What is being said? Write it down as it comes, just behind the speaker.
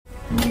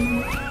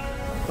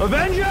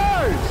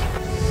Avengers!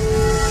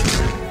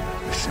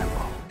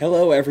 Assemble.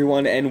 Hello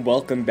everyone and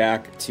welcome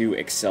back to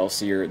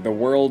Excelsior, the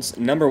world's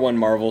 #1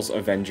 Marvel's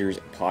Avengers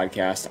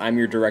podcast. I'm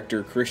your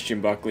director,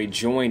 Christian Buckley,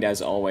 joined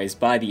as always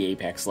by the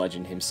Apex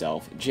legend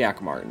himself,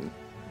 Jack Martin.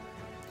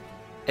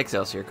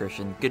 Excelsior,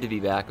 Christian. Good to be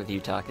back with you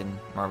talking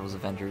Marvel's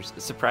Avengers.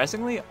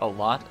 Surprisingly, a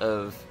lot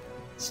of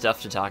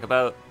stuff to talk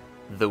about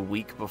the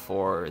week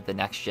before the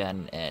Next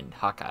Gen and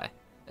Hawkeye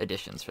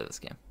editions for this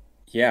game.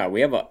 Yeah,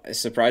 we have,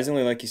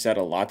 surprisingly, like you said,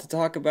 a lot to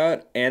talk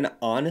about, and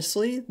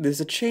honestly,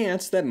 there's a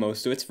chance that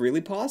most of it's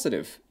really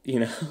positive, you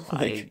know?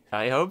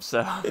 I hope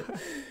so.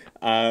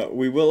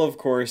 We will, of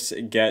course,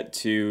 get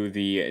to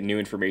the new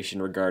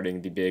information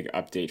regarding the big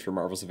update for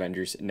Marvel's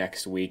Avengers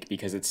next week,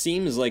 because it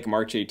seems like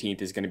March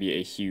 18th is going to be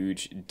a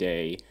huge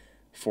day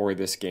for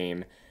this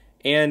game,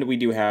 and we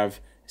do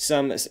have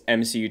some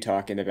MCU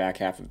talk in the back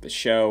half of the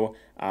show.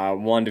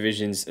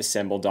 WandaVision's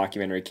Assemble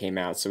documentary came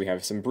out, so we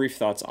have some brief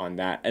thoughts on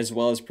that, as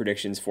well as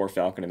predictions for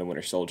Falcon and the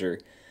Winter Soldier.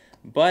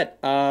 But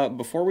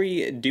before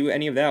we do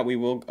any of that, we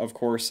will, of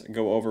course,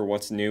 go over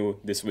what's new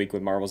this week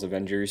with Marvel's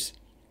Avengers.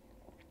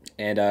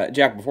 And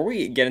Jack, before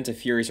we get into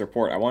Fury's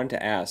report, I wanted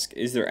to ask,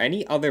 is there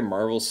any other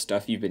Marvel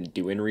stuff you've been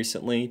doing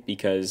recently?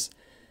 Because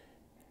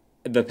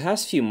the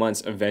past few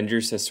months,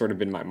 Avengers has sort of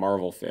been my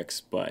Marvel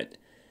fix, but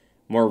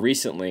more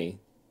recently,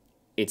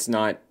 it's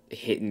not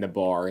hitting the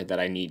bar that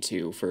I need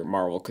to for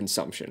Marvel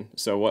consumption.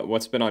 So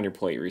what's been on your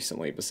plate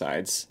recently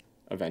besides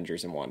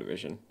Avengers and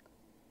WandaVision?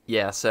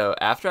 Yeah, so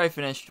after I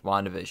finished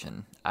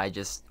WandaVision, I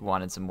just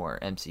wanted some more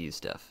MCU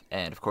stuff.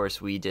 And of course,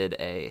 we did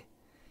a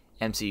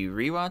MCU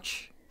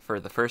rewatch for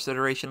the first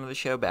iteration of the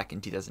show back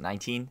in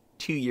 2019,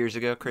 2 years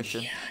ago,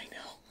 Christian. Yeah, I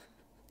know.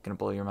 Gonna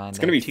blow your mind. It's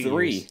gonna be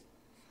 3. Years.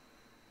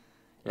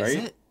 Right? Is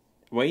it?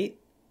 Wait.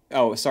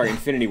 Oh, sorry.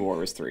 Infinity War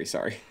was 3.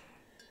 Sorry.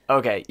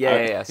 Okay.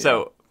 Yeah.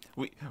 So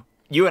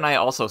you and I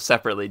also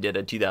separately did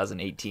a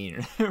 2018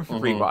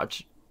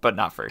 rewatch, but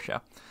not for a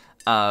show.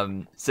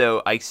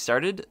 So I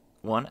started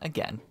one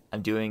again.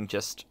 I'm doing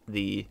just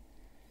the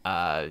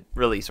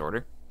release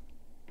order.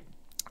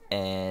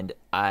 And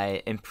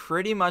I am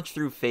pretty much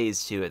through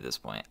phase 2 at this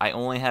point. I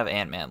only have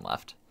Ant-Man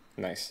left.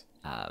 Nice.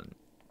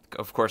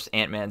 Of course,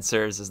 Ant-Man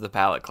serves as the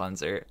palate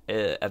cleanser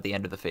at the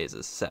end of the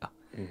phases. So,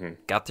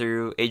 got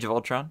through Age of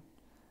Ultron.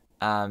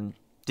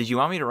 Did you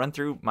want me to run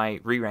through my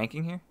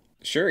re-ranking here?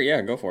 Sure, yeah,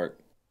 go for it.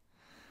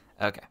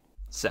 Okay,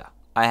 so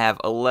I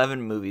have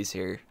 11 movies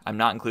here. I'm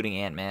not including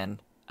Ant-Man.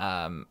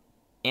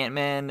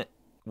 Ant-Man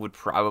would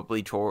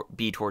probably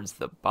be towards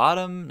the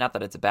bottom. Not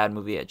that it's a bad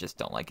movie, I just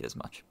don't like it as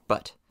much.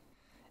 But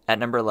at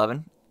number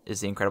 11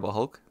 is The Incredible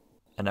Hulk.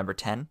 At number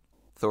 10,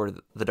 Thor: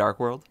 The Dark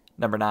World.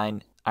 Number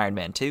 9, Iron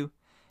Man 2.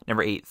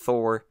 Number 8,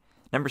 Thor.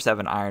 Number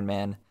 7, Iron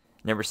Man.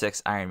 Number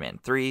 6, Iron Man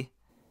 3.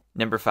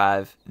 Number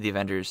 5, The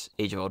Avengers: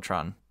 Age of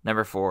Ultron.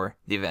 Number 4,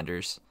 The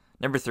Avengers.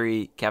 Number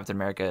 3, Captain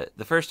America: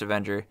 The First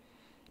Avenger.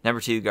 Number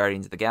 2,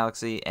 Guardians of the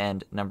Galaxy.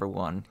 And number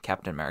 1,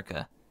 Captain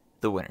America: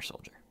 The Winter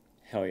Soldier.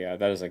 Hell yeah,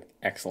 that is an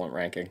excellent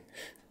ranking.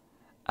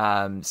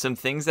 Some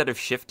things that have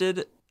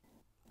shifted.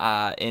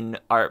 In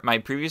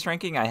my previous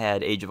ranking, I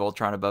had Age of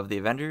Ultron above The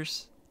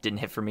Avengers. Didn't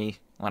hit for me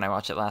when I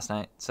watched it last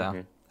night,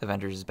 so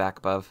Avengers is back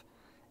above.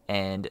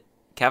 And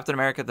Captain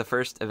America: The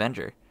First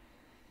Avenger,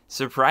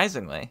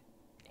 surprisingly,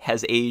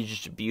 has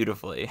aged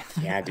beautifully.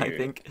 Yeah,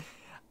 dude.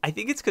 I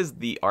think it's because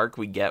the arc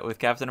we get with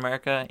Captain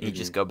America, you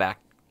just go back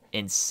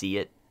and see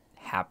it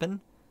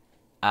happen.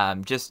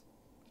 Just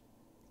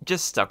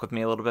stuck with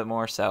me a little bit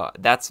more. So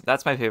that's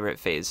my favorite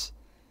Phase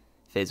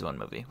 1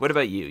 movie. What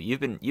about you?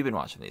 You've been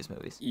watching these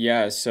movies.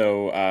 Yeah,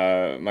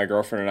 so my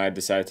girlfriend and I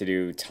decided to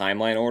do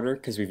timeline order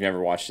because we've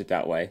never watched it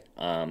that way,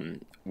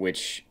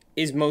 which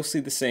is mostly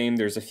the same.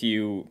 There's a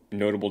few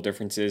notable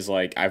differences.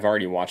 Like, I've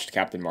already watched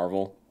Captain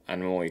Marvel.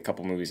 I'm only a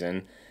couple movies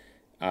in.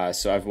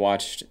 So I've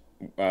watched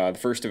the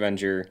first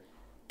Avenger,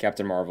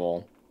 Captain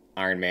Marvel,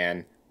 Iron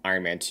Man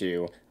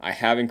 2. I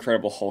have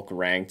Incredible Hulk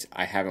ranked.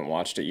 I haven't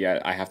watched it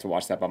yet. I have to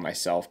watch that by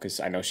myself because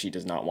I know she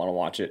does not want to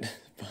watch it.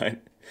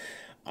 But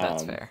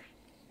That's fair.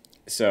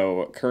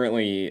 So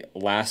currently,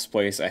 last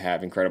place I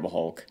have Incredible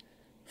Hulk.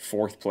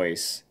 4th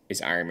place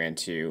is Iron Man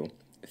 2.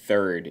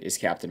 3rd is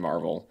Captain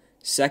Marvel.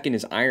 2nd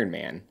is Iron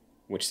Man,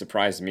 which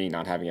surprised me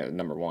not having it at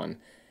number 1.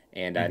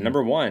 And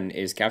number 1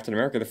 is Captain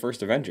America: The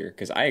First Avenger,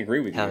 because I agree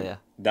with you. Yeah.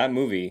 That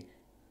movie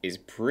is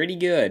pretty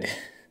good.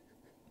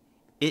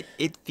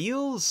 It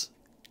feels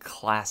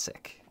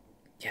classic.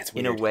 Yeah, it's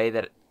weird. In a way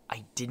that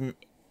I didn't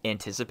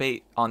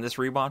anticipate on this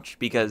rewatch,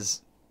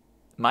 because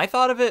my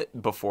thought of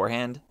it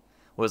beforehand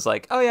was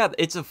like, oh yeah,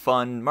 it's a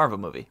fun Marvel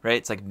movie, right?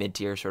 It's like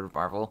mid-tier sort of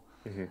Marvel.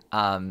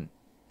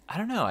 I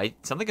don't know.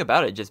 Something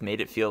about it just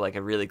made it feel like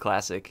a really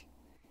classic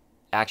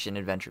action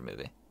adventure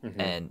movie,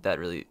 and that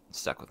really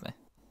stuck with me.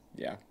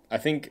 Yeah, I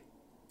think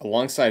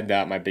alongside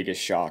that, my biggest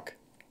shock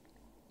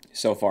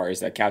so far is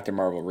that Captain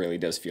Marvel really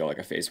does feel like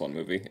a Phase 1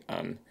 movie.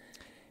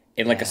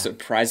 In like a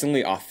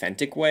surprisingly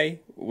authentic way.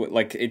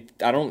 Like,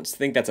 I don't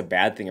think that's a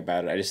bad thing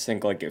about it. I just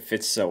think like it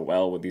fits so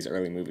well with these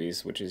early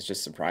movies, which is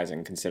just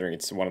surprising considering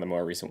it's one of the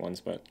more recent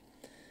ones. But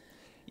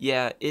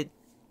yeah,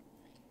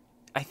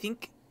 I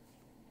think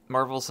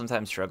Marvel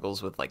sometimes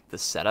struggles with like the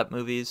setup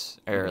movies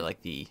or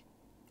like the,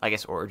 I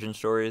guess, origin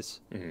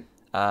stories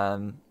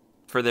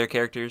for their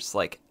characters.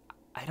 Like,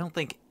 I don't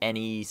think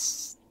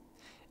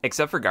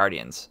except for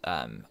Guardians,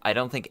 I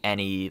don't think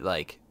any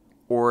like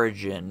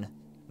origin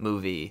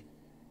movie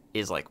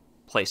is like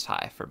placed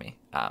high for me.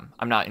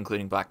 I'm not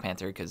including Black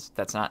Panther because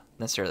that's not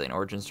necessarily an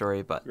origin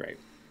story, but Right.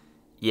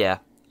 yeah,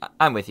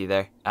 I'm with you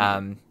there.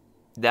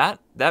 That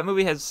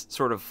movie has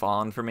sort of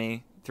fallen for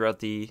me throughout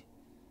the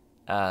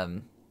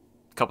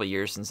couple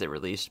years since it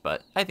released,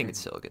 but I think it's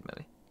still a good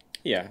movie.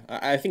 Yeah,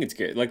 I think it's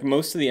good. Like,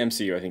 most of the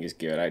MCU, I think, is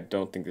good. I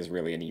don't think there's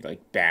really any,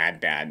 like,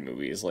 bad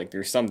movies. Like,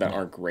 there's some that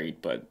aren't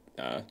great, but,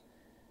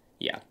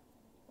 yeah.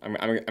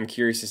 I'm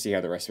curious to see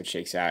how the rest of it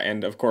shakes out.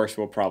 And, of course,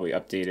 we'll probably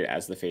update it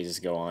as the phases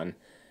go on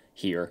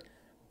here.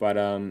 But,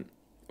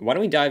 why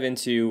don't we dive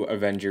into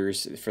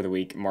Avengers for the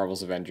week,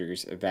 Marvel's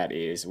Avengers, that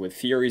is, with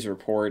Fury's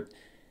report.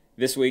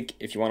 This week,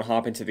 if you want to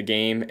hop into the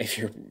game, if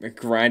you're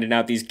grinding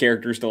out these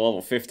characters to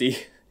level 50,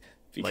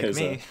 because...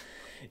 Like me.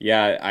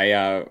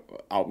 Yeah,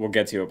 we'll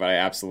get to it, but I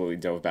absolutely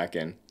dove back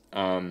in.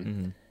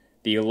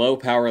 The low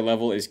power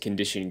level is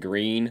Condition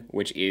Green,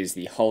 which is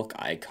the Hulk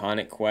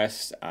Iconic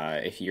quest.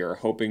 If you're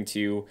hoping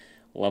to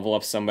level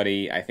up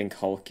somebody, I think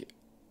Hulk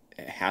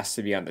has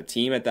to be on the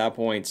team at that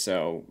point,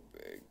 so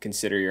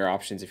consider your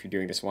options if you're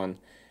doing this one.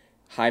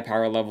 High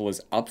power level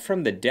is Up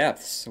from the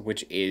Depths,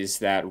 which is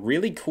that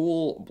really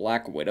cool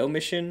Black Widow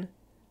mission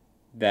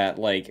that,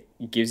 like,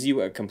 gives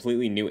you a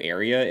completely new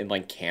area in,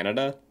 like,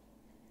 Canada.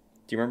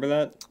 Do you remember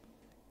that?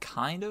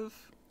 Kind of.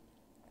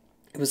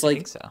 It was I like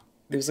think so.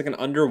 There was like an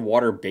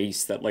underwater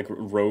base that like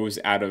rose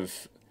out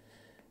of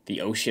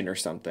the ocean or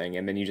something,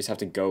 and then you just have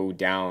to go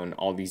down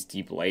all these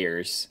deep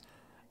layers.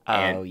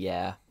 Oh,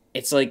 yeah.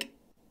 It's like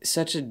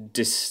such a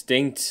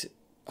distinct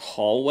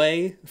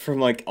hallway from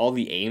like all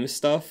the AIM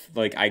stuff.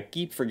 Like, I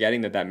keep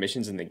forgetting that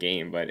mission's in the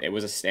game, but it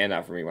was a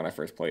standout for me when I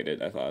first played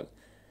it, I thought.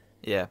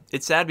 Yeah.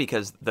 It's sad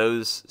because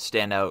those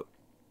standout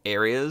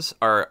areas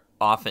are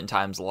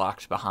oftentimes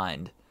locked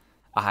behind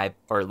a high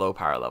or low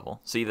power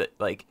level. So you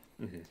like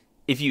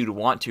if you'd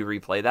want to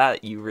replay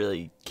that, you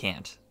really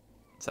can't.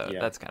 So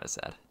that's kind of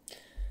sad.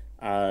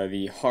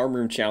 The Harm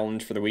Room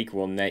Challenge for the week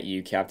will net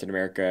you Captain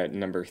America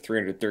number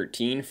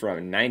 313 from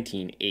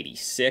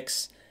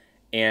 1986.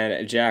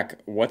 And Jack,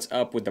 what's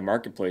up with the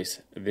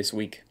marketplace this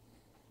week?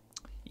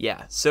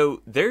 Yeah,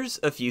 so there's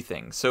a few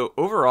things. So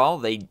overall,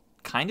 they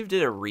kind of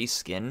did a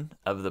reskin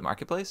of the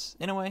marketplace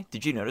in a way.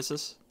 Did you notice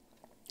this?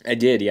 I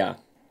did, yeah.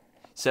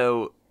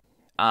 So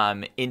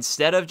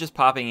instead of just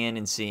popping in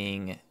and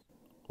seeing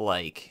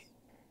like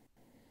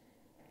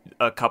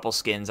a couple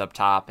skins up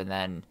top and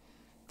then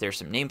there's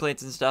some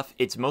nameplates and stuff,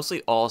 it's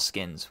mostly all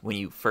skins when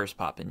you first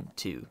pop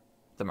into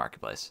the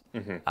marketplace.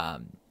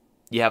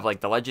 You have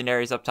like the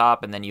legendaries up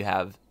top and then you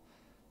have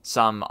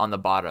some on the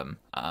bottom.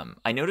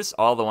 I noticed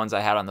all the ones I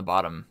had on the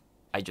bottom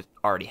I just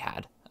already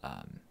had.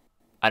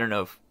 I don't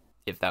know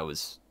if that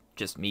was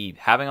just me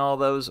having all of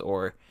those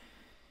or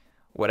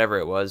whatever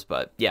it was,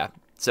 but yeah.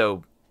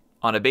 So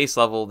on a base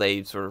level,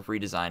 they sort of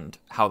redesigned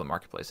how the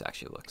marketplace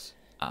actually looks.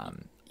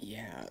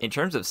 Yeah. In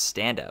terms of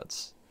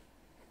standouts,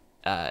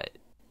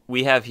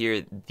 we have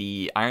here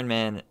the Iron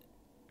Man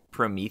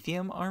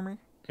Prometheum armor,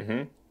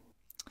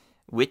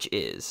 which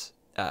is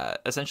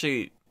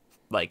essentially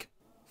like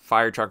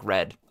fire truck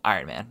red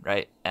Iron Man,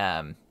 right?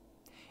 And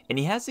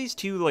he has these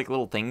two like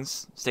little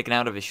things sticking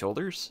out of his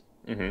shoulders.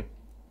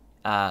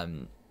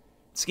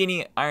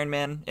 Skinny Iron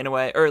Man in a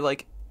way, or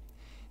like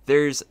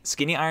there's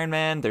skinny Iron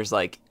Man, there's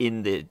like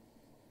in the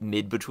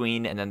mid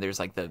between, and then there's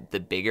like the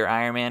bigger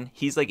Iron Man.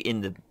 He's like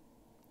in the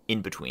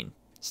in between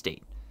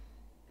state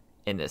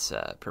in this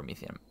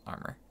Prometheum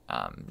armor.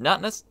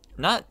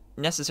 Not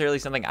necessarily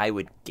something I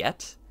would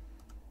get,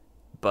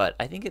 but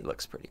I think it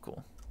looks pretty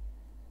cool.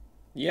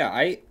 Yeah,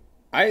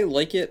 I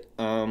like it.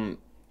 I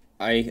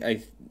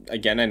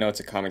again, I know it's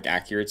a comic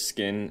accurate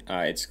skin.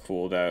 It's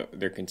cool that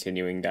they're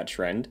continuing that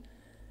trend.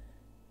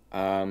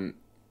 I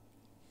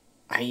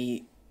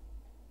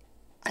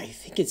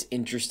think it's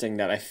interesting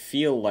that I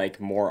feel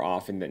like more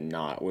often than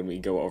not when we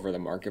go over the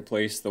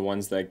marketplace, the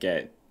ones that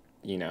get,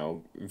 you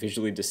know,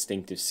 visually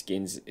distinctive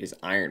skins is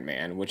Iron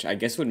Man, which I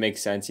guess would make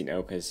sense, you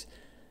know, because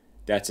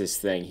that's his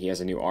thing. He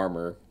has a new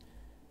armor,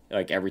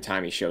 like, every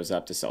time he shows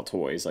up to sell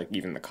toys. Like,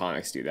 even the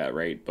comics do that,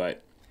 right?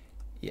 But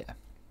yeah,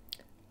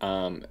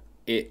 I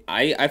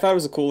thought it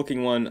was a cool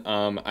looking one.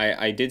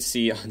 I did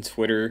see on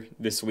Twitter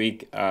this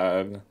week,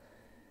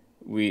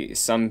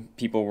 some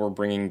people were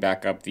bringing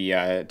back up the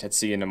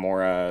Tetsuya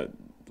Nomura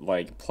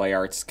like Play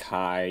Arts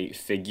Kai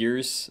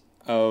figures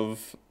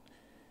of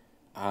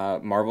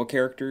Marvel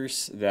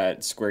characters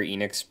that Square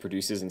Enix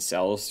produces and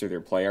sells through their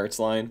Play Arts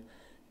line,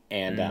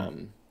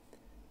 and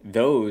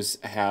those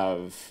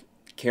have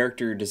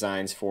character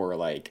designs for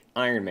like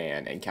Iron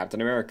Man and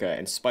Captain America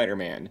and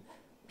Spider-Man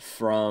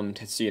from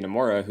Tetsuya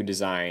Nomura, who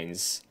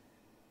designs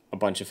a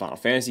bunch of Final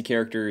Fantasy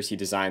characters. He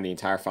designed the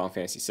entire Final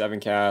Fantasy VII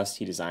cast.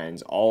 He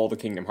designs all the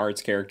Kingdom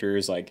Hearts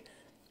characters. Like,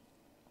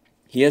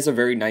 he has a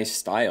very nice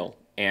style,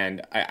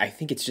 And I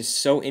think it's just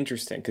so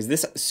interesting because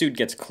this suit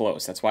gets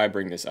close. That's why I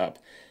bring this up.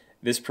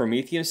 This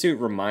Prometheum suit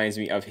reminds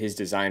me of his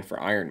design for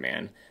Iron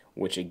Man,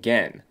 which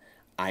again,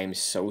 I am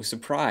so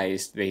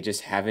surprised they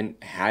just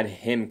haven't had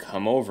him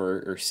come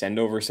over or send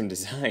over some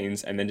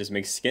designs and then just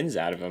make skins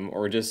out of him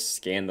or just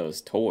scan those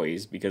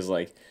toys because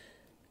like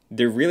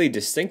they're really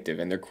distinctive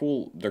and they're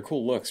cool. They're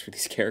cool looks for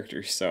these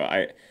characters.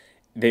 So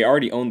they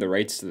already own the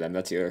rights to them.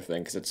 That's the other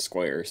thing because it's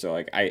Square. So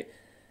like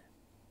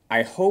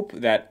I hope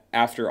that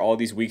after all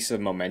these weeks of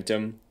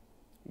momentum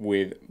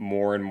with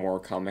more and more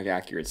comic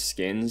accurate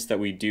skins that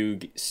we do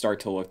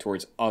start to look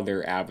towards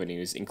other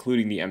avenues,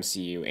 including the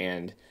MCU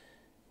and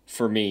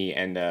for me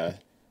and the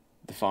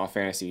Final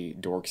Fantasy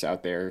dorks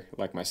out there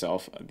like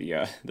myself, the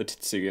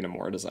Tetsuya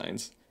Nomura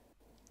designs.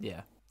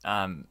 Yeah.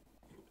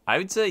 I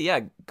would say, yeah,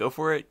 go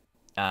for it.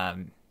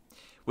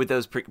 With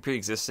those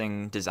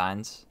pre-existing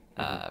designs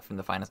from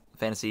the Final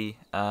Fantasy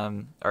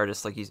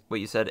artists, like what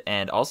you said,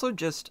 and also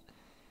just,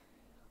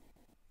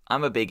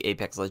 I'm a big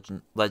Apex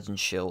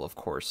Legends shill, of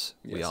course.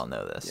 Yes. We all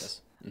know this.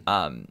 Yes.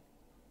 Mm-hmm.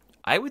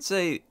 I would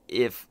say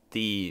if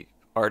the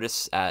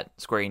artists at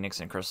Square Enix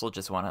and Crystal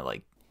just want to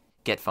like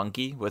get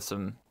funky with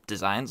some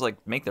designs, like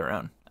make their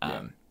own.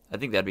 I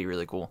think that'd be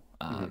really cool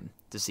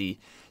to see,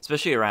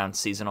 especially around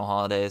seasonal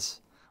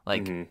holidays.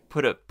 Like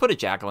put a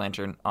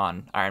jack-o'-lantern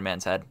on Iron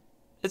Man's head.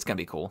 It's gonna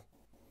be cool.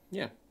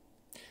 Yeah.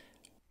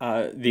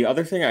 The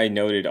other thing I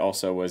noted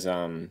also was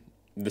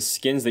the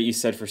skins that you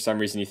said for some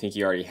reason you think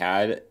you already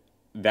had.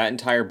 That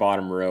entire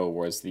bottom row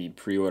was the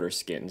pre-order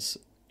skins.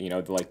 You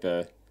know,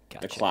 the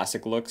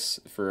classic looks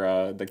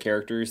for the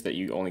characters that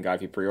you only got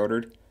if you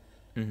pre-ordered.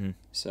 Mm-hmm.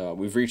 So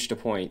we've reached a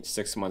point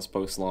 6 months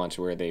post-launch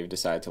where they've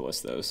decided to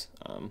list those.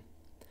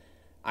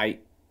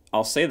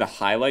 I'll say the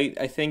highlight,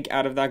 I think,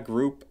 out of that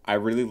group, I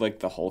really like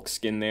the Hulk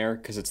skin there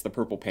because it's the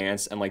purple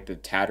pants and like the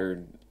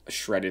tattered,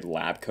 shredded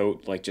lab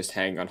coat, like just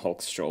hanging on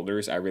Hulk's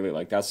shoulders. I really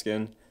like that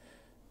skin.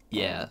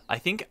 Yeah, I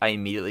think I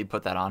immediately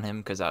put that on him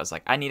because I was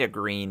like, I need a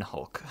green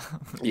Hulk.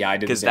 Yeah, I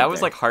did because that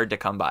was like hard to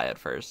come by at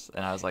first,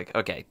 and I was like,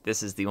 okay,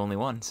 this is the only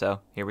one,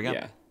 so here we go.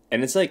 Yeah,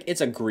 and it's like it's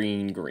a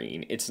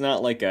green. It's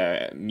not like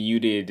a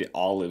muted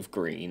olive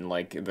green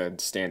like the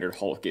standard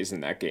Hulk is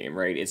in that game,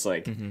 right? It's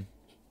like you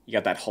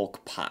got that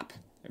Hulk pop.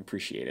 I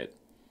appreciate it.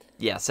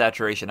 Yeah,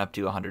 saturation up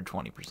to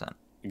 120%.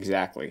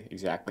 Exactly.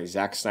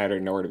 Zack Snyder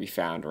nowhere to be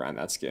found around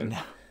that skin.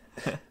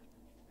 No.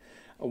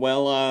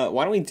 Well,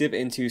 why don't we dip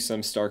into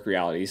some stark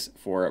realities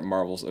for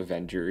Marvel's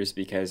Avengers?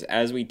 Because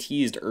as we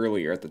teased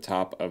earlier at the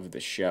top of the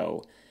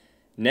show,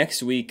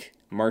 next week,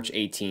 March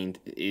 18th,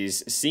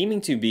 is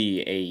seeming to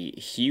be a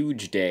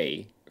huge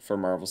day for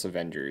Marvel's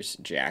Avengers,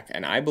 Jack.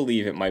 And I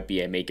believe it might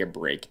be a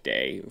make-or-break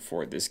day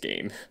for this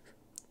game.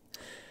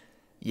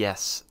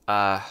 Yes.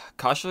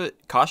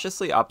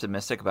 Cautiously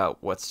optimistic about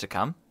what's to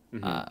come.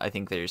 I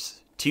think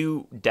there's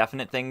two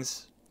definite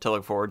things to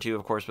look forward to,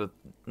 of course, with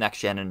Next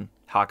Gen and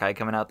Hawkeye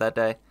coming out that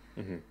day.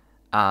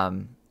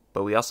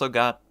 But we also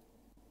got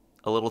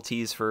a little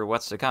tease for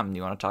what's to come.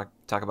 You want to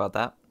talk about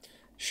that?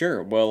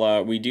 Sure.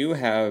 Well, we do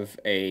have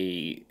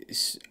a...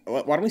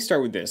 Why don't we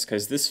start with this?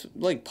 Because this,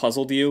 like,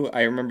 puzzled you.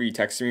 I remember you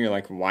texted me, you're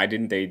like, why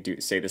didn't they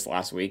say this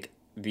last week?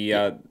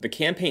 The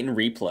campaign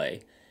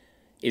replay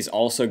is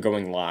also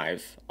going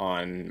live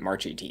on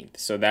March 18th.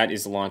 So that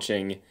is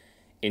launching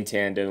in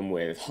tandem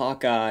with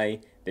Hawkeye,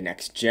 the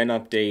Next Gen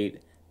update,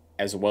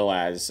 as well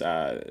as,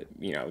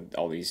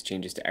 all these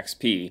changes to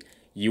XP.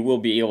 You will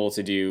be able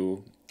to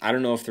do... I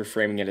don't know if they're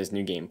framing it as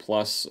New Game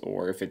Plus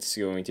or if it's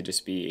going to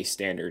just be a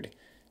standard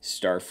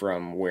start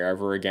from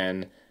wherever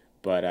again.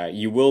 But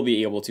you will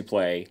be able to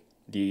play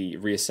the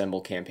Reassemble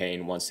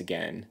campaign once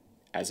again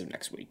as of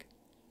next week.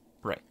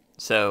 Right.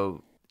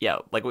 So, yeah,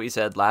 like what you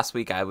said, last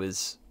week I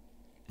was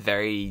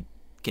very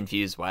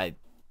confused why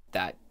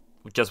that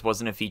just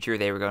wasn't a feature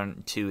they were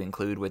going to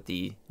include with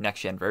the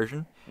next-gen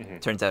version.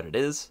 Turns out it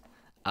is.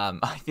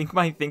 I think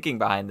my thinking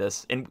behind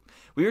this, and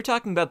we were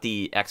talking about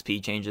the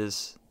XP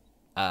changes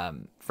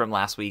from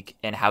last week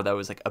and how that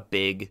was like a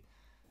big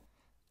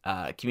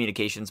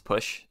communications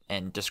push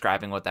and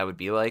describing what that would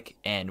be like.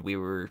 And we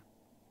were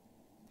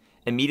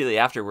immediately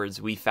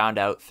afterwards, we found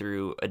out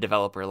through a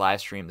developer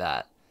live stream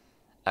that,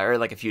 or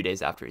like a few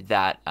days after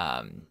that,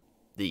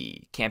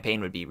 the campaign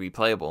would be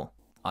replayable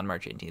on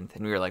March 18th.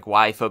 And we were like,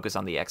 why focus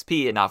on the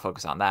XP and not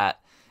focus on that?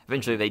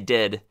 Eventually they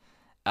did.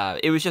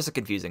 It was just a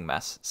confusing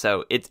mess.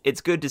 So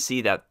it's good to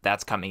see that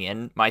that's coming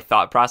in. My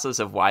thought process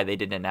of why they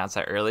didn't announce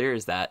that earlier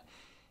is that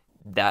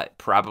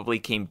probably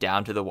came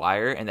down to the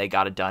wire and they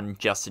got it done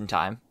just in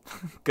time.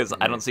 Because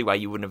I don't see why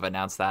you wouldn't have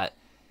announced that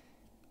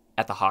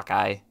at the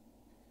Hawkeye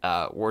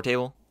War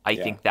Table. I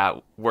think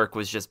that work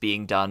was just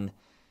being done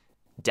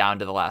down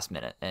to the last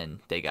minute and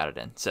they got it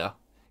in. So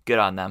good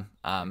on them.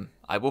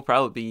 I will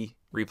probably be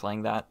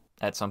replaying that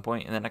at some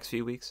point in the next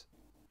few weeks.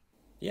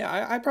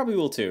 Yeah, I probably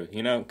will too,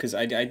 because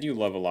I do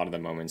love a lot of the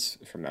moments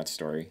from that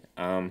story.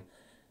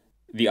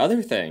 The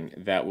other thing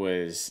that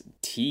was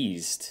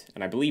teased,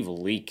 and I believe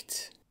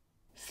leaked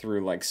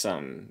through like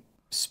some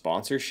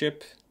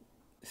sponsorship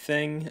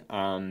thing,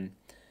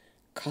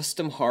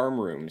 custom harm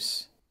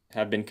rooms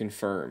have been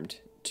confirmed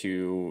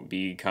to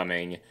be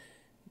coming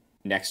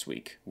next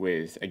week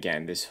with,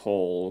 again, this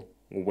whole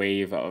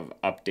wave of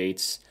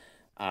updates.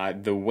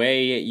 The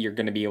way you're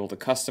going to be able to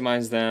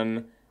customize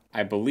them,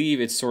 I believe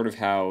it's sort of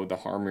how the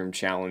Harm Room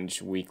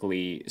Challenge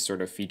weekly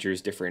sort of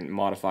features different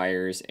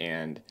modifiers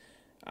and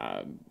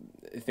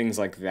things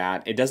like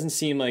that. It doesn't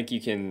seem like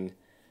you can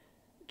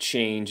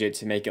change it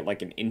to make it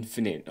like an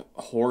infinite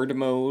horde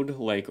mode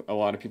like a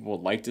lot of people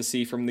would like to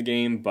see from the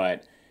game,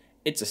 but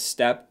it's a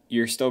step.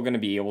 You're still going to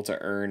be able to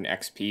earn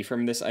XP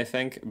from this, I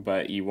think,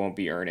 but you won't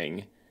be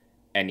earning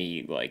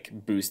any like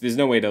boost. There's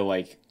no way to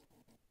like,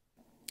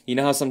 you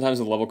know how sometimes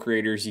with level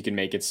creators you can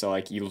make it so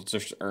like you'll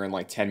just earn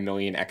like 10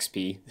 million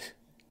XP.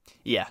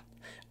 Yeah,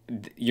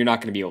 You're not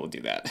going to be able to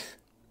do that.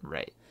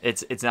 right.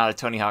 It's not a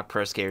Tony Hawk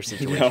Pro Skater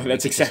situation. No, where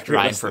that's you can just exactly what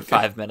I grind was for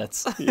thinking. 5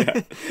 minutes. Yeah,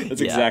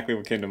 that's Yeah. exactly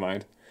what came to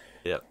mind.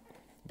 Yep.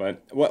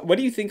 But what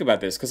do you think about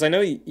this? Because I know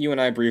you and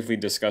I briefly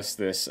discussed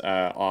this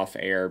off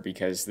air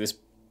because this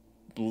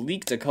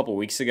leaked a couple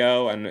weeks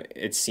ago and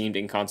it seemed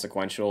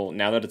inconsequential.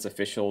 Now that it's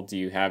official, do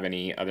you have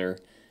any other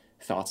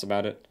thoughts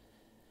about it?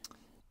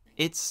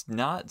 It's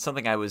not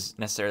something I was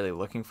necessarily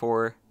looking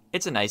for.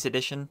 It's a nice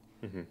addition.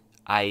 Mhm.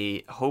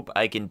 I hope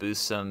I can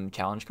boost some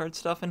challenge card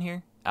stuff in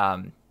here.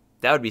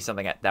 That would be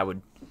something that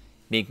would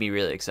make me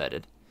really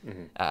excited.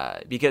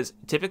 Because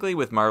typically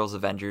with Marvel's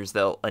Avengers,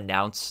 they'll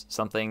announce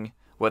something,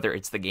 whether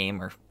it's the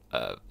game or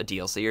a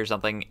DLC or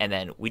something, and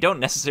then we don't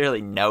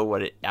necessarily know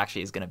what it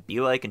actually is going to be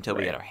like until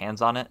we Right. get our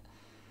hands on it.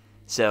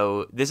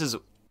 So this is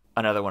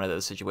another one of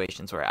those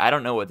situations where I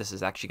don't know what this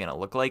is actually going to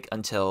look like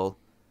until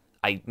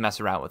I mess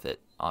around with it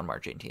on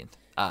March 18th.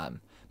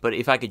 But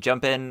if I could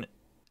jump in,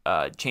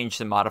 change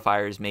some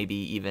modifiers, maybe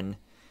even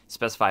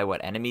specify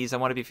what enemies I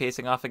want to be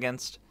facing off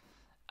against,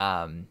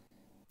 and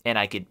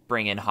I could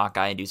bring in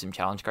Hawkeye and do some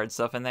challenge card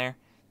stuff in there,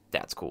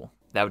 that's cool.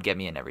 That would get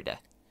me in every day.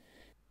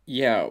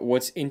 Yeah,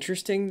 what's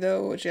interesting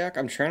though, Jack,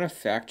 I'm trying to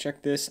fact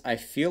check this. I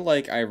feel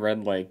like I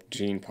read like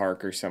Gene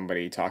Park or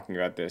somebody talking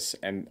about this,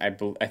 and I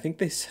think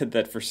they said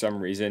that for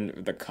some reason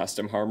the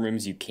custom harm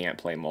rooms you can't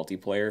play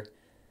multiplayer,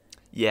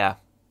 Yeah,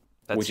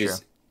 that's which true.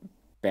 is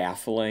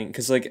baffling.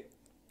 Because like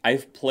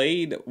I've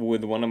played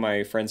with one of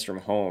my friends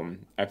from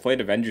home. I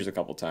played Avengers a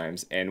couple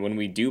times, and when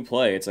we do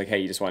play, it's like, hey,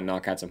 you just want to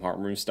knock out some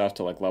harm room stuff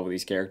to like level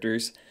these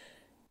characters.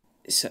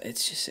 So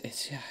it's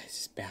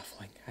just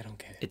baffling. I don't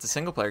get it. It's a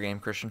single player game,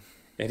 Christian.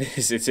 It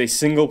is. It's a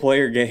single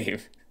player game.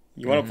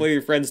 You want to play with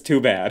your friends? Too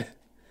bad.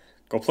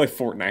 Go play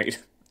Fortnite.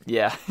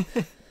 Yeah,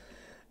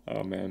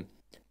 Oh man.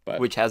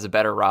 But which has a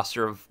better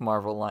roster of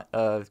Marvel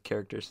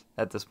characters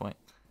at this point.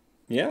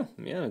 yeah,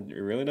 it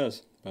really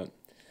does. But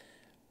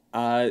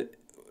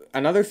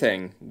another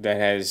thing that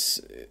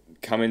has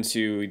come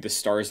into the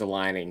stars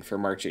aligning for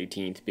March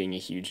 18th being a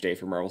huge day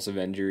for Marvel's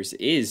Avengers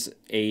is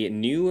a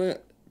new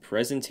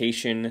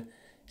presentation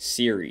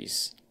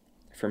series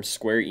from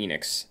Square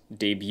Enix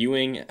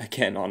debuting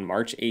again on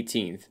March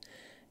 18th.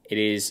 It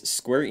is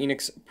Square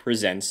Enix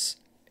Presents,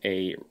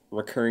 a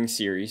recurring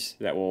series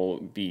that will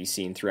be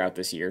seen throughout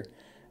this year.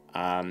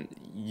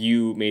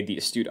 You made the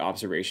astute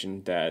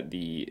observation that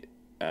the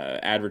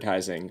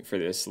advertising for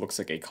this looks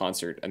like a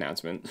concert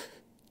announcement.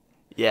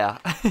 Yeah,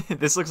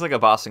 this looks like a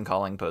Boston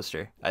Calling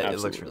poster. It looks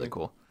Absolutely. really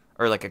cool.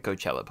 Or like a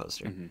Coachella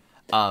poster.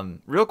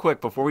 Real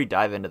quick, before we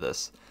dive into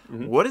this,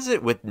 what is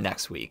it with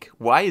next week?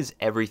 Why is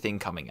everything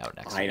coming out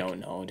next week? I don't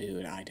know,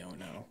 dude. I don't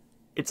know.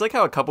 It's like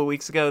how a couple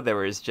weeks ago there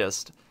was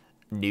just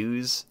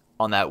news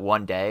on that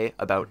one day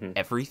about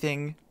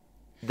everything.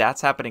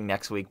 That's happening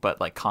next week, but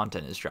like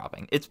content is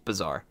dropping. It's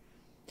bizarre.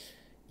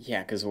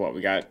 Yeah, because what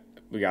we got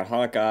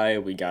Hawkeye,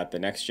 we got the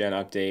next gen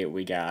update,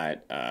 we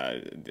got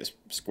this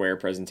Square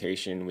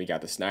presentation, we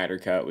got the Snyder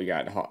Cut, we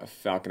got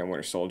Falcon and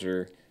Winter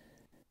Soldier.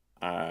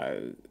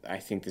 I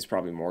think there's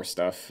probably more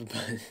stuff,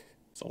 but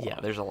it's a lot. Yeah,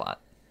 there's a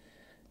lot.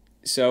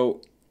 So,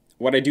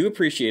 what I do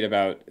appreciate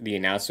about the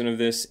announcement of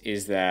this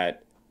is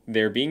that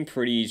they're being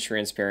pretty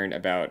transparent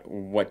about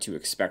what to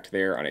expect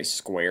there on a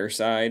Square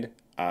side.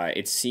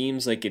 It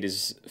seems like it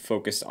is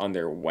focused on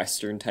their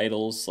Western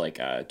titles, like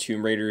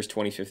Tomb Raider's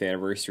 25th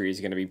anniversary is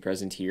going to be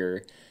present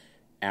here.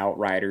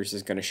 Outriders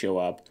is going to show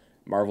up.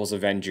 Marvel's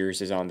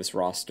Avengers is on this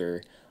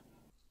roster.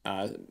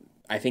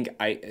 I think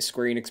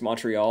Square Enix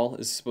Montreal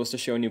is supposed to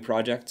show a new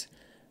project.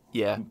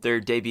 Yeah, they're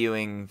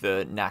debuting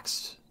the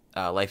next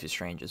Life is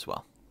Strange as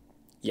well.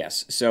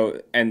 Yes.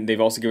 So, and they've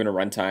also given a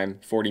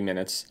runtime, 40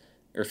 minutes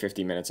or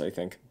 50 minutes, I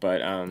think.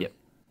 But Yep.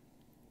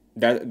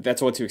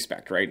 that's what to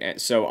expect, right? And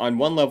so on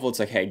one level, it's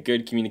like, hey,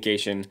 good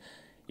communication,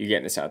 you're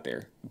getting this out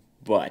there.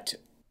 But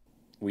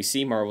we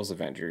see Marvel's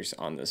Avengers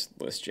on this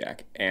list,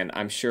 Jack, and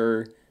I'm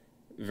sure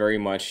very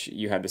much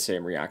you had the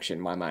same reaction.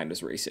 My mind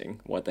was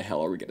racing. What the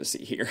hell are we going to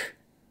see here?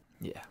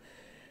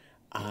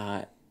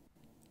 Yeah.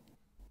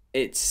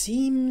 It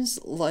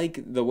seems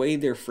like the way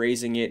they're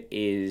phrasing it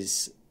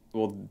is,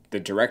 well, the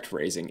direct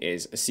phrasing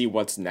is see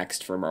what's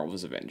next for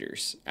Marvel's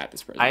Avengers at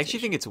this presentation. I actually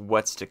think it's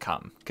what's to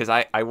come because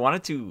I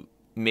wanted to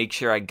make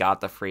sure I got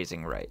the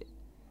phrasing right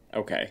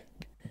Okay.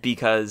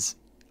 because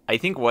I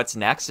think what's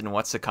next and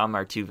what's to come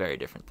are two very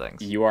different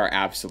things. You are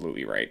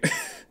absolutely right.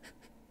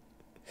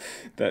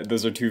 That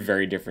those are two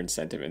very different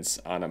sentiments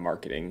on a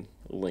marketing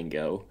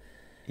lingo.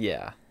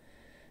 Yeah,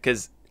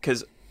 because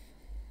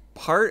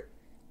part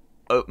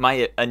of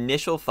my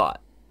initial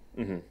thought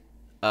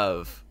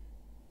of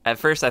at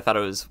first I thought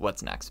it was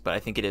what's next, but I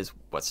think it is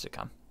what's to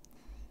come.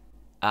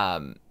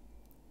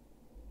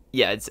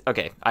 Yeah, it's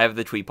okay. I have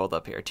the tweet pulled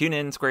up here. Tune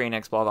in, Square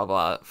Enix, blah blah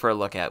blah, for a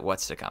look at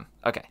what's to come.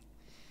 Okay,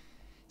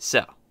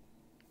 so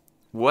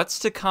what's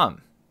to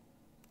come,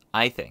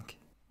 I think,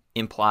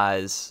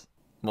 implies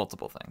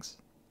multiple things,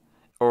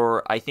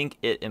 or I think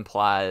it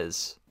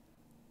implies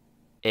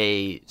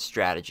a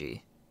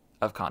strategy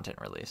of content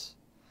release.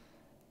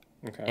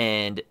 Okay.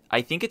 And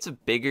I think it's a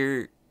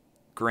bigger,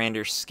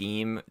 grander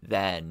scheme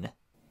than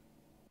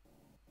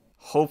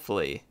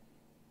hopefully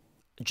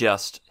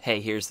just, hey,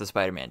 here's the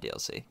Spider-Man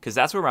DLC. Because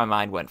that's where my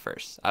mind went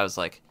first. I was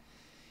like,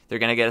 they're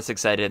going to get us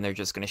excited and they're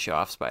just going to show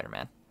off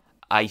Spider-Man.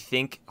 I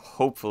think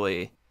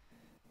hopefully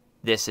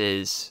this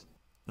is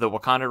the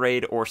Wakanda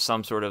raid or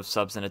some sort of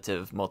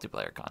substantive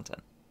multiplayer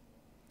content.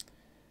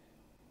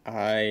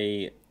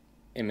 I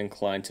am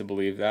inclined to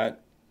believe that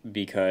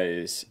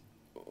because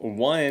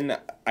one,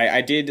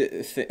 I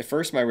did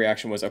first my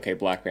reaction was okay,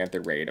 Black Panther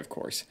raid, of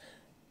course,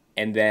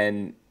 and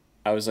then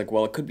I was like,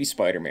 well, it could be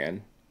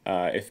Spider-Man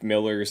if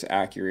Miller's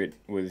accurate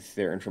with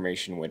their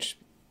information, which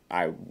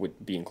I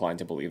would be inclined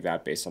to believe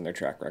that based on their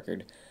track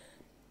record.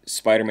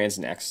 Spider-Man's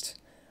next,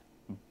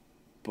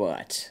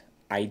 but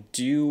I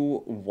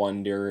do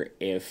wonder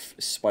if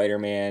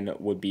Spider-Man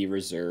would be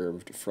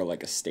reserved for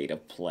like a state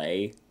of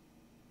play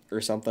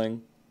or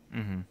something.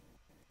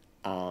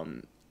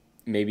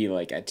 Maybe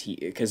like a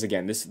because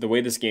again, the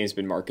way this game's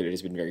been marketed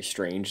has been very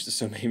strange.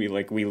 So maybe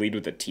like we lead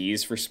with a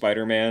tease for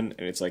Spider-Man,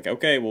 and it's like,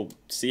 okay, we'll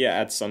see you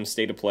at some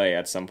state of play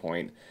at some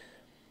point.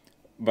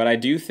 But I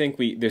do think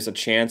there's a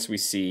chance we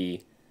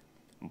see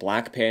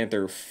Black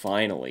Panther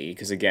finally,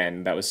 because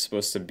again, that was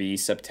supposed to be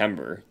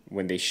September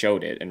when they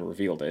showed it and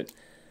revealed it.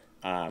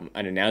 An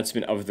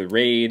announcement of the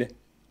raid,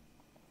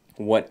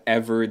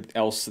 whatever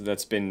else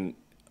that's been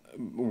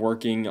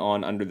working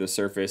on under the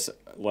surface.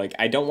 Like,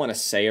 I don't want to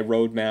say a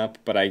roadmap,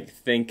 but I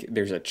think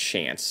there's a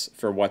chance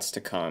for what's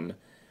to come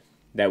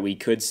that we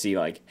could see,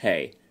 like,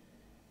 hey,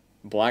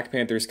 Black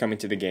Panther's coming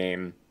to the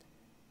game.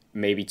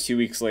 Maybe 2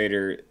 weeks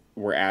later,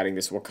 we're adding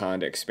this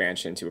Wakanda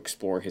expansion to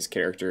explore his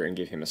character and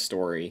give him a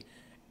story.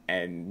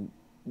 And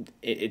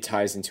it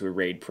ties into a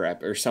raid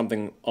prep or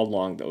something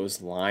along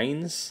those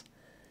lines.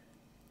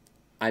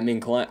 I'm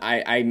inclined...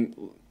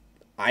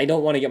 I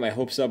don't want to get my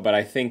hopes up, but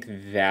I think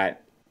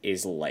that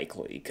is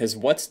likely. Because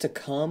what's to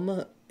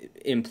come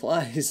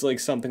implies like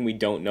something we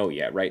don't know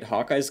yet, right?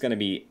 Hawkeye's going to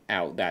be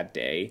out that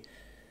day.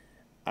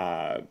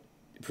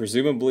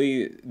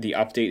 Presumably the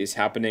update is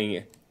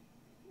happening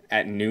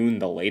at noon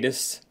the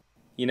latest,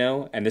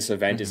 and this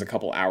event is a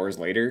couple hours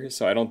later,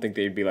 so I don't think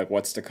they'd be like,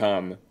 what's to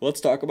come? Let's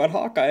talk about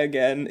Hawkeye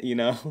again,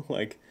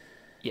 like...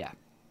 Yeah.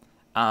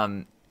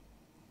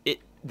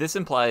 This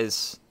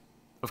implies,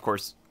 of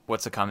course,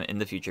 what's to come in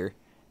the future.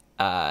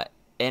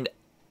 And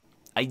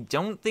I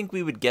don't think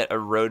we would get a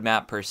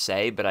roadmap per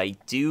se, but I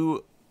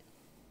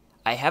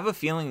have a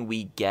feeling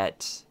we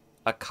get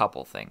a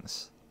couple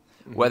things.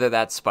 Whether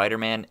that's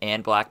Spider-Man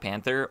and Black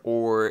Panther,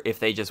 or if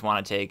they just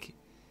want to take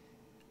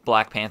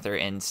Black Panther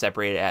and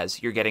separate it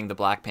as you're getting the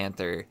Black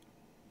Panther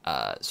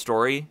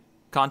story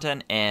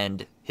content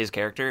and his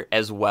character,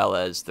 as well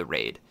as the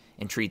raid,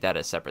 and treat that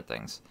as separate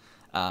things.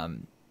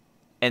 And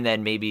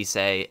then maybe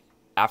say,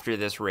 after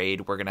this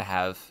raid, we're going to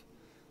have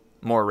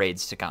more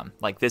raids to come.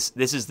 Like, this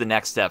is the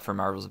next step for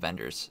Marvel's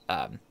Avengers.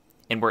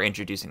 And we're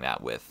introducing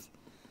that with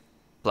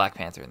Black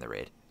Panther in the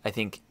raid. I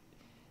think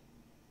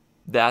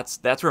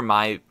that's where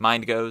my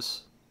mind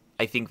goes.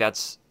 I think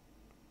that's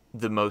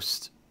the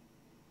most...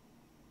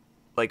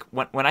 Like,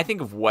 when I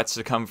think of what's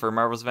to come for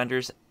Marvel's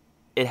Avengers,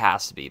 it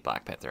has to be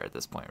Black Panther at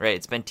this point, right?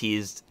 It's been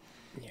teased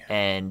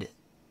and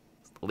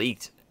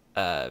leaked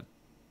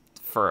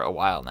for a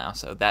while now,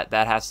 so that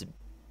has to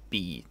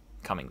be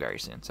coming very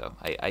soon. So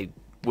I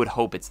would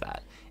hope it's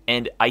that.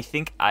 And I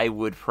think I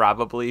would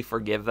probably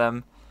forgive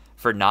them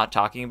for not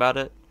talking about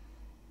it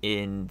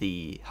in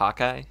the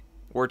Hawkeye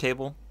War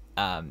Table,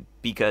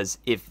 because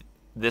if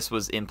this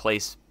was in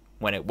place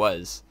when it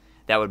was,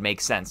 that would make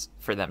sense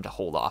for them to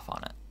hold off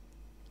on it.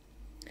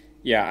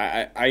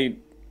 Yeah,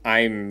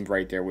 I'm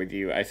right there with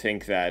you. I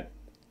think that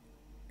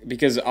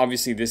because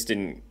obviously this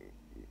didn't,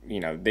 they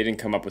didn't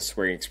come up with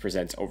Square Enix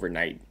Presents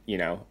overnight,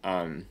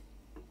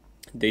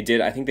 They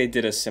did, I think they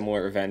did a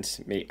similar event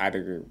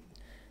either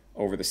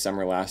over the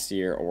summer last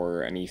year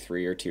or an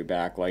E3 or two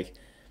back. Like,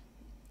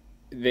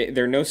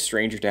 they're no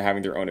stranger to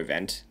having their own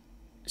event.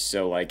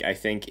 So, like, I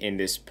think in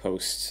this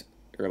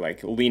or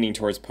like leaning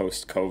towards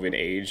post-COVID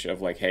age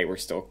of like, hey, we're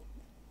still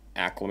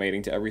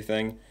acclimating to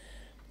everything,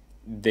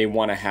 they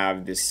want to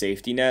have this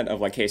safety net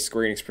of like, hey,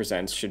 Square Enix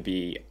Presents should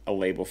be a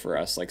label for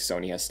us, like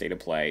Sony has State of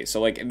Play.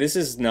 So, like, this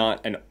is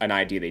not an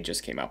idea they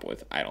just came up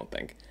with, I don't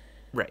think.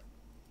 Right.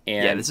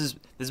 And yeah, this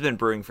has been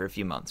brewing for a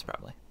few months,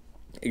 probably.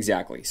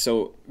 Exactly.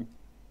 So,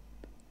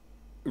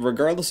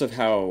 regardless of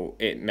how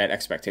it met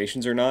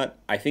expectations or not,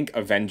 I think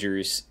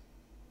Avengers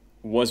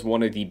was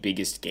one of the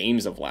biggest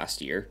games of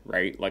last year,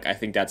 right? Like I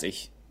think that's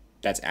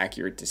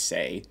accurate to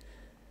say.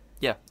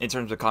 Yeah, in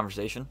terms of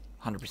conversation,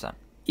 100%.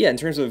 Yeah, in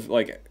terms of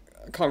like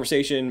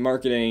conversation,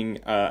 marketing,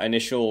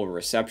 initial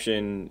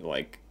reception,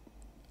 like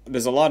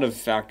there's a lot of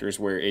factors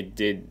where it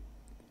did,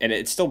 and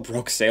it still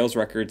broke sales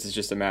records. It's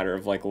just a matter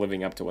of like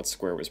living up to what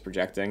Square was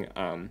projecting.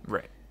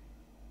 Right.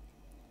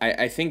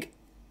 I think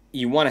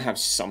you want to have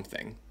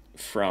something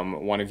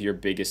from one of your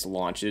biggest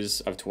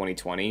launches of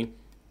 2020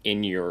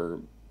 in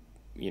your,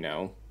 you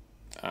know,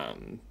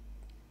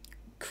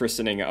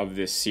 christening of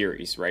this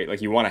series, right?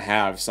 Like you want to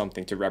have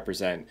something to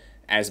represent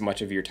as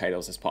much of your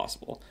titles as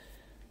possible.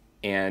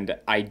 And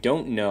I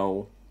don't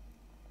know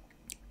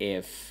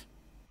if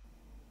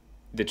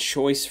the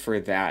choice for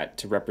that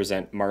to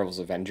represent Marvel's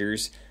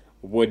Avengers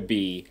would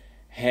be,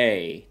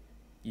 hey,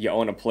 you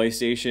own a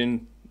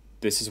PlayStation,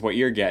 this is what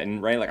you're getting,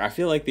 right? Like, I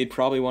feel like they'd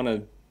probably want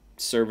to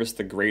service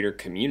the greater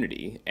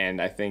community. And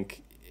I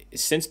think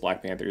since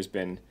Black Panther has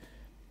been,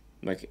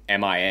 like,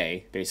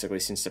 MIA,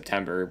 basically since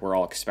September, we're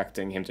all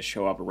expecting him to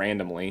show up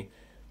randomly.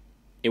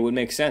 It would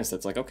make sense.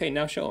 That's like, okay,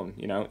 now show him,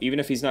 you know? Even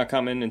if he's not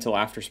coming until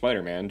after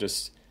Spider-Man,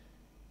 just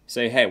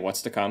say, hey,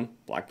 what's to come?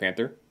 Black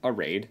Panther, a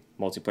raid,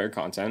 multiplayer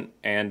content,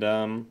 and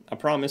a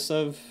promise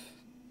of,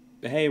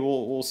 hey,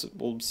 we'll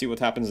see what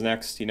happens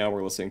next. You know,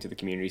 we're listening to the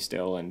community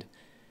still, and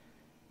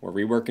we're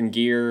reworking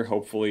gear.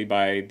 Hopefully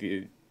by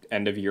the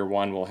end of year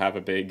one, we'll have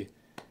a big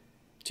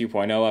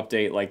 2.0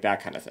 update, like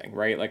that kind of thing,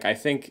 right? Like, I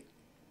think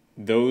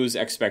those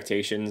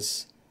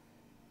expectations,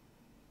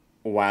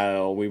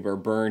 while we were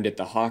burned at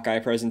the Hawkeye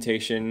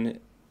presentation,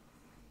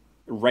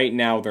 right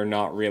now they're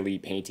not really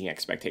painting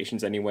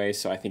expectations anyway,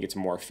 so I think it's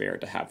more fair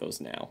to have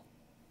those now.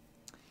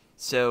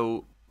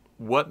 So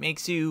what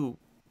makes you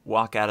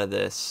walk out of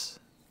this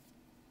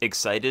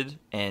excited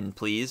and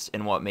pleased,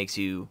 and what makes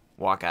you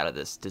walk out of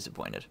this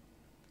disappointed?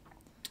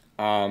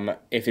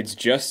 If it's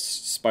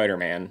just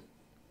Spider-Man,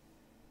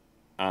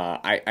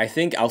 I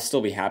think I'll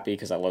still be happy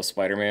because I love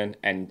Spider-Man,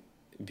 and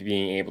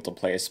being able to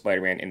play as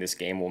Spider-Man in this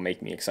game will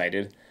make me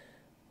excited.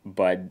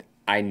 But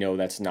I know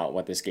that's not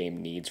what this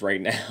game needs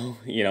right now.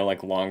 You know,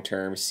 like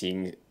long-term,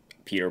 seeing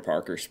Peter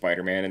Parker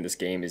Spider-Man in this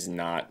game is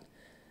not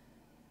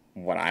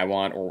what I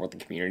want or what the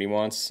community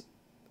wants,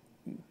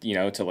 you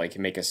know, to like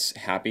make us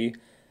happy.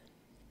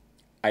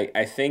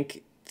 I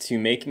think to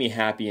make me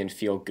happy and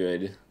feel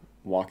good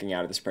walking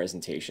out of this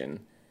presentation,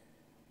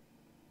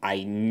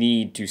 I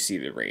need to see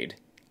the raid.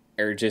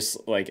 Or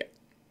just like,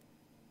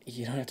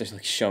 you don't have to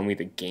like show me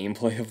the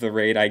gameplay of the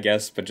raid, I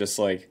guess, but just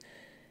like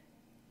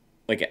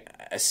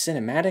a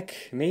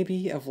cinematic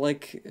maybe of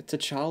like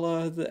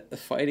T'Challa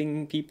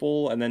fighting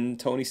people, and then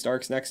Tony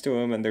Stark's next to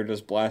him and they're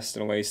just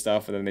blasting away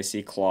stuff, and then they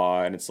see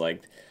Claw and it's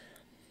like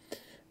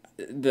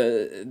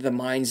the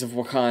Mines of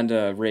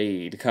Wakanda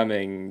raid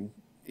coming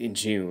in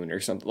June or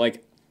something.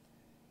 Like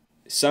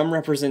some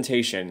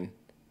representation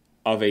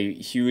of a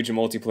huge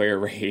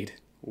multiplayer raid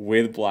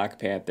with Black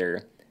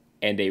Panther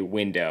and a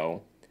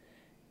window,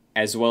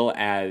 as well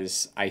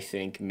as I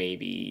think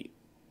maybe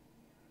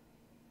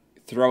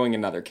throwing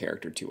another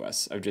character to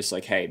us of just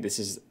like, hey, this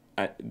is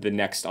the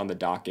next on the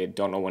docket.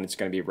 Don't know when it's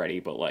going to be ready,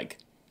 but like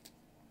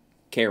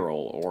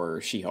Carol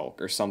or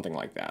She-Hulk or something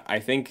like that. I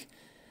think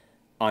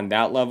on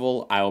that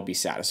level, I'll be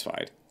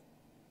satisfied.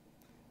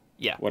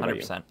 Yeah, what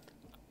 100%. About you?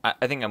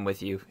 I think I'm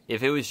with you.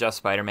 If it was just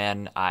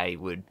Spider-Man, I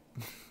would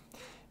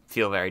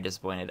feel very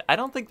disappointed. I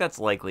don't think that's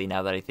likely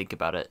now that I think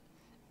about it.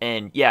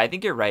 And yeah, I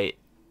think you're right.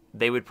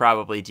 They would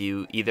probably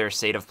do either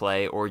State of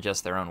Play or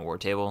just their own war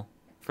table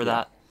for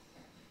that.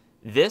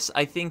 This,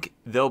 I think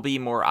there'll be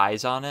more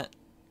eyes on it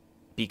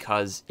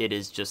because it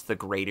is just the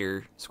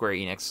greater Square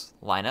Enix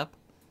lineup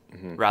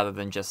rather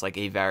than just like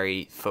a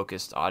very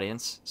focused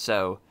audience.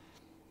 So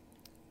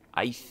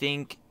I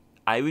think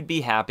I would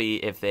be happy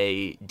if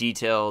they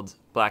detailed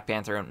Black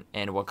Panther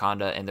and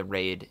Wakanda and the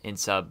raid in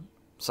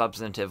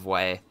substantive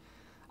way.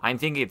 I'm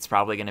thinking it's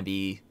probably going to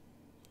be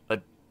a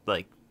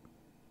like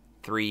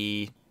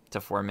 3 to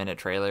 4 minute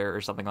trailer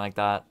or something like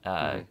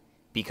that.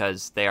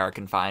 Because they are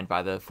confined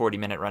by the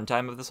 40-minute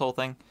runtime of this whole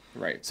thing.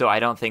 Right. So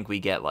I don't think we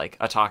get, like,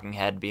 a talking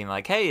head being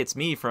like, hey, it's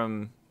me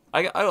from...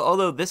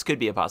 although this could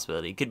be a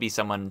possibility. It could be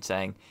someone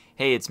saying,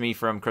 hey, it's me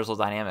from Crystal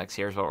Dynamics.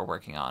 Here's what we're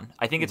working on.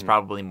 I think it's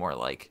probably more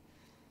like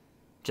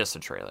just a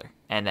trailer.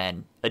 And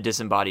then a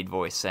disembodied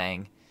voice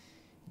saying,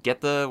 get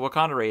the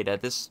Wakanda raid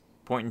at this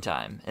point in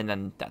time. And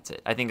then that's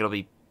it. I think it'll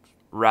be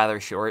rather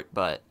short,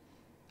 but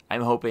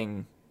I'm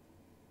hoping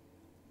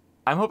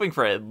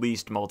for at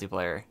least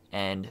multiplayer,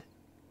 and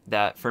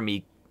that for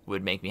me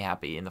would make me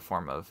happy in the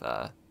form of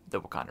the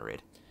Wakanda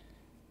raid.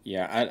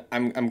 Yeah,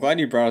 I'm glad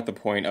you brought up the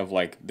point of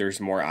like there's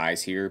more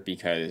eyes here,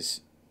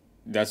 because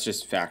that's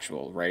just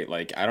factual, right?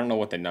 Like I don't know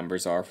what the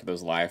numbers are for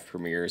those live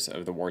premieres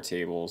of the war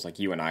tables. Like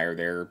you and I are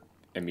there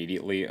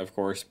immediately, of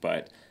course,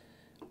 but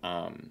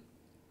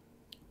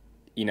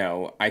you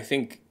know, I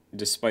think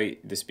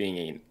despite this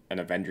being an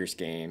Avengers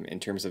game, in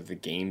terms of the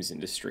games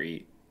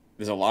industry,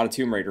 there's a lot of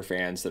Tomb Raider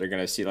fans that are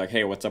going to see like,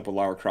 hey, what's up with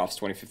Lara Croft's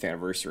 25th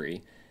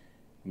anniversary?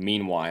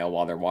 Meanwhile,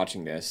 while they're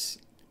watching this,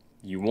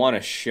 you want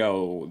to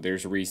show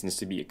there's reasons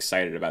to be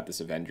excited about this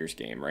Avengers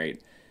game,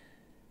 right?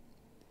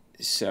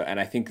 So, and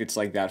I think it's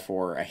like that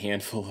for a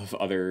handful of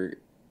other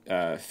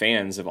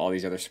fans of all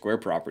these other Square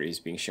properties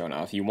being shown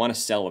off. You want to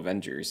sell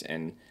Avengers,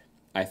 and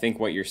I think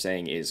what you're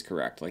saying is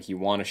correct. Like, you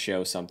want to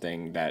show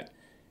something that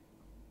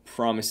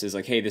promises,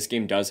 like, hey, this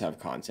game does have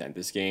content.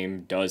 This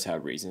game does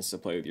have reasons to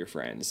play with your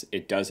friends.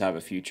 It does have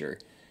a future.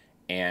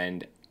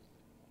 And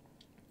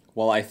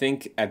while I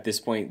think at this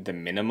point the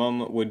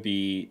minimum would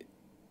be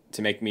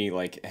to make me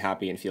like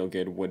happy and feel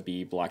good would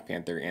be Black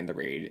Panther and the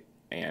Raid,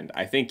 and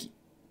I think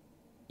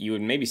you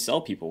would maybe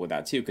sell people with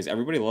that too because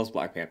everybody loves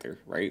Black Panther,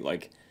 right?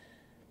 Like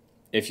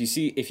if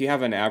you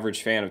have an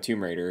average fan of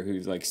Tomb Raider who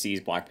like sees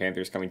Black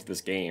Panthers coming to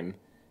this game,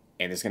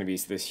 and there's going to be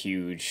this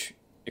huge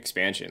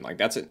expansion, like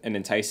that's an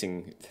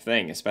enticing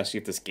thing, especially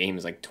if this game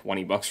is like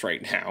 $20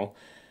 right now.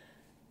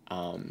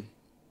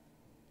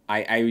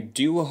 I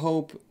do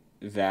hope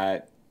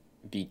that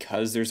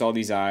because there's all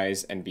these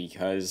eyes and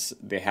because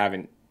they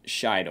haven't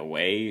shied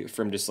away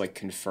from just like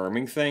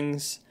confirming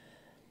things,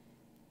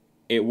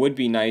 it would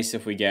be nice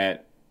if we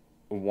get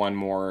one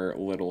more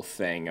little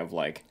thing of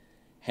like,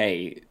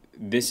 hey,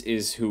 this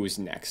is who's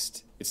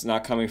next. It's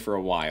not coming for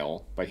a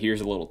while, but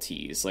here's a little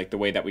tease, like the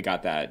way that we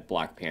got that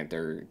Black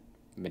Panther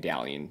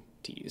medallion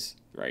tease,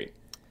 right?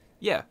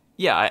 Yeah.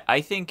 Yeah,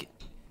 I think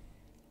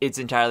it's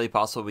entirely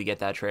possible we get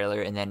that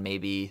trailer and then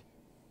maybe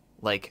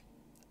like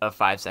a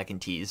 5-second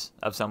tease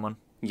of someone,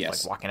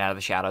 Yes, like walking out of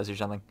the shadows or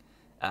something.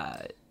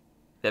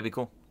 That'd be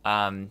cool.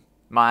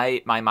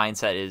 My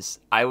mindset is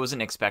I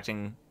wasn't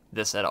expecting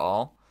this at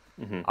all.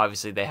 mm-hmm.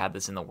 Obviously, they had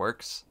this in the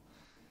works,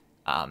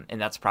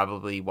 and that's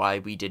probably why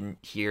we didn't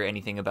hear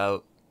anything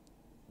about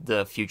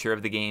the future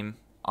of the game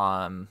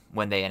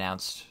when they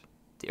announced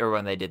or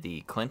when they did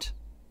the Clint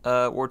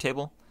war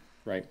table.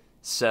 Right.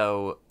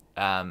 So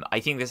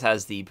I think this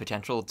has the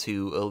potential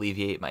to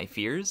alleviate my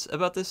fears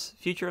about this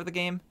future of the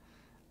game.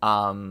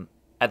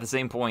 At the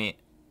same point,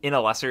 in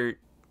a lesser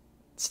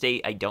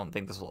state, I don't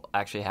think this will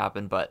actually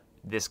happen, but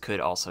this could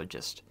also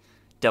just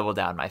double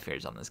down my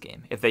fears on this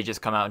game. If they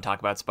just come out and talk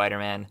about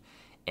Spider-Man,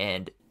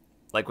 and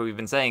like what we've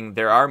been saying,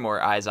 there are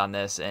more eyes on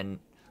this, and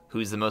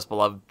who's the most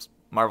beloved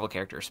Marvel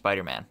character?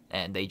 Spider-Man.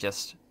 And they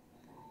just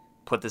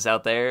put this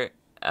out there,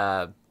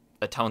 a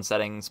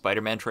tone-setting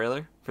Spider-Man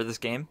trailer for this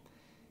game.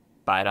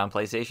 Buy it on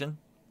PlayStation.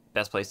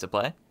 Best place to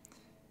play.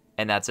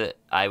 And that's it.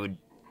 I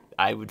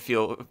would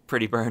feel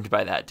pretty burned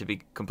by that, to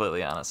be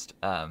completely honest.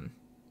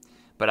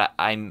 But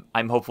I'm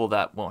hopeful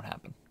that won't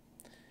happen.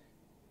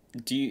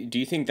 Do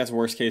you think that's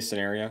worst case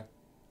scenario?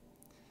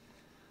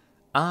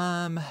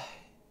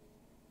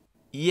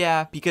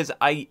 Yeah, because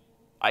I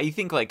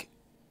think like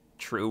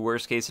true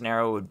worst case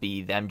scenario would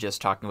be them just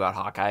talking about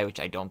Hawkeye, which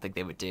I don't think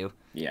they would do.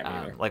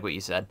 Yeah, like what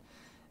you said.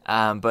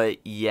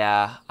 But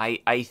yeah,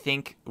 I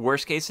think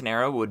worst case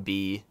scenario would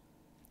be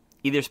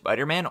either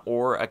Spider-Man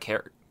or a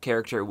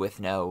character with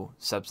no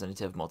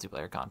substantive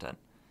multiplayer content,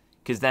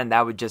 because then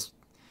that would just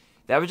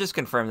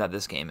confirm that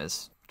this game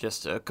is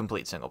just a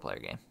complete single player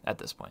game at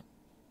this point.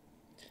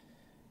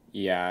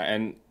 Yeah,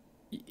 and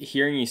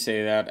hearing you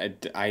say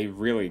that, I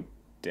really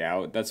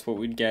doubt that's what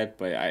we'd get,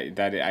 but I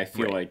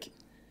feel Right. like,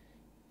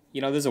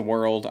 there's a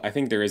world. I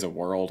think there is a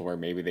world where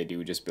maybe they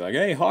do just be like,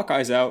 hey,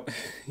 Hawkeye's out,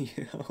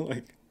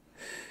 like,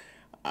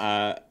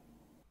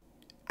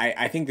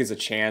 I think there's a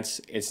chance.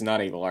 It's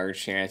not a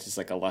large chance. It's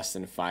like a less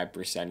than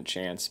 5%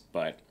 chance,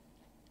 but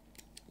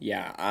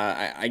yeah,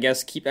 I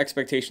guess keep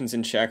expectations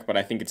in check, but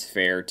I think it's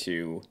fair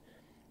to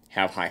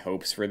have high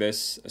hopes for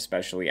this,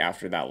 especially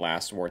after that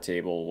last war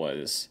table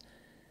was,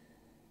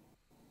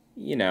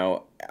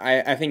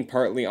 I think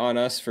partly on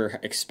us for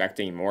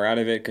expecting more out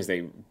of it, because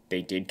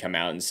they did come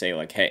out and say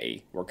like,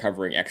 hey, we're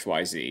covering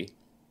XYZ,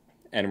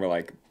 and we're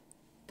like,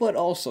 but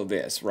also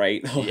this,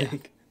 right?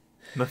 Like,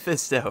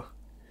 Mephisto.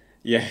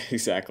 yeah,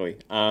 exactly.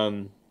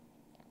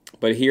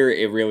 But here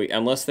it really,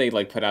 unless they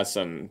like put out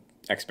some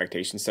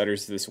expectation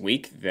setters this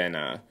week,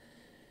 then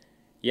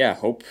yeah,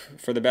 hope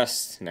for the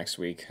best next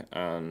week.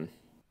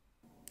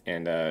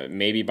 And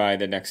maybe by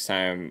the next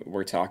time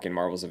we're talking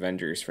Marvel's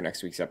Avengers for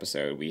next week's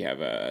episode, we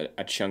have a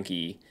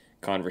chunky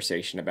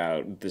conversation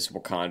about this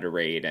Wakanda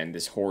raid and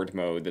this horde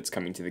mode that's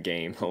coming to the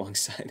game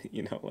alongside,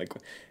 like,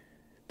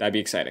 that'd be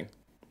exciting.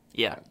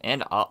 Yeah,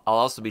 and I'll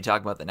also be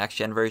talking about the next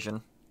gen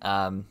version,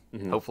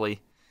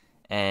 hopefully,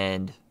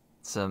 and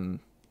some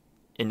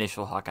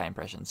initial Hawkeye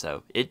impressions.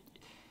 So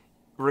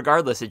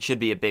regardless, it should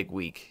be a big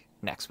week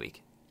next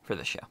week for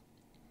the show.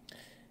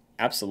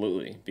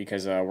 Absolutely,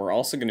 because we're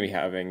also going to be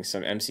having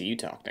some MCU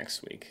talk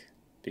next week.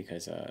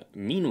 Because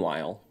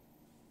meanwhile,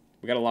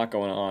 we got a lot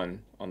going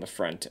on the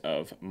front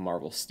of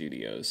Marvel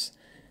Studios.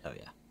 Oh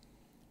yeah.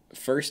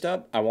 First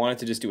up, I wanted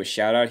to just do a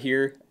shout out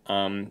here.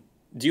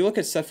 Do you look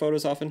at set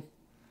photos often?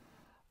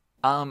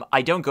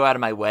 I don't go out of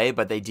my way,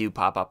 but they do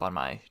pop up on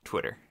my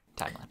Twitter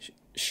timeline.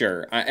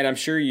 Sure, and I'm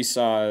sure you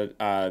saw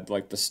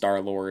like the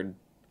Star-Lord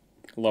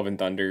Love and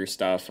Thunder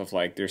stuff of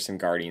like there's some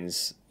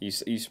Guardians. You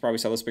probably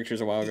saw those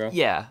pictures a while ago.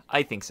 Yeah,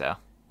 I think so.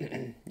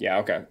 Yeah,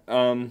 okay.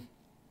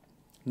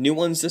 New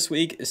ones this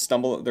week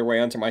stumble their way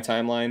onto my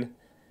timeline.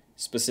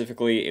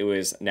 Specifically, it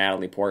was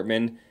Natalie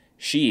Portman.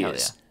 She Hell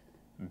is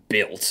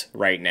built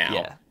right now.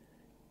 yeah.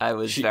 I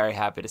was very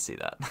happy to see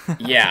that.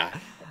 Yeah.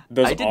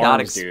 Those I did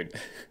arms, not dude.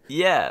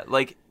 Yeah,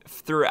 like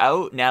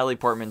throughout Natalie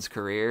Portman's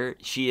career,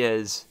 she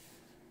has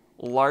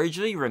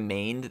largely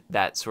remained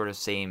that sort of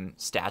same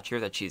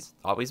stature that she's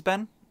always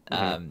been.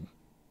 And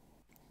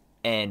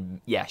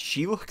yeah, like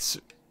she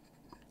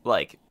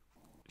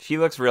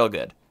looks real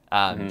good.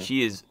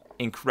 She is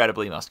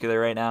incredibly muscular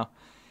right now,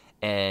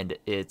 and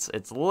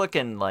it's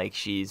looking like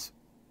she's.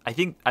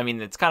 I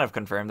mean, it's kind of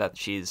confirmed that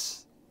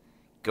she's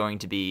going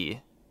to be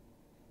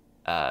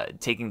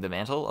taking the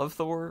mantle of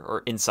Thor,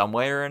 or in some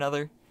way or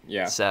another.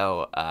 Yeah.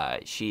 So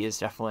she is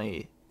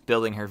definitely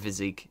building her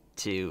physique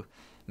to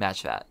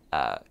match that.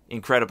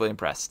 Incredibly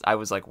impressed. I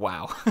was like,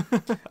 wow.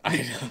 I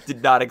know.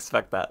 Did not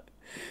expect that.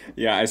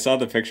 Yeah, I saw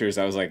the pictures.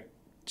 I was like,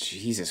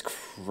 Jesus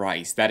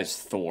Christ, that is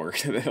Thor.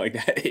 Like,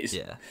 that is.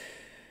 Yeah.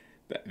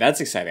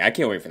 That's exciting. I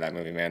can't wait for that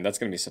movie, man. That's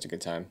going to be such a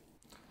good time.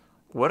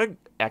 What an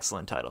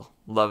excellent title.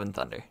 Love and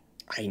Thunder.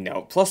 I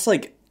know. Plus,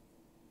 like,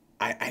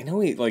 I know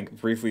we, like,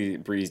 briefly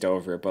breezed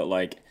over it, but,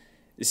 like,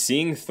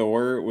 seeing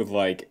Thor with,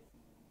 like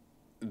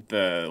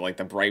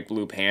the bright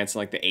blue pants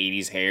and, like, the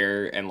 80s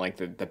hair and, like,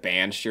 the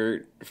band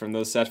shirt from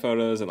those set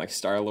photos and, like,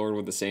 Star-Lord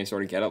with the same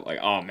sort of getup, like,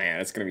 oh,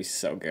 man, it's going to be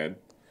so good.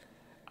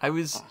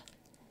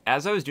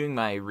 As I was doing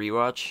my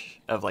rewatch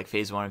of, like,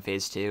 Phase 1 and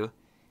Phase 2,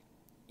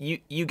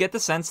 you get the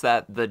sense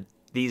that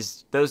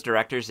those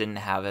directors didn't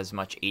have as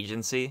much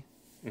agency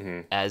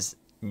as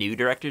new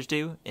directors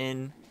do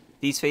in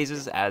these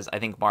phases, as I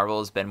think Marvel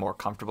has been more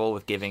comfortable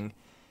with giving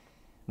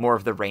more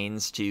of the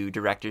reins to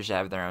directors to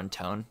have their own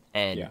tone.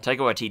 And Taika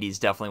Waititi is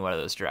definitely one of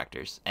those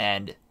directors.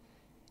 And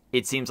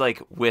it seems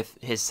like with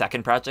his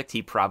second project,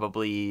 he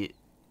probably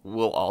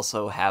will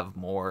also have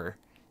more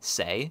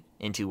say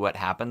into what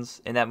happens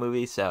in that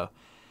movie. So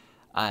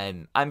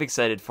I'm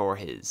excited for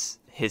his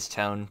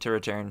tone to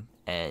return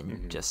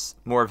and just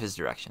more of his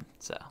direction.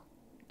 So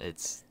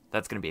that's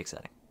going to be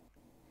exciting.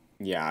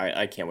 Yeah,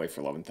 I can't wait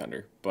for Love and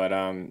Thunder. But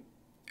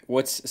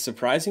what's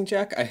surprising,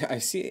 Jack,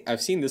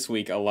 I've seen this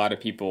week a lot of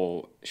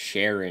people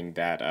sharing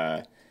that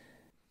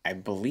I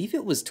believe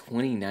it was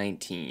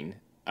 2019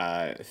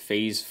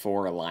 Phase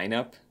 4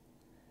 lineup.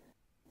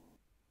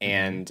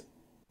 And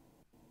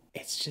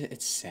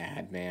it's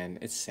sad, man.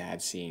 It's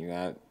sad seeing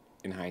that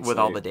in hindsight. With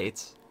all the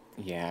dates?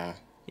 Yeah.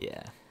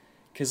 Yeah.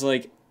 Because,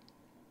 like,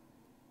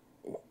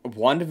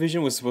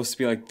 WandaVision was supposed to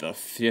be, like, the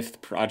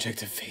 5th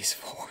project of Phase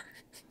 4.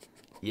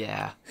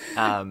 Yeah.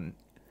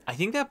 I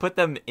think that put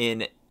them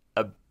in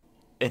a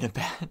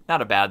bad,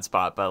 not a bad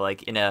spot, but,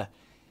 like,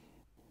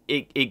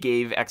 it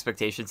gave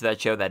expectations to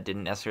that show that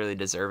didn't necessarily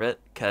deserve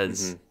it,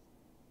 because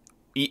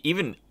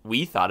even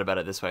we thought about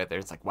it this way.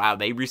 It's like, wow,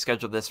 they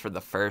rescheduled this for the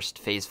first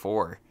Phase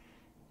 4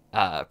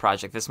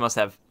 project. This must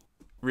have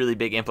really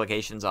big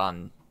implications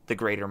on the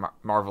greater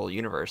Marvel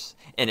universe,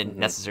 and it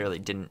necessarily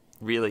didn't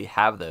really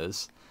have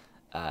those.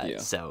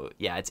 So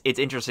yeah, it's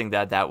interesting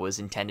that was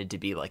intended to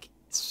be like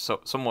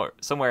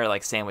somewhere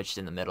like sandwiched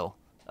in the middle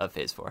of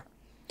Phase 4.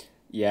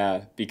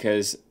 Yeah,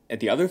 because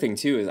the other thing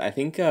too is I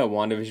think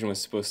WandaVision was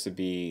supposed to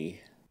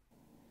be,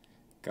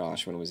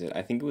 gosh, when was it?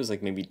 I think it was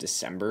like maybe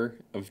December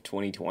of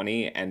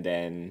 2020, and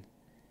then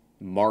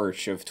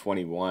March of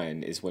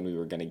 21 is when we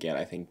were gonna get,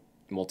 I think,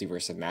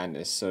 Multiverse of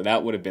Madness. So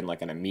that would have been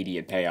like an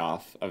immediate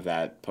payoff of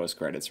that post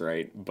credits,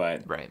 right?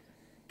 But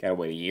gotta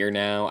wait a year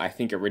now. I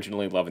think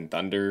originally Love and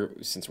Thunder,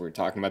 since we were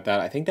talking about that,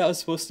 I think that was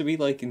supposed to be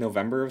like in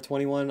November of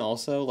 21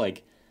 also.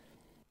 Like,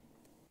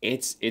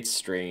 it's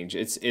strange.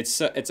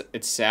 It's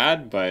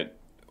sad, but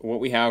what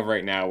we have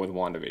right now with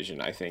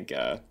WandaVision, I think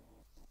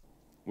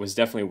was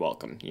definitely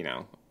welcome, you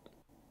know.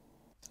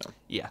 So.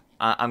 Yeah,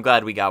 I'm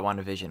glad we got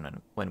WandaVision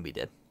when we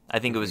did. I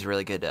think it was a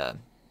really good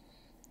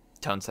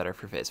tone setter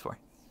for Phase 4.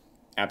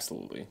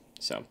 Absolutely.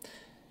 So,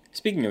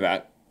 speaking of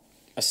that,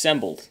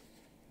 Assembled,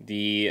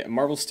 the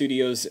Marvel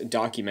Studios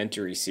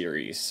documentary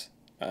series,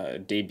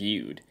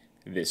 debuted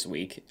this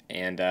week,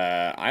 and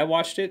I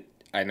watched it.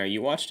 I know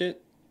you watched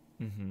it.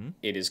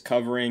 It is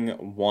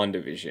covering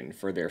WandaVision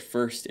for their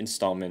first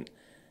installment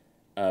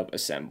of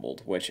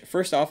Assembled, which,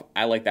 first off,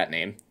 I like that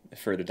name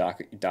for the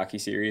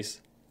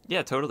docu-series.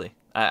 Yeah, totally.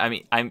 I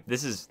mean,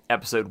 this is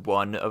episode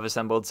 1 of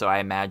Assembled, so I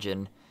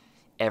imagine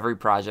every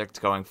project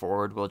going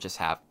forward will just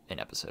have an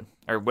episode,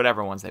 or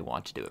whatever ones they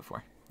want to do it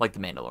for, like The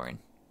Mandalorian.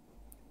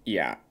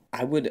 Yeah,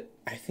 I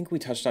think we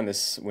touched on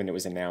this when it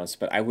was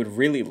announced, but I would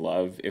really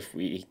love if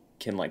we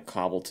can, like,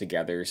 cobble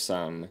together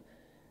some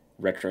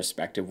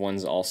retrospective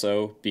ones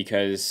also,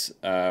 because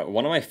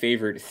one of my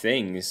favorite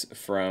things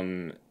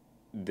from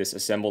this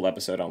Assembled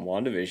episode on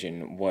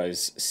WandaVision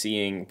was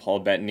seeing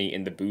Paul Bettany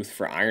in the booth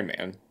for Iron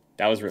Man.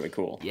 That was really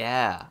cool.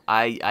 Yeah,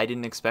 I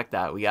didn't expect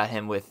that. We got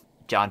him with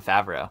Jon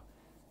Favreau.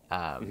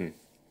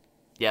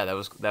 Yeah, that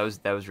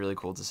was really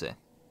cool to see.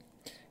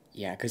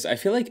 Yeah, because I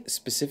feel like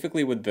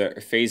specifically with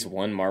the Phase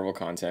 1 Marvel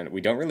content,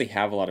 we don't really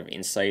have a lot of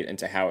insight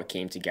into how it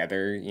came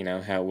together, you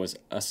know, how it was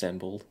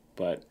assembled,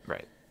 but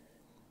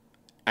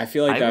I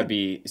feel like that would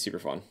be super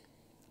fun.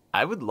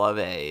 I would love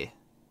a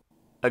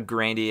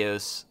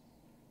grandiose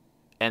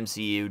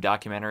MCU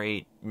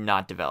documentary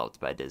not developed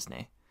by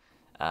Disney.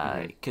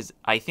 Because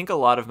I think a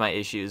lot of my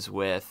issues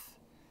with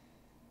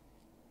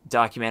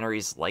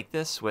documentaries like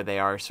this, where they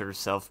are sort of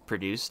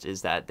self-produced,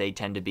 is that they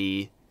tend to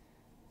be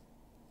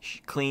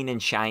clean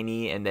and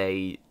shiny, and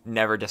they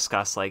never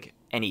discuss like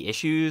any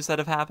issues that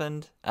have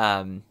happened.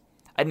 I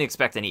didn't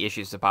expect any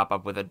issues to pop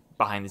up with a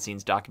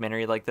behind-the-scenes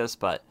documentary like this,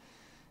 but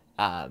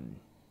I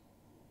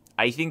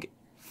think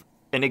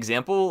an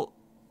example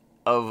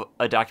of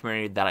a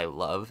documentary that I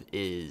love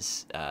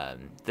is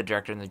The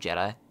Director and the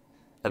Jedi,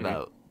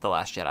 about The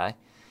Last Jedi.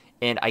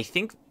 And I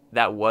think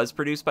that was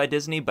produced by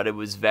Disney, but it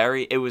was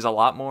a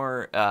lot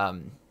more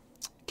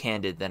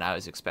candid than I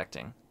was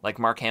expecting. Like,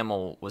 Mark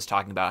Hamill was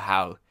talking about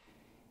how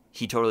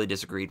he totally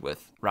disagreed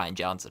with Rian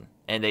Johnson,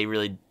 and they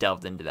really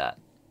delved into that.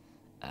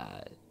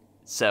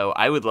 So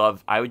I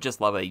would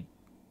just love a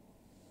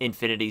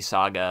Infinity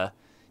Saga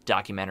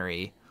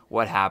documentary.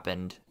 What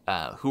happened?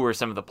 Who were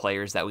some of the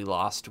players that we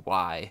lost?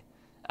 Why?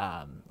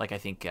 I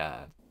think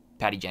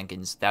Patty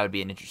Jenkins, that would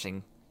be an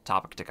interesting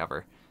topic to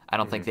cover. I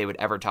don't think they would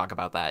ever talk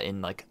about that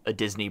in like a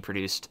Disney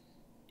produced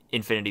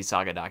Infinity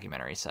Saga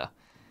documentary. So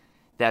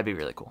that'd be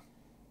really cool.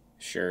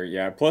 Sure.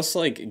 Yeah. Plus,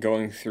 like,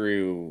 going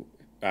through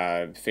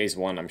phase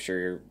one, I'm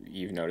sure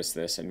you've noticed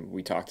this, and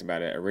we talked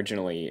about it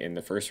originally in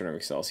the first run of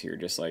Excelsior,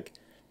 just like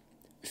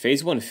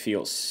phase one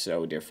feels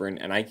so different.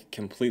 And I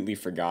completely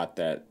forgot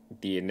that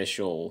the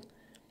initial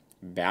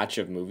batch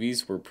of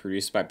movies were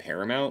produced by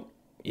Paramount,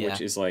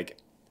 which is like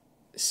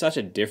such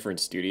a different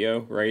studio,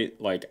 right?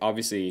 Like,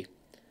 obviously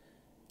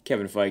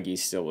Kevin Feige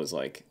still was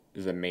like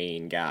the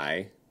main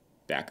guy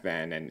back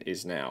then and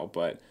is now,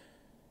 but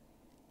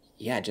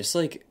yeah, just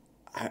like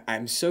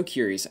I'm so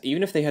curious.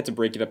 Even if they had to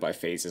break it up by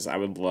phases, I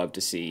would love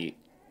to see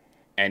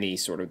any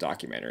sort of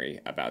documentary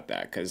about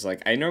that, because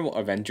like I know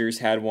Avengers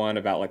had one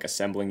about like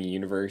assembling a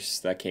universe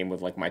that came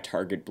with like my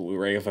Target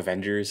Blu-ray of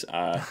Avengers.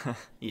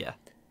 Yeah,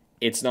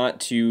 it's not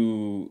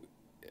too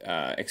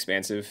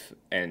expansive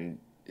and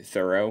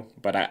thorough,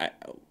 but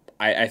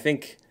I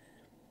think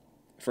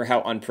for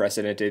how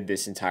unprecedented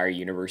this entire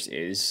universe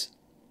is,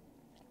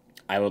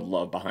 I would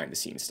love behind the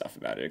scenes stuff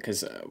about it,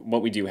 because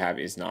what we do have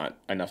is not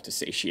enough to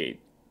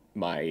satiate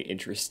my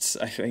interests,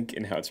 I think,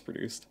 in how it's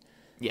produced.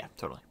 Yeah,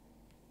 totally.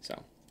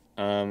 So,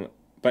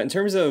 but in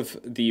terms of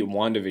the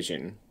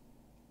WandaVision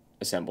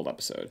assembled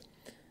episode,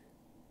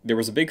 there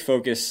was a big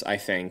focus, I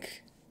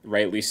think,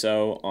 rightly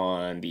so,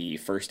 on the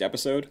first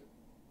episode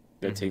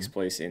that takes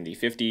place in the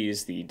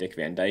 50s, the Dick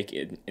Van Dyke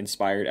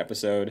inspired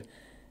episode,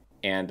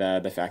 and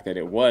the fact that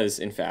it was,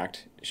 in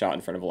fact, shot in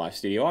front of a live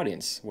studio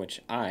audience,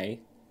 which I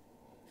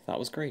thought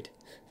was great.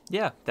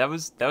 Yeah, that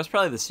was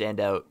probably the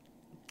standout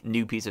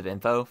new piece of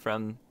info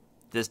from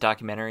this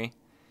documentary.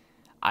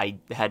 I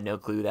had no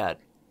clue that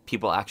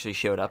people actually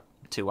showed up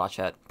to watch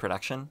that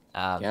production.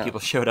 People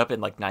showed up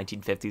in like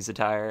 1950s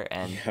attire,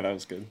 and yeah, that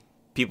was good.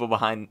 People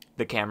behind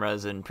the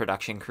cameras and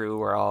production crew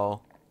were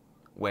all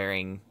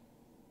wearing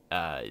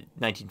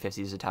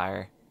 1950s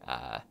attire.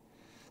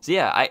 So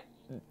yeah,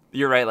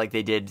 you're right. Like,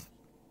 they did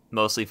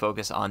mostly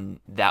focus on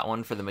that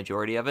one for the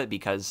majority of it,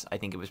 because I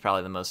think it was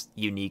probably the most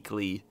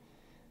uniquely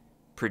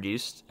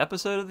produced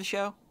episode of the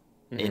show,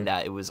 in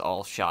that it was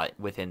all shot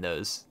within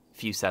those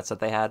few sets that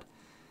they had.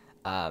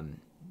 But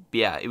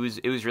yeah, it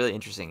was really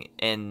interesting,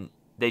 and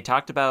they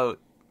talked about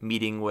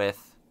meeting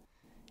with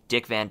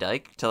Dick Van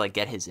Dyke to like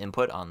get his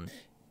input on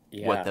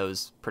what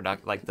those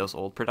those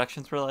old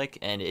productions were like,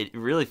 and it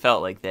really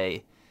felt like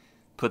they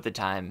put the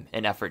time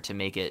and effort to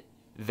make it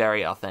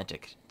very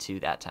authentic to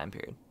that time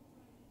period.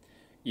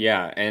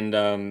 Yeah, and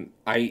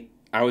I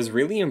was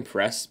really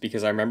impressed,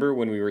 because I remember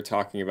when we were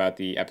talking about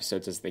the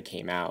episodes as they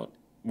came out,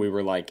 we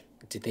were like,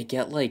 did they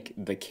get like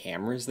the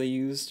cameras they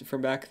used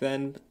from back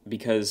then?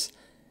 Because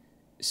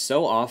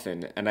so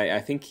often, and I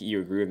think you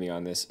agree with me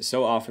on this,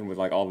 so often with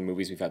like all the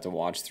movies we've had to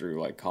watch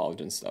through like college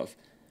and stuff,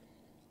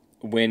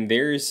 when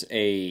there's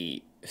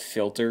a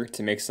filter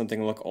to make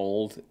something look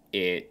old,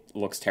 it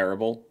looks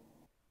terrible,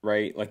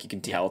 right? Like, you can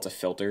tell it's a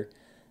filter.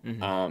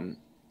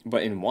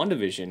 But in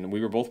WandaVision,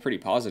 we were both pretty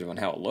positive on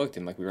how it looked,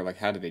 and like we were like,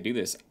 how did they do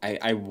this?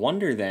 I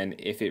wonder then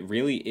if it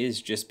really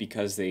is just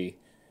because they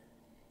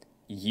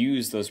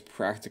use those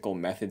practical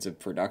methods of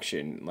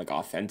production like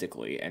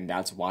authentically, and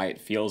that's why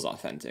it feels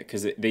authentic,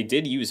 because they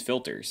did use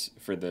filters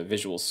for the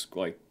visuals,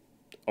 like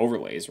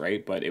overlays,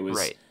 right? But it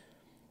was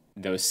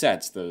those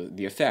sets, the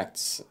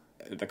effects,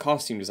 the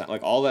costume design,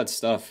 like all that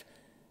stuff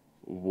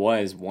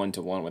was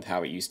one-to-one with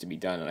how it used to be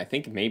done, and I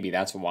think maybe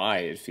that's why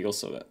it feels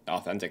so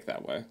authentic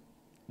that way.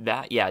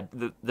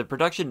 The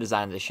production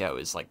design of the show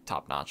is like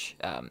top notch.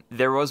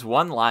 There was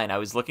one line I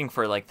was looking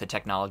for, like the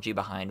technology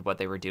behind what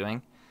they were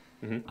doing.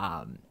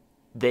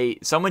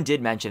 Someone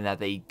did mention that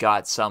they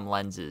got some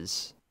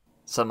lenses,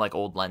 some like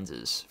old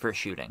lenses for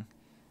shooting.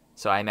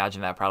 So I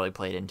imagine that probably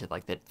played into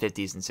like the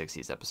 50s and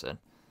 60s episode.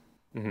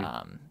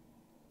 But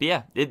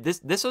yeah,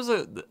 this was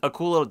a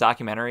cool little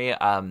documentary.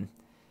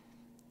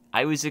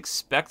 I was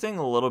expecting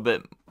a little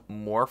bit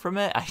more from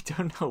it. I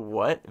don't know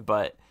what,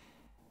 but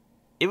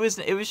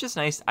it was just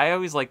nice. I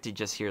always like to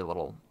just hear a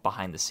little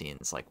behind the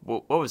scenes, like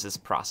what was this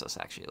process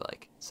actually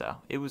like. So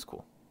it was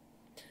cool.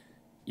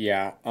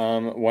 Yeah,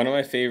 one of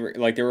my favorite,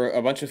 like there were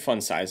a bunch of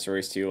fun side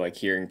stories too, like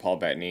hearing Paul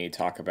Bettany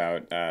talk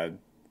about,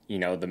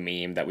 the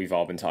meme that we've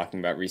all been talking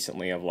about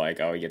recently of like,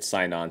 oh, he gets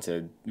signed on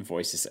to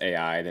voice this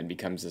AI, then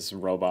becomes this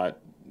robot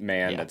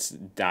man Yeah. that's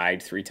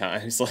died 3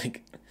 times.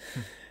 Like,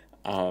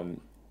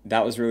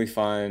 that was really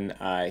fun.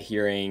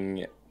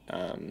 Hearing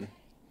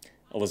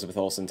Elizabeth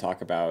Olsen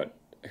talk about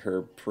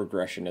her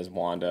progression as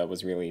Wanda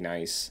was really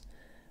nice.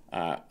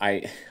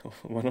 I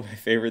One of my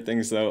favorite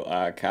things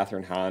though,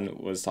 Catherine Hahn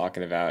was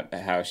talking about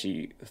how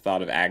she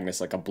thought of Agnes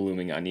like a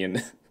blooming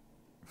onion,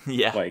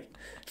 Yeah. like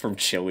from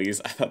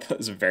Chili's. I thought that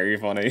was very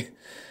funny.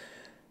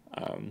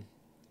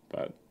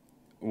 But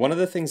one of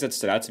the things that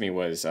stood out to me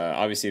was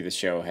obviously the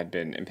show had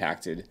been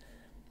impacted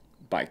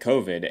by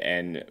COVID,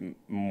 and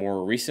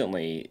more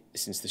recently,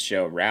 since the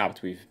show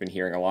wrapped, we've been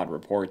hearing a lot of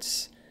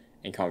reports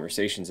and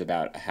conversations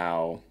about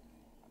how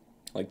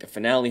like the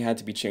finale had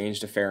to be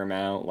changed a fair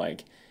amount.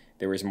 Like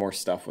there was more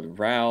stuff with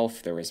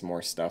Ralph, there was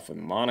more stuff with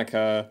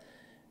Monica.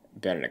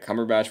 Benedict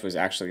Cumberbatch was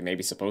actually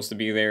maybe supposed to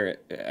be there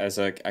as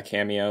a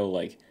cameo.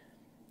 Like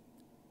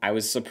I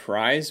was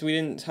surprised we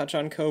didn't touch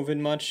on COVID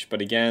much,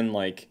 but again,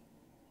 like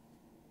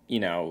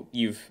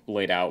you've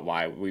laid out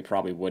why we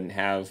probably wouldn't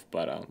have,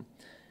 but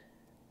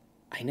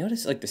I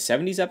noticed like the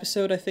 70s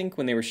episode, I think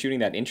when they were shooting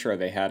that intro,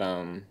 they had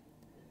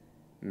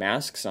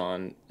masks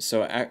on.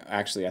 So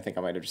actually, I think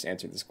I might have just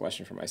answered this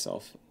question for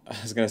myself. I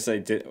was gonna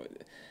say,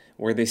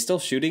 were they still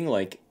shooting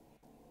like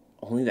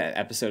only that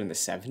episode in the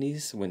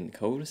 70s when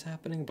COVID was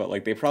happening? But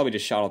like they probably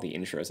just shot all the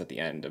intros at the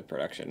end of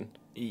production.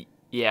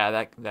 Yeah,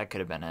 that could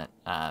have been it.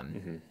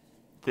 Mm-hmm.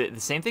 The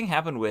same thing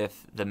happened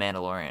with The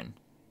Mandalorian,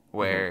 Mm-hmm.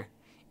 where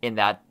in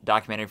that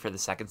documentary for the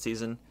second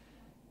season,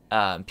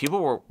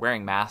 people were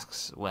wearing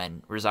masks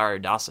when Rosario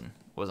Dawson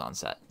was on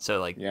set. So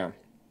like, Yeah.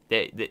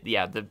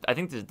 I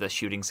think the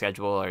shooting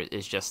schedule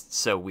is just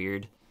so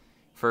weird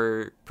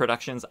for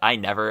productions. I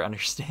never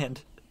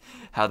understand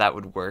how that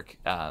would work.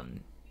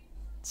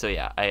 So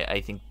yeah, I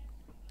think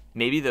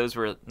maybe those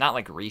were not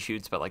like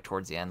reshoots, but like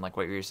towards the end, like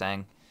what you were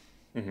saying,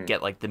 Mm-hmm.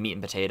 get like the meat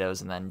and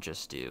potatoes, and then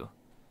just do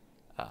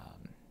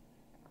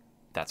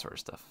that sort of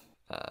stuff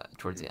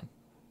towards the end.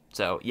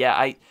 So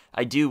yeah,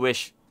 I do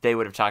wish they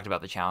would have talked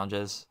about the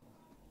challenges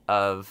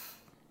of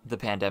the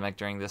pandemic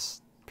during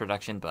this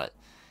production, but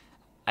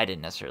I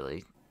didn't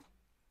necessarily.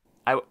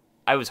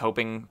 I was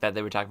hoping that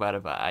they would talk about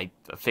it, but I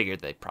figured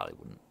they probably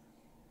wouldn't.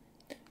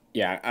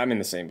 Yeah, I'm in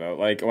the same boat.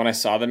 Like when I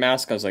saw the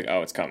mask, I was like,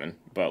 "Oh, it's coming,"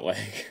 but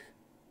like,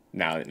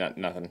 no,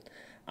 nothing.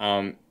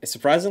 It's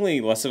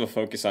surprisingly less of a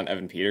focus on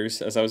Evan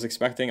Peters as I was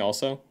expecting.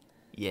 Also,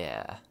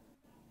 Yeah,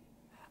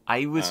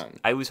 I was um,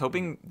 I was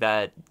hoping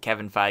that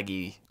Kevin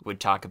Feige would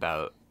talk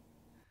about,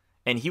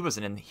 and he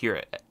wasn't in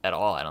here at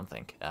all. I don't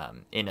think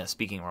in a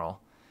speaking role.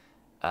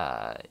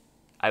 Uh,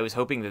 I was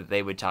hoping that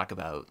they would talk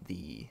about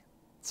the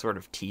sort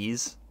of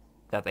tease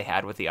that they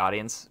had with the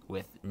audience,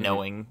 with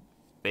knowing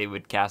they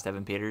would cast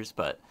Evan Peters,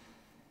 but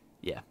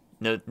yeah,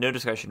 no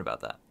discussion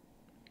about that.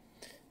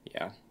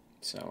 yeah.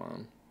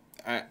 So,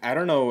 I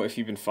don't know if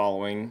you've been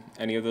following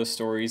any of those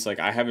stories. Like,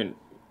 I haven't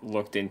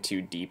looked in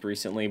too deep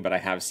recently, but I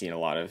have seen a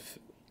lot of,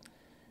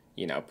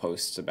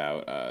 posts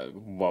about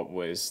what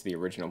was the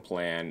original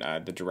plan.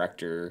 The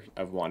director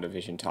of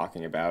WandaVision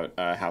talking about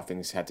how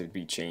things had to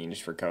be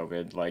changed for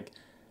COVID. Like,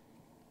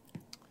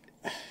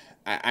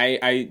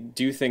 I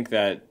do think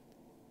that,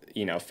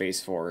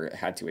 Phase 4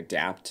 had to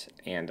adapt,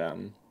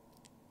 and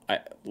I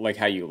like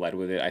how you led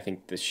with it. I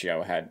think the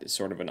show had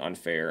sort of an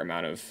unfair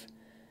amount of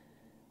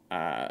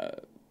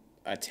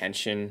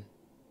attention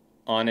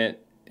on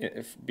it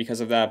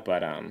because of that.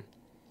 But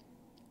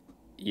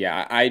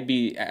yeah, I'd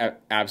be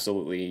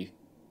absolutely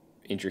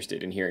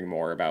interested in hearing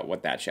more about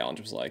what that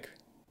challenge was like.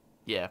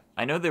 Yeah,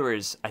 I think there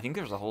was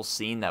a whole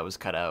scene that was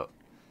cut out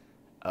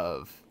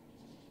of,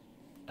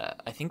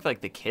 I think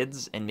like the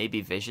kids and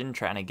maybe Vision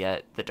trying to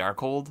get the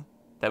Darkhold.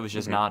 That was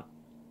just not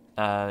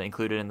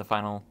included in the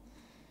final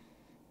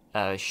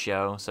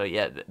show. So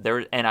yeah,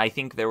 and I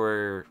think there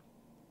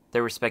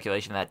was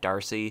speculation that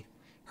Darcy,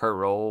 her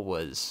role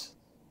was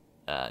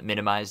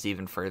minimized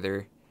even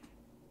further,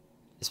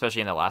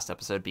 especially in the last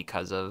episode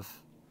because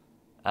of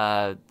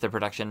the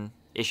production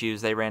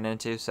issues they ran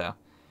into. So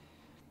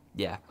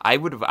yeah, I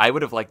would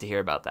have liked to hear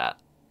about that,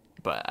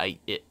 but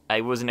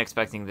I wasn't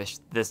expecting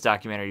this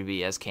documentary to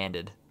be as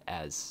candid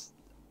as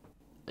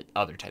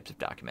other types of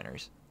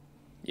documentaries.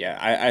 Yeah,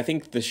 I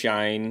think the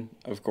shine,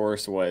 of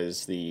course,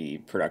 was the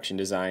production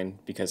design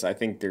because I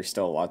think there's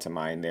still a lot to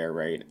mine there,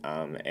 right?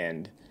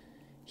 And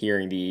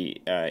hearing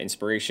the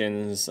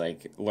inspirations,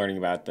 like learning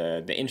about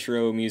the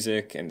intro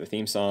music and the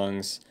theme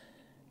songs,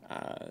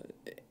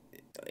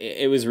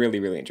 it was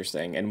really, really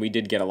interesting. And we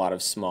did get a lot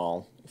of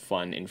small,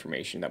 fun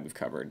information that we've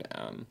covered.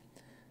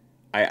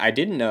 I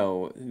didn't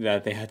know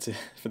that they had to,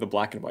 for the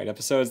black and white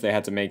episodes, they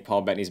had to make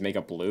Paul Bettany's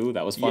makeup blue.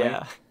 That was funny.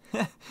 Yeah.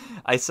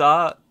 I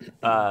saw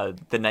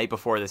the night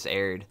before this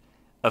aired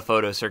a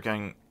photo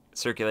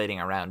circulating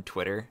around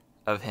Twitter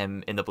of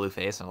him in the blue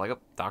face. I was like,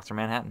 oh, Dr.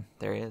 Manhattan.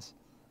 There he is.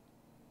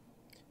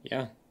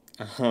 Yeah.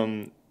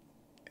 Um,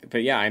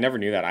 but yeah, I never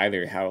knew that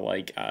either. How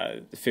like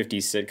 50s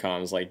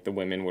sitcoms, like the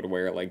women would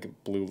wear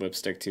like blue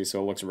lipstick too,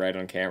 so it looks red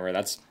on camera.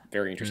 That's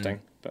very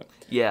interesting. But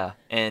Yeah,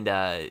 and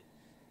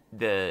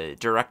the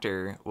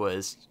director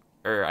was,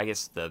 or I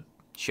guess the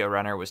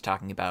showrunner was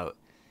talking about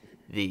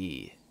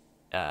the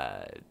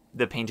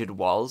painted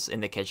walls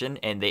in the kitchen,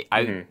 and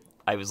I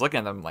was looking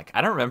at them like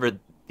I don't remember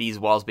these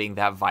walls being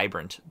that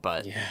vibrant,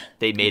 but yeah,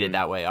 they made it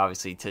that way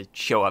obviously to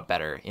show up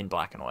better in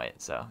black and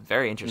white. So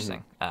very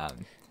interesting.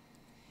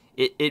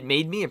 It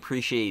made me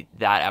appreciate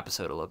that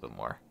episode a little bit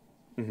more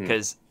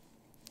because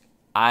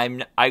I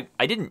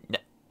didn't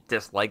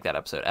dislike that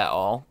episode at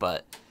all,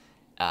 but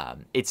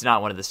it's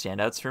not one of the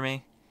standouts for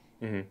me.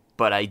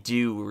 But I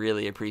do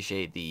really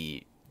appreciate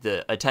the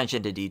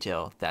attention to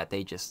detail that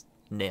they just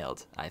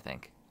nailed, I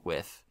think,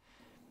 with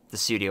the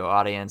studio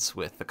audience,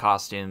 with the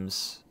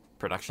costumes,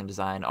 production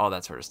design, all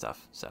that sort of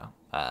stuff. So,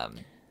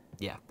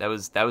 yeah, that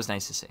was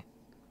nice to see.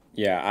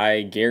 Yeah,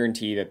 I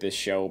guarantee that this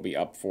show will be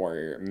up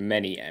for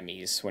many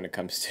Emmys when it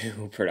comes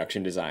to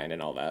production design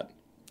and all that.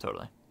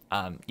 Totally.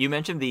 You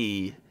mentioned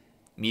the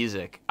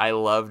music. I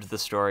loved the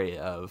story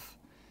of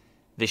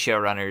the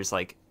showrunner's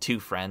like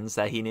two friends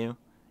that he knew,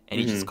 and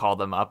he just called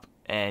them up,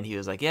 and he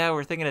was like, "Yeah,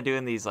 we're thinking of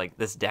doing these like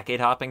this decade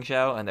hopping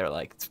show," and they're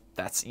like,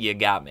 "That's you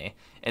got me."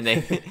 And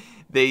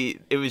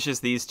it was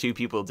just these two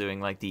people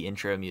doing like the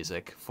intro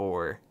music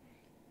for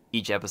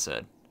each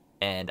episode,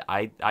 and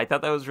I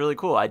thought that was really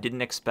cool. I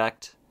didn't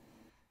expect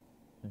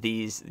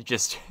these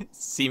just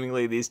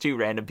seemingly these two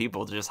random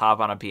people to just hop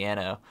on a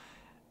piano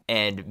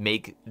and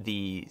make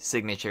the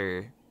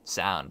signature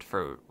sound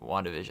for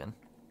WandaVision.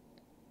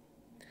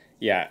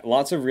 Yeah,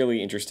 lots of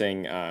really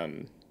interesting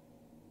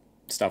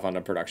stuff on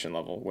a production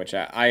level, which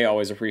I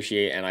always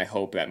appreciate, and I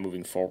hope that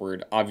moving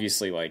forward,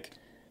 obviously, like,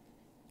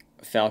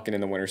 Falcon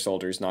and the Winter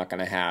Soldier is not going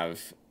to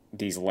have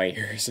these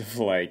layers of,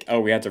 like, oh,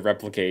 we had to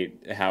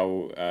replicate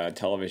how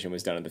television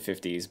was done in the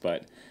 50s,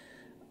 but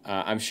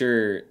I'm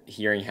sure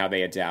hearing how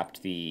they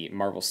adapt the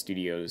Marvel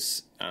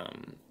Studios,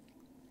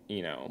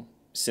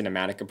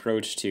 cinematic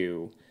approach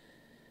to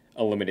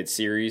a limited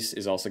series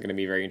is also going to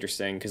be very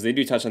interesting, because they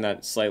do touch on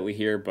that slightly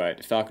here,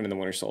 but Falcon and the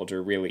Winter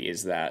Soldier really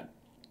is that,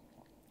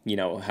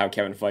 how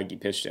Kevin Feige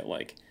pitched it,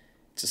 like,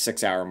 it's a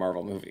 6-hour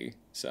Marvel movie,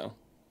 so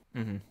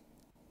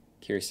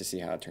curious to see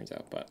how it turns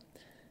out. But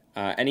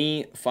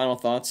any final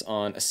thoughts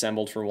on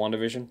Assembled for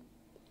WandaVision?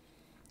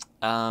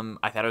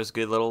 I thought it was a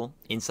good little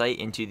insight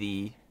into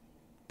the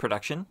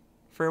production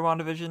for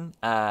WandaVision.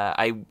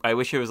 I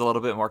wish it was a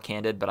little bit more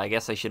candid, but I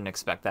guess I shouldn't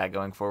expect that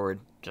going forward,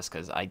 just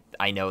because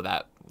I know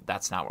that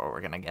that's not what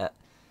we're going to get.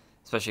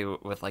 Especially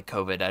with like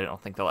COVID, I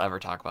don't think they'll ever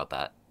talk about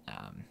that.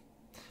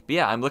 But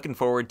yeah, I'm looking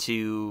forward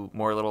to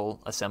more little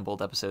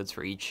assembled episodes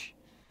for each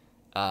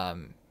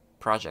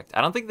project.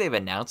 I don't think they've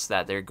announced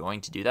that they're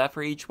going to do that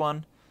for each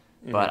one,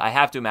 but I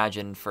have to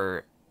imagine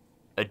for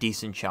a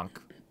decent chunk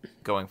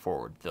going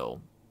forward,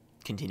 they'll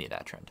continue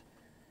that trend.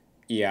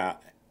 Yeah,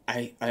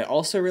 I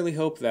also really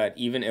hope that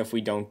even if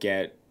we don't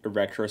get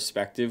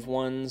retrospective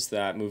ones,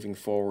 that moving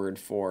forward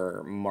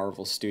for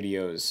Marvel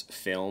Studios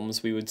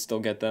films, we would still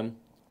get them.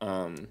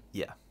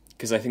 Yeah.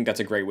 Because I think that's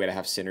a great way to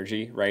have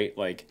synergy, right?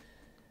 Like,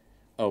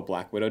 oh,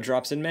 Black Widow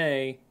drops in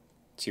May.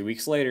 2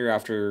 weeks later,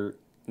 after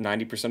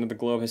 90% of the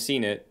globe has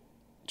seen it,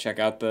 check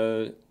out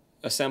the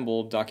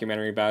Assembled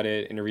documentary about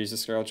it, interviews with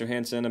Scarlett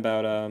Johansson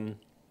about,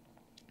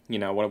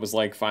 what it was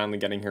like finally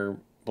getting her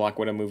Black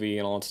Widow movie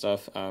and all that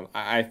stuff.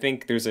 I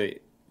think there's a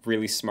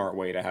really smart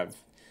way to have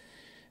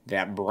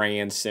that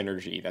brand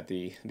synergy that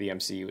the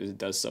MCU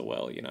does so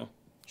well,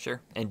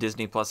 Sure. And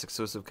Disney Plus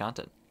exclusive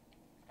content.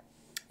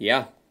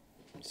 Yeah.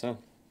 So,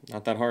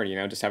 not that hard,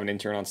 just have an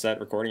intern on set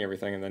recording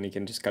everything, and then he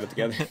can just cut it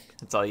together.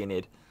 That's all you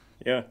need.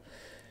 Yeah.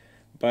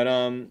 But,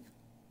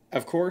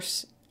 of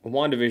course,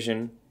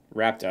 WandaVision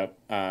wrapped up.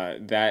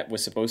 That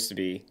was supposed to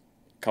be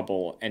a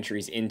couple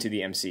entries into the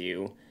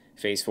MCU,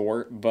 Phase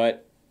 4,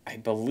 but I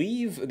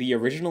believe the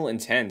original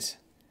intent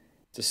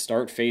to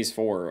start Phase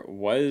 4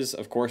 was,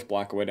 of course,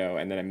 Black Widow,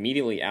 and then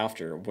immediately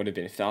after would have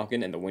been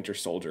Falcon and the Winter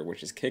Soldier,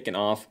 which is kicking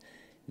off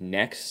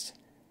next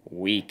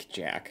week,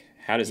 Jack.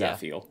 How does that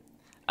feel?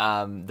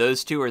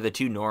 Those two are the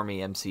two normie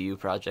MCU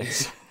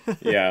projects.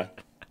 Yeah.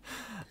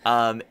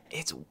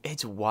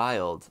 It's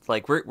wild.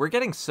 Like we're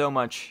getting so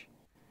much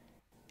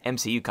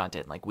MCU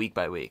content like week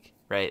by week,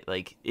 right?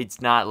 Like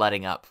it's not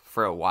letting up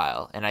for a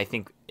while, and I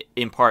think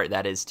in part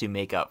that is to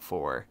make up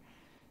for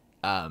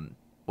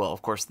well,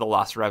 of course, the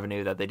lost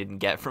revenue that they didn't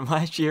get from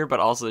last year,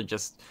 but also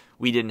just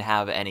we didn't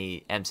have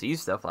any MCU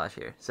stuff last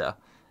year. So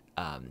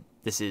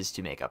this is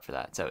to make up for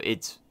that. So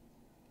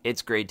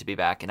it's great to be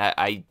back. And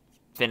I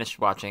finished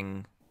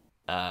watching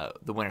The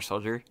Winter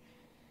Soldier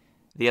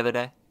the other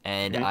day,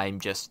 and I'm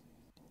just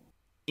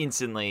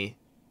instantly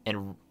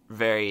and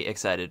very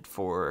excited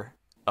for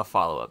a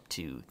follow-up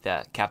to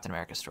that Captain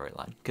America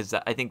storyline, because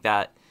I think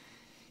that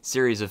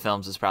series of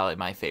films is probably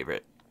my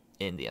favorite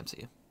in the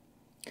MCU.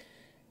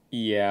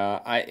 Yeah,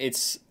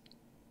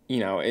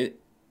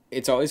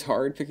 it's always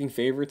hard picking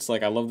favorites.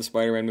 Like I love the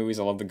Spider-Man movies,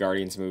 I love the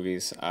Guardians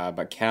movies,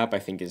 but Cap I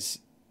think is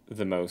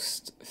the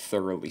most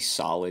thoroughly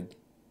solid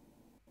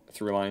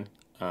through line.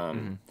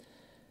 Hmm.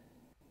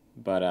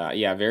 But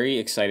yeah, very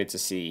excited to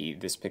see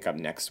this pick up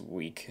next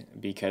week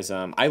because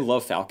I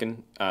love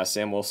Falcon.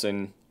 Sam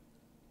Wilson,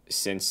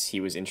 since he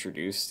was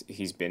introduced,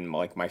 he's been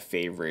like my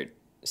favorite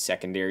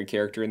secondary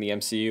character in the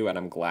MCU, and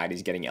I'm glad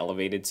he's getting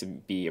elevated to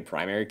be a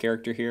primary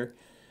character here.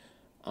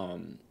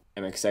 I'm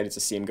excited to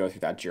see him go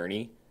through that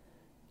journey.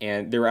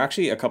 And there were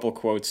actually a couple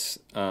quotes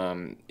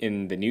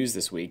in the news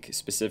this week,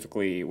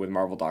 specifically with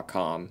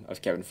Marvel.com,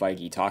 of Kevin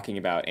Feige talking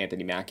about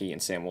Anthony Mackie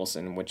and Sam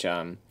Wilson, which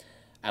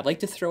I'd like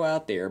to throw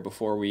out there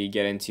before we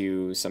get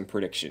into some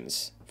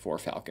predictions for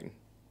Falcon.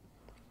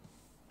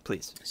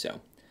 Please.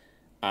 So,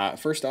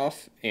 first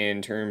off,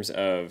 in terms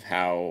of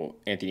how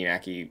Anthony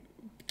Mackie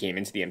came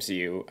into the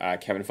MCU,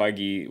 Kevin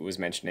Feige was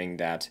mentioning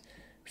that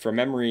from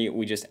memory,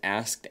 we just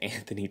asked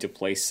Anthony to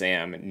play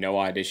Sam, no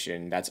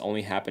audition. That's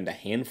only happened a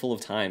handful of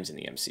times in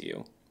the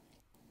MCU.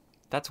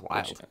 That's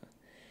wild. Which,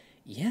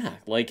 yeah,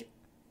 like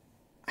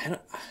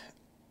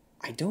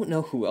I don't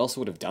know who else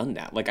would have done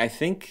that. Like I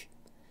think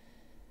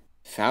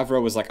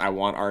Favreau was like, I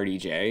want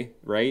RDJ,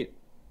 right?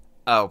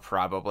 Oh,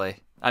 probably.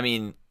 I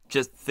mean,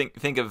 just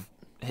think of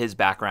his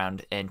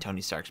background and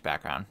Tony Stark's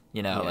background.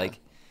 You know, Yeah. like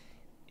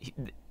he,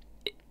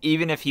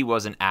 even if he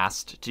wasn't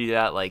asked to do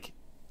that, like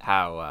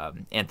how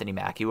Anthony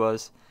Mackie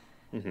was,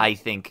 I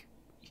think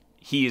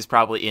he is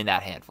probably in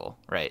that handful,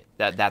 right?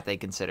 That they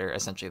consider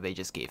essentially they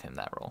just gave him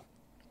that role.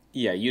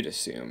 Yeah, you'd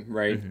assume,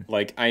 right?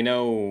 Like I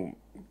know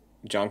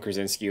John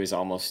Krasinski was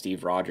almost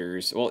Steve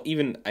Rogers. Well,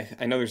 even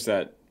I know there's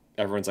that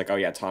everyone's like, oh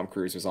yeah, Tom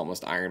Cruise was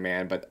almost Iron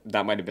Man, but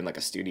that might have been like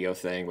a studio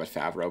thing. But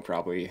Favreau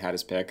probably had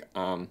his pick.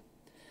 So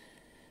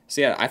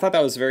yeah, I thought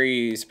that was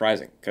very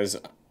surprising because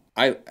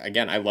I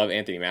love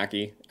Anthony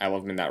Mackie. I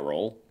love him in that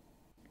role,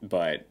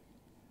 but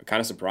I'm kind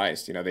of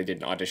surprised. You know, they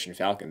didn't audition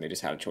Falcon. They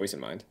just had a choice in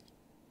mind.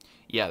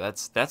 Yeah,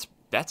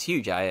 that's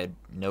huge. I had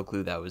no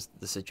clue that was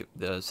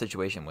the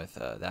situation with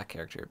that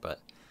character, but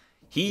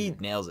he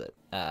nails it.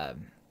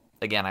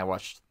 Again, I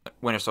watched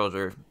Winter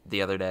Soldier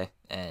the other day,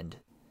 and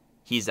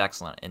he's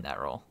excellent in that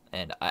role.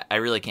 And I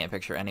really can't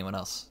picture anyone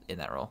else in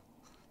that role,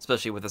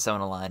 especially with the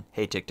Sona line,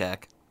 "Hey Tic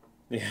Tac."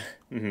 Yeah,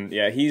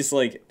 yeah, he's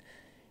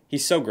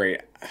so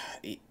great.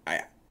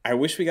 I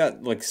wish we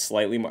got like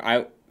slightly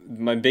more.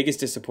 My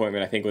biggest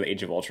disappointment I think with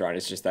Age of Ultron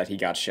is just that he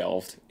got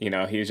shelved. You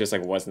know, he was just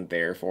like wasn't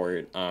there for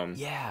it.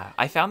 Yeah,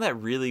 I found that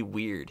really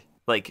weird.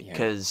 Like,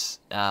 because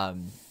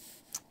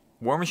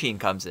War Machine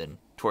comes in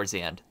towards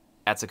the end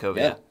at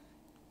Sokovia.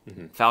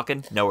 Yeah.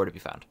 Falcon, nowhere to be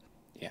found.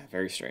 Yeah,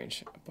 very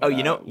strange. Oh,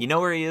 But, you know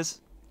where he is?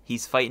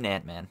 He's fighting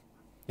Ant-Man.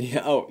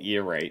 Yeah. Oh,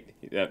 you're right.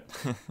 That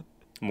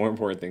more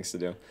important things to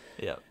do.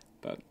 Yeah.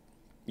 But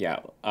yeah,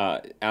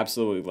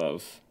 absolutely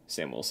love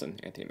Sam Wilson,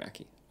 Anthony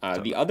Mackie.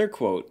 Totally. The other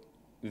quote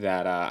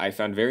that I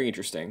found very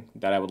interesting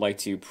that I would like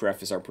to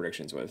preface our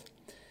predictions with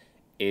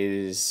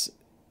is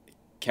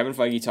Kevin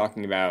Feige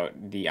talking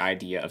about the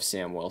idea of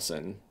Sam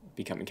Wilson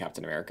becoming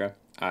Captain America.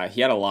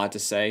 He had a lot to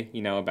say,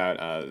 you know,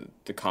 about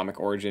the comic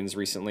origins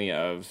recently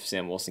of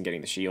Sam Wilson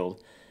getting the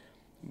shield.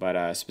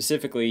 But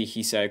specifically,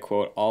 he said,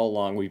 quote, all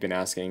along we've been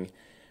asking,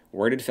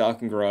 where did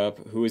Falcon grow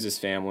up? Who is his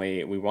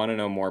family? We want to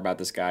know more about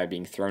this guy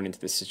being thrown into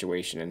this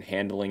situation and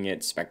handling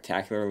it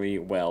spectacularly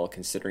well,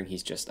 considering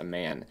he's just a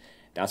man.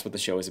 That's what the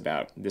show is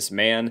about. This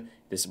man,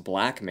 this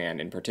black man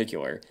in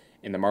particular,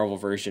 in the Marvel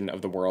version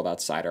of the world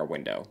outside our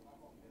window.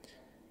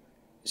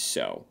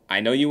 So,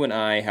 I know you and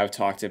I have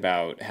talked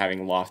about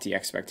having lofty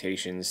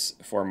expectations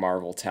for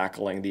Marvel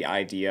tackling the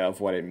idea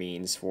of what it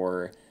means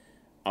for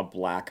a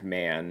black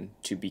man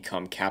to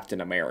become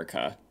Captain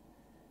America.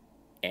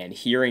 And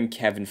hearing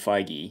Kevin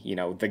Feige, you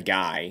know, the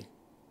guy,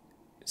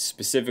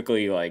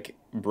 specifically, like,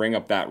 bring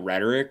up that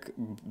rhetoric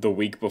the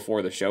week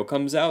before the show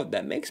comes out,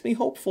 that makes me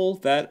hopeful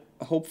that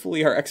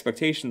hopefully our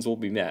expectations will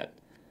be met.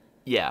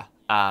 Yeah.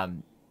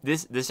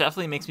 This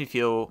definitely makes me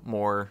feel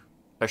more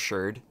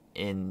assured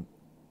in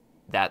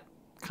that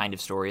kind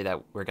of story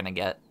that we're going to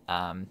get.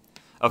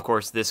 Of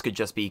course, this could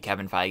just be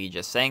Kevin Feige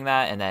just saying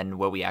that, and then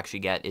what we actually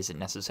get isn't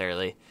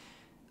necessarily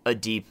a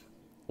deep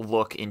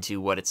look into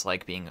what it's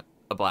like being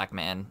a black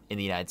man in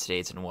the United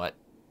States and what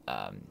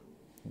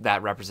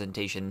that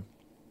representation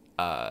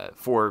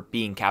for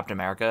being Captain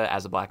America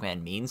as a black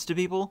man means to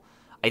people.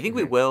 I think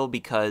we will,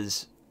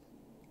 because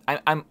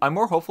I'm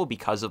more hopeful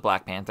because of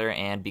Black Panther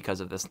and because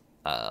of this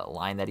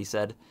line that he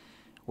said,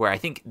 where I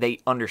think they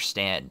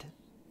understand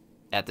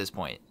at this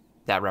point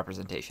that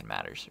representation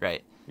matters,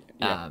 right?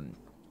 Yeah.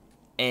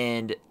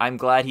 And I'm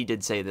glad he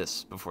did say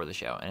this before the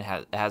show, and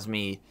it has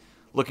me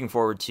looking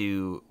forward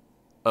to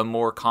a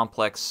more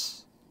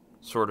complex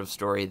sort of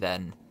story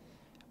than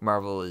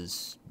Marvel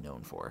is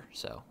known for.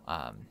 So,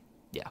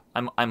 yeah,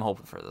 I'm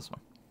hopeful for this one.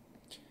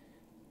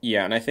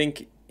 Yeah, and I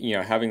think, you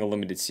know, having a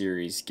limited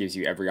series gives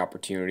you every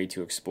opportunity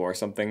to explore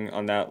something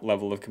on that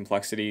level of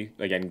complexity,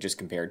 again, just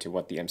compared to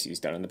what the MCU's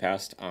done in the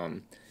past.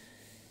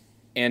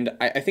 And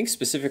I think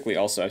specifically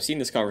also, I've seen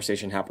this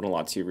conversation happen a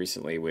lot too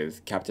recently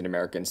with Captain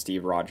America and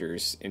Steve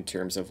Rogers in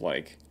terms of,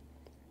 like,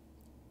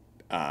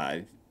 uh,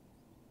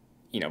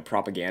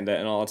 propaganda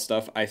and all that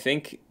stuff. I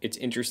think it's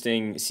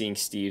interesting seeing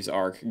Steve's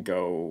arc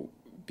go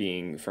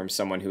being from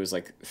someone who was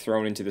like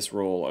thrown into this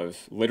role of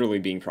literally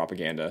being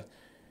propaganda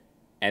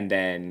and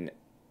then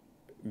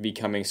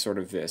becoming sort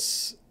of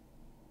this,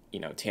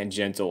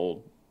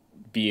 tangential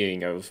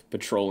being of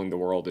patrolling the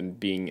world and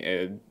being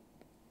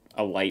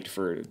a light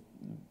for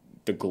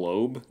the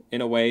globe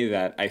in a way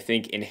that I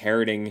think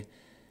inheriting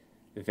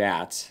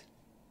that,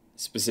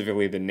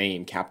 specifically the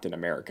name Captain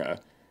America,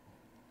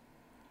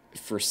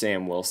 for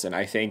Sam Wilson,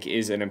 I think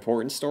is an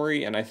important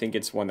story, and I think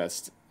it's one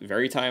that's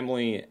very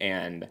timely.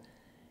 And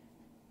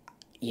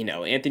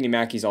Anthony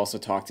Mackie's also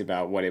talked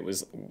about what it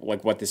was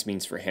like, what this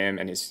means for him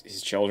and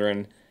his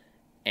children,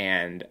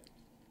 and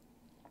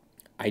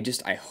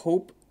I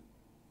hope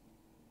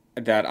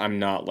that I'm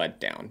not let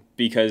down,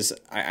 because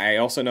I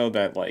also know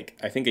that, like,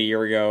 I think a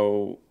year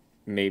ago,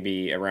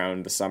 maybe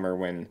around the summer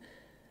when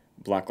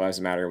Black Lives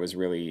Matter was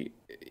really,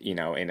 in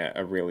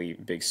a really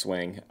big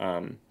swing,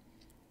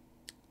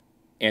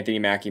 Anthony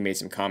Mackie made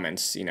some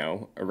comments,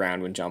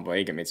 around when John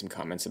Boyega made some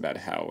comments about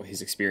how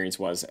his experience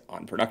was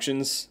on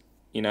productions,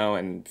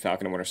 and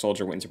Falcon and Winter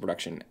Soldier went into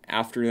production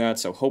after that.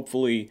 So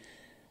hopefully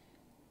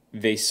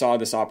they saw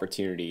this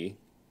opportunity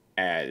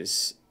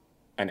as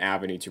an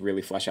avenue to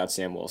really flesh out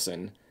Sam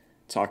Wilson,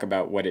 talk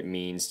about what it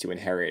means to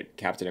inherit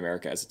Captain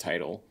America as a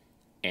title,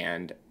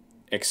 and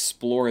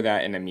explore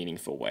that in a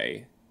meaningful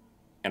way.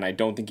 And I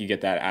don't think you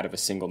get that out of a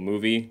single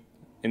movie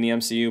in the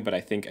MCU, but I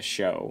think a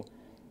show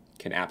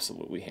can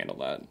absolutely handle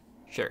that.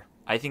 Sure.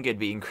 I think it'd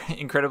be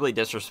incredibly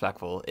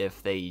disrespectful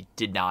if they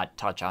did not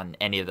touch on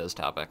any of those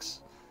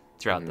topics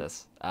throughout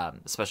this,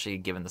 especially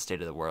given the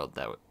state of the world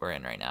that we're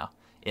in right now,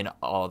 in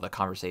all the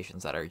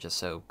conversations that are just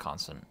so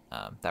constant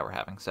that we're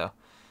having. So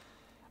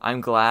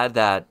I'm glad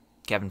that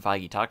Kevin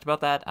Feige talked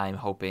about that. I'm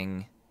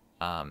hoping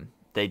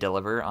they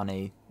deliver on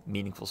a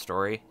meaningful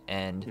story.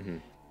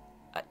 And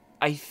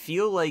I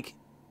feel like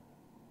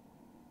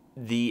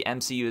the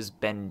MCU has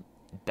been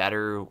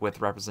better with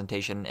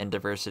representation and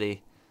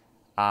diversity.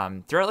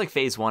 Throughout like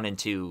phase 1 and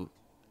 2,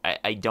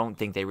 I don't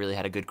think they really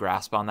had a good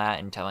grasp on that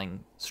and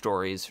telling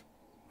stories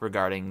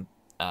regarding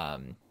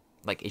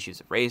like issues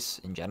of race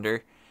and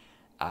gender.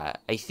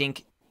 I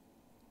think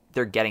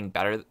they're getting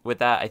better with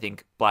that. I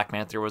think Black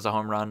Panther was a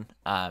home run.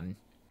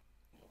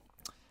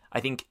 I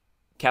think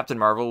Captain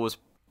Marvel was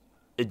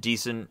a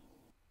decent.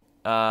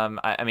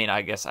 I mean,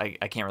 I guess I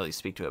can't really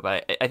speak to it,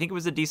 but I think it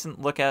was a decent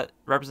look at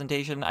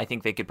representation. I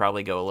think they could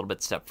probably go a little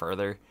bit step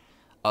further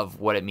of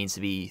what it means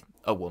to be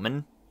a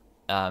woman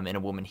and a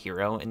woman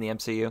hero in the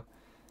MCU.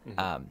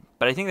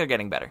 But I think they're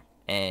getting better.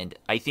 And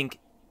I think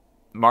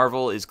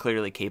Marvel is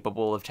clearly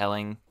capable of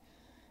telling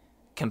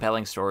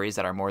compelling stories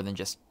that are more than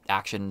just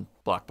action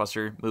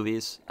blockbuster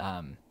movies.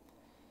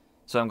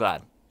 So I'm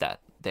glad that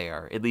they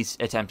are at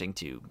least attempting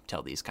to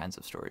tell these kinds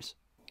of stories.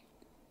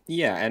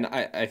 Yeah, and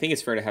I think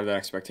it's fair to have that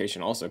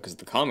expectation also, because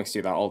the comics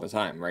do that all the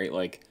time, right?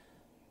 Like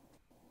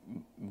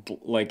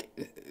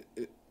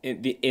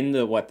in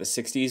the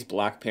 60s,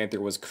 Black Panther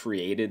was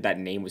created. That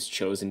name was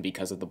chosen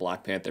because of the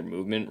Black Panther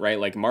movement, right?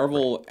 Like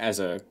Marvel as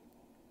a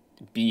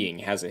being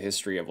has a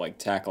history of like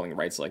tackling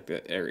rights like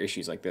the or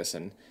issues like this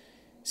and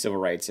civil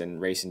rights and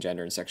race and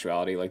gender and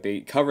sexuality. Like they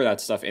cover that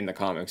stuff in the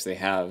comics. They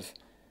have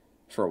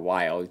for a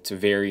while to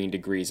varying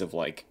degrees of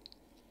like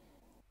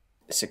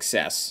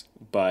success,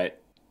 but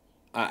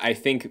I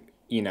think,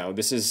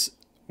 this is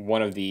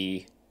one of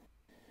the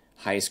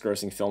highest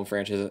grossing film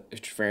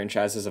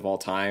franchises of all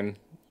time.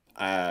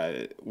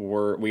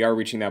 We are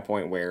reaching that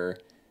point where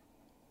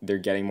they're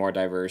getting more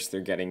diverse.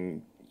 They're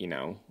getting,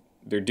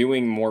 they're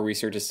doing more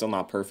research. It's still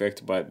not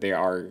perfect, but they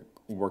are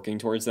working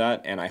towards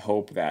that. And I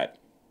hope that,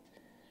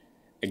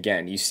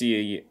 again, you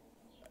see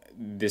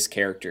this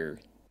character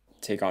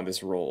take on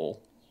this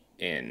role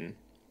in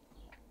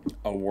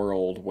a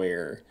world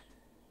where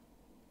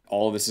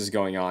all this is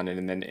going on,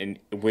 and then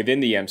within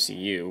the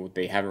MCU,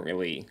 they haven't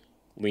really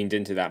leaned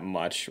into that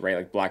much, right?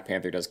 Like Black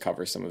Panther does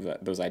cover some of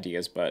those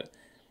ideas, but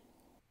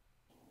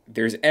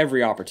there's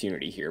every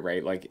opportunity here,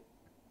 right?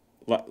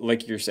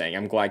 Like you're saying,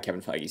 I'm glad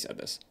Kevin Feige said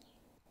this.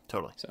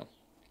 Totally. So,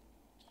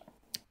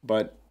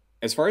 but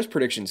as far as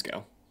predictions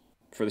go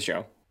for the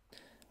show,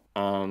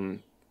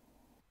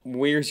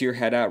 where's your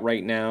head at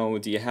right now?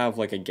 Do you have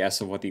like a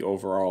guess of what the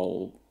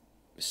overall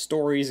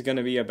story's going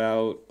to be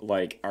about?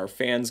 Like, are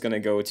fans going to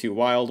go too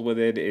wild with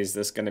it? Is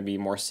this going to be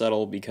more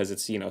subtle because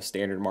it's,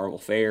 standard Marvel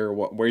fare?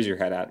 Where's your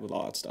head at with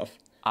all that stuff?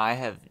 I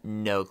have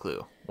no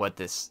clue what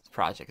this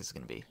project is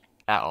going to be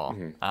at all.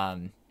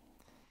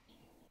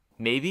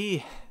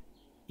 Maybe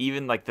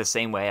even like the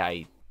same way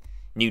I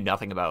knew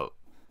nothing about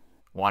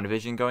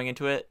WandaVision going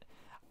into it.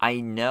 I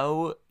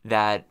know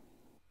that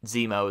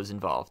Zemo is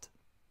involved.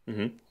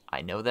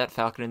 I know that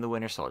Falcon and the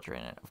Winter Soldier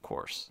in it, of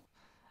course.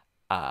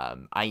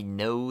 I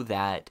know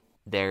that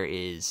there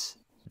is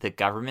the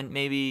government,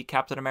 maybe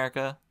Captain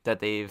America, that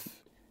they've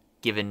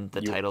given the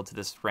title to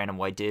this random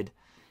white dude.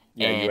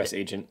 Yeah, and, U.S.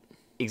 agent.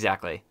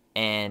 Exactly.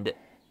 And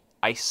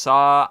I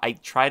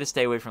try to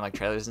stay away from like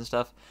trailers and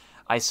stuff.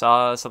 I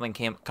saw something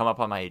come up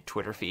on my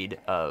Twitter feed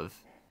of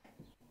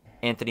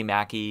Anthony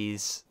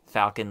Mackie's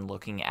Falcon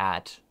looking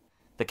at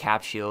the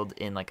cap shield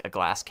in like a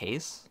glass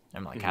case.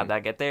 I'm like, how'd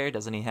that get there?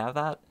 Doesn't he have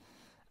that?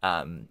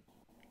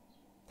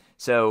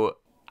 So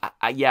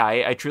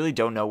I truly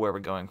don't know where we're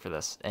going for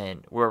this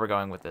and where we're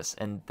going with this,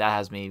 and that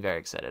has me very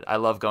excited. I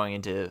love going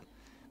into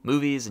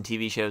movies and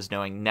TV shows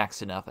knowing next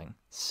to nothing,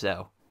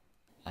 so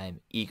I'm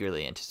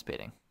eagerly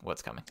anticipating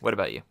what's coming. What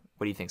about you?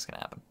 What do you think's gonna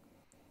happen?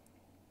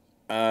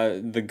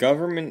 The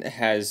government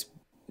has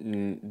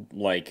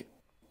like,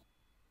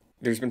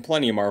 there's been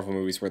plenty of Marvel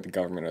movies where the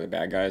government are the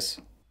bad guys,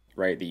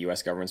 right? The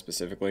U.S. government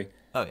specifically.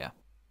 Oh yeah.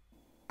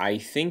 I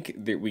think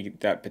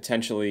that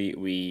potentially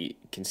we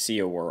can see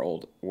a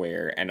world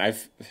where, and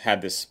I've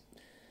had this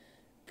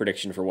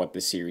prediction for what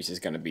this series is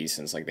going to be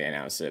since like they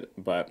announced it,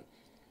 but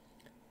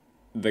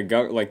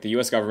the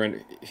U.S.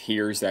 government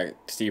hears that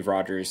Steve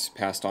Rogers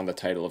passed on the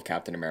title of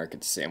Captain America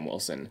to Sam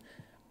Wilson.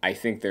 I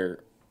think they're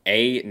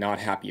not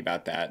happy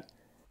about that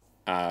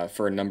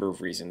for a number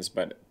of reasons,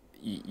 but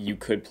you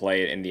could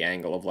play it in the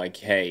angle of like,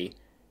 hey,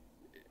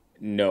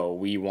 no,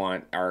 we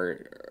want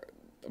our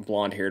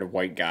blonde-haired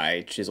white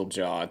guy, chiseled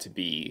jaw, to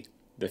be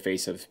the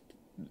face of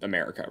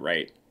America,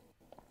 right?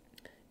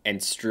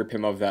 And strip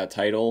him of that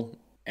title,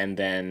 and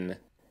then,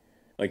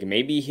 like,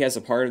 maybe he has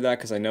a part of that,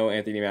 because I know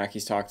Anthony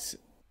Mackie's talked,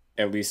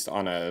 at least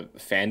on a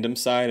fandom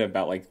side,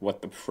 about, like,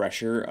 what the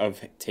pressure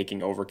of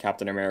taking over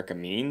Captain America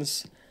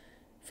means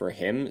for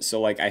him. So,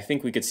 like, I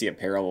think we could see a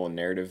parallel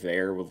narrative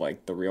there with,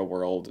 like, the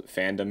real-world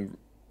fandom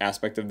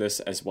aspect of this,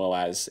 as well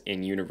as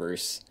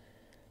in-universe,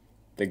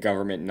 the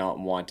government not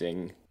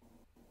wanting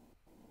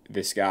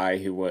this guy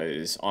who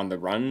was on the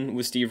run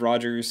with Steve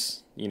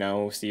Rogers. You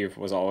know, Steve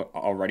was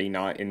already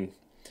not in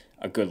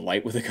a good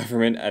light with the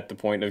government at the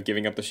point of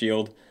giving up the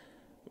shield,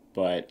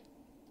 but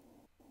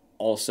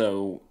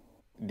also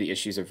the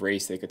issues of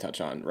race they could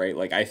touch on, right?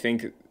 Like, I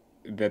think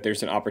that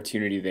there's an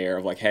opportunity there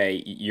of like,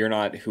 hey, you're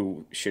not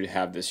who should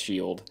have this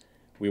shield.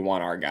 We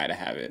want our guy to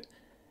have it.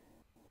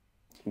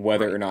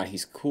 Whether or not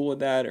he's cool with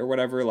that or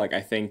whatever, like,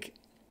 I think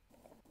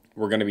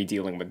we're going to be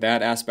dealing with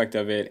that aspect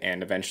of it,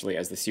 and eventually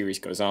as the series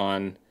goes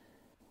on,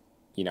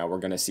 you know, we're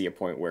going to see a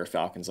point where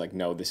Falcon's like,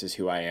 no, this is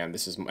who I am.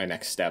 This is my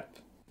next step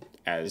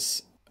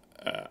as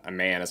a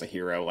man, as a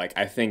hero. Like,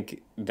 I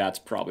think that's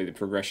probably the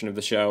progression of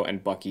the show,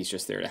 and Bucky's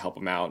just there to help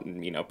him out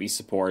and, you know, be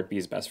support, be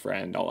his best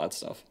friend, all that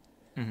stuff.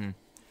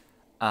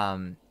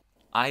 Mm-hmm.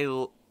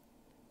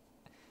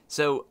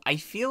 So I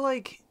feel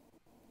like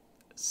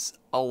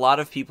a lot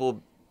of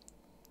people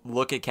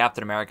look at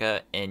Captain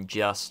America and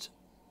just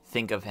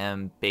think of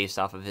him based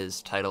off of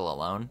his title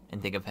alone,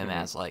 and think of him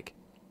as like,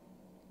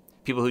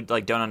 people who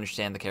like don't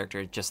understand the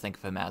character just think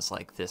of him as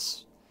like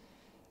this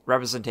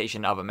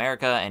representation of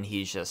America, and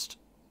he's just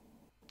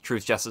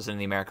truth, justice, in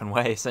the American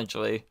way,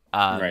 essentially.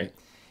 Right.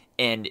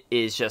 And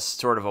is just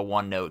sort of a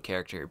one-note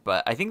character.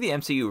 But I think the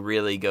MCU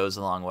really goes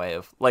a long way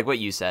of, like what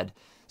you said,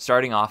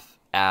 starting off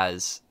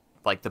as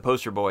like the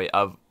poster boy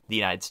of the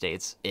United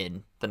States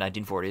in the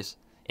 1940s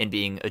and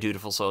being a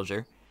dutiful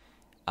soldier.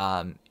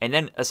 And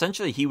then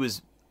essentially he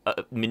was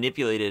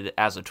manipulated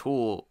as a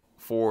tool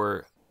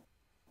for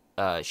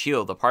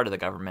S.H.I.E.L.D., a part of the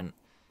government,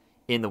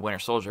 in the Winter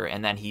Soldier,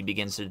 and then he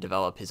begins to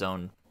develop his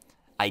own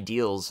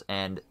ideals.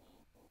 And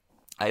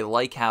I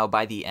like how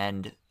by the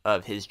end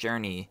of his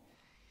journey,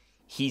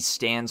 he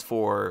stands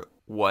for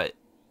what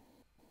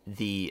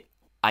the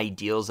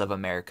ideals of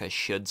America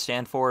should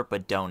stand for,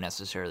 but don't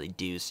necessarily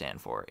do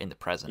stand for in the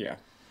present. Yeah.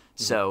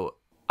 So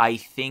I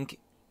think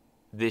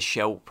this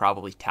show will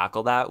probably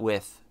tackle that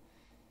with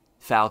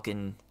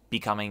Falcon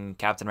becoming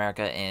Captain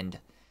America and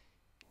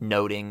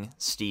noting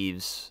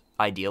Steve's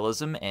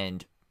idealism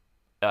and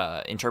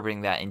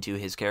interpreting that into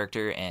his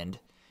character. And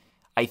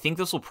I think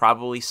this will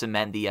probably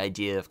cement the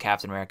idea of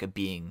Captain America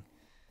being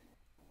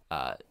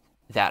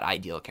that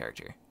ideal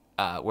character,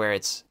 where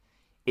it's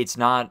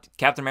not,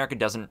 Captain America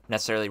doesn't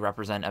necessarily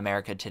represent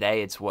America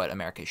today, it's what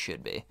America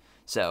should be.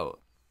 So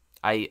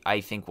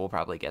I think we'll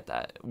probably get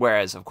that.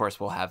 Whereas, of course,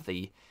 we'll have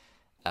the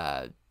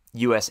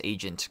U.S.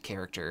 agent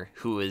character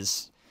who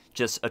is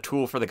just a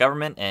tool for the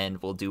government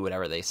and will do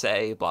whatever they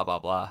say, blah, blah,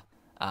 blah.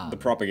 The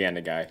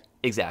propaganda guy.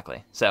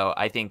 Exactly. So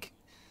I think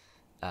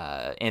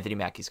Anthony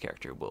Mackie's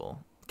character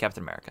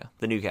Captain America,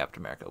 the new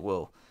Captain America,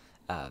 will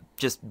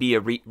just be a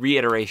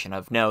reiteration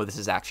of, no, this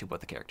is actually what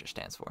the character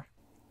stands for.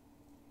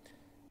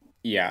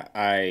 Yeah,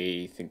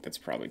 I think that's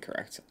probably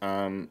correct.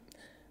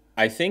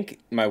 I think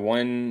my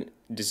one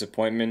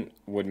disappointment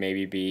would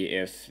maybe be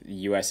if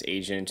U.S.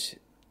 agent,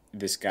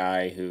 this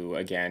guy who,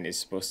 again, is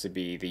supposed to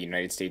be the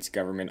United States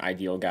government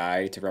ideal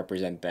guy to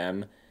represent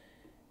them,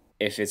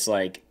 if it's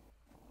like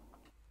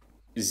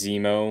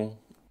Zemo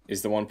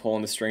is the one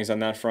pulling the strings on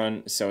that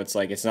front, so it's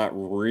like, it's not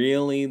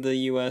really the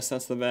U.S.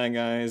 that's the bad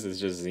guys, it's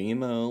just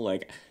Zemo.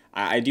 Like,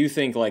 I do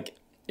think, like,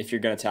 if you're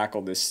going to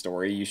tackle this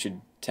story, you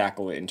should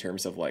tackle it in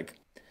terms of, like,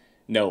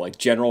 no, like,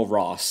 General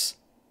Ross,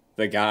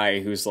 the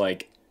guy who's,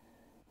 like,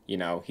 you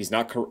know, he's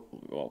not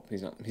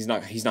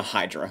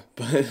Hydra,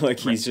 but, like,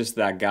 he's just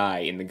that guy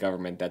in the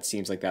government that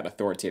seems like that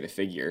authoritative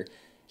figure.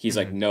 He's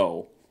like,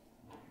 no,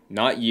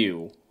 not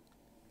you,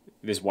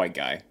 this white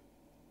guy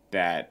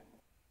that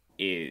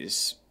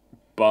is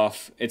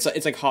buff. It's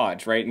like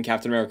Hodge, right? In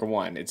Captain America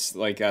 1. It's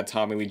like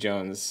Tommy Lee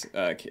Jones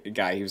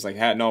guy. He was like,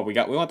 "No, we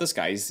want this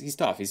guy. He's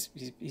tough. He's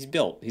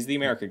built. He's the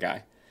America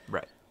guy."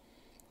 Right.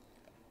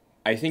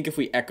 I think if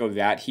we echo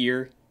that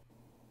here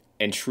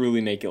and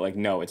truly make it like,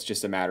 no, it's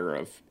just a matter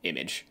of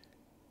image,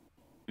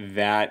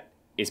 that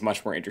is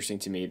much more interesting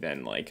to me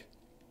than like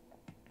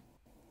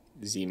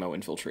Zemo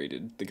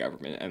infiltrated the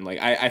government. And like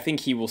I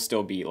think he will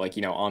still be like,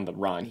 on the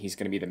run. He's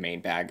going to be the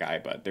main bad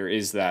guy, but there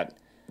is that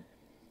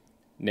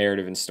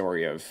narrative and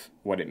story of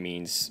what it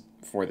means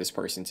for this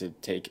person to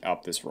take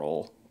up this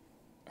role.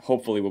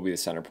 Hopefully will be the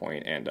center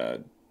point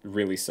and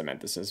really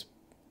cement this as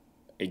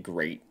a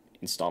great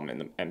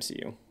installment in the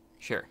MCU.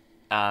 Sure.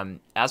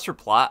 As for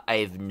plot, I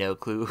have no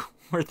clue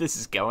where this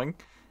is going.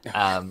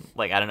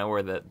 Like I don't know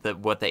where the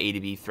what the A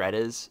to B thread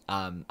is.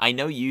 I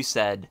know you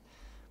said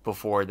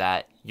before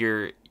that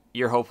you're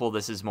hopeful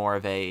this is more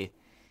of a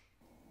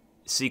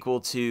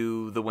sequel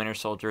to The Winter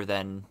Soldier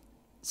than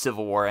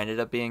Civil War ended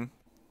up being.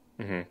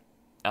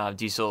 Mm-hmm.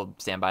 Do you still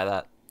stand by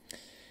that?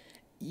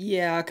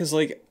 Yeah, because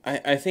like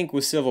I think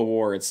with Civil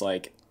War, it's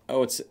like,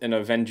 oh, it's an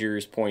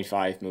Avengers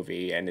 .5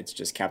 movie, and it's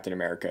just Captain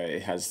America.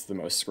 It has the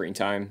most screen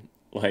time.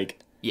 Like,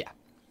 yeah.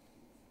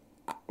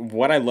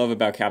 What I love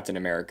about Captain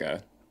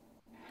America,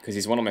 because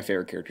he's one of my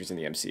favorite characters in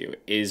the MCU,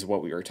 is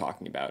what we were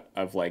talking about,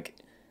 of like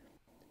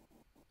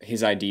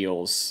his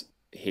ideals,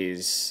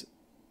 his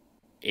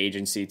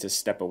agency to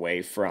step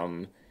away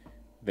from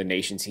the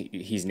nations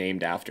he's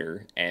named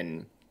after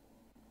and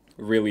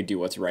really do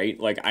what's right.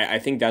 Like, I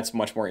think that's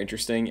much more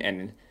interesting,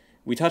 and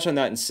we touch on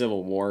that in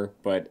Civil War,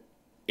 but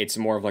it's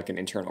more of like an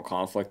internal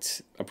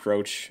conflict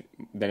approach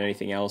than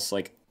anything else.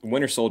 Like,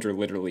 Winter Soldier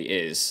literally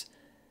is,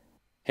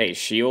 hey,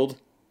 SHIELD,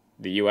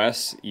 the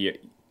US,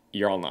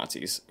 you're all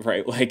Nazis,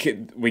 right? Like,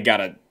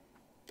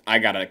 I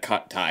gotta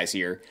cut ties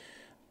here.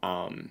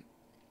 I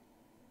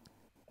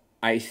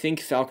think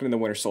Falcon and the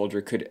Winter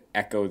Soldier could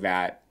echo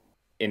that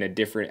in a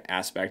different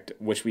aspect,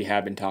 which we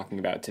have been talking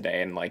about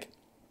today, and like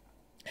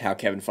how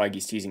Kevin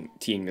Feige's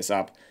teeing this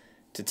up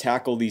to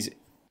tackle these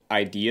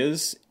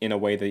ideas in a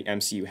way that the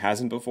MCU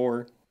hasn't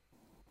before.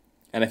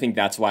 And I think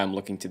that's why I'm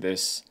looking to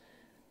this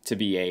to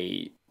be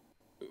a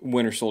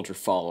Winter Soldier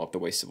follow-up the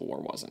way Civil War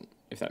wasn't,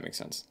 if that makes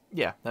sense.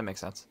 Yeah, that makes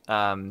sense.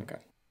 Okay.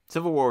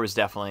 Civil War was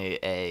definitely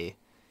a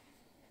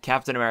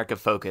Captain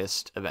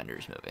America-focused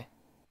Avengers movie.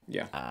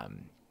 Yeah.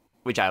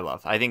 Which I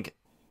love. I think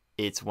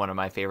it's one of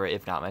my favorite,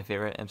 if not my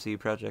favorite, MCU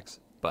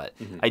projects. But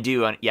Mm-hmm. I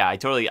do, I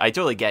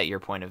totally get your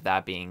point of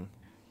that being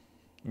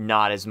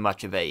not as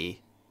much of a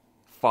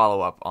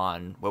follow-up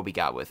on what we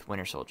got with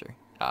Winter Soldier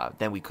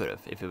than we could have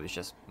if it was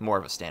just more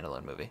of a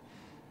standalone movie.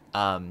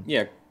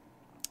 Yeah.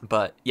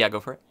 But yeah, go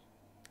for it.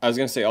 I was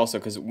going to say also,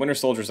 because Winter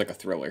Soldier is like a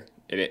thriller.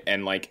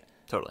 And like,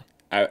 Totally.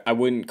 I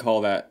wouldn't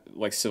call that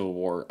like Civil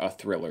War a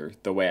thriller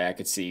the way I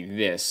could see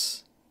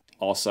this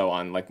also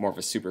on like more of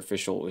a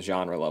superficial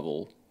genre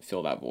level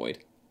fill that void.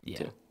 Yeah.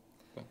 Too.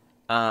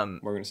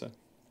 What we're going to say?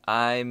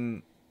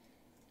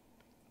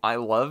 I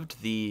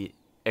loved the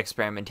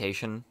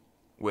experimentation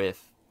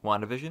with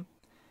WandaVision,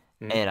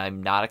 and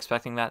I'm not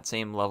expecting that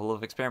same level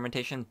of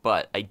experimentation,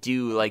 but I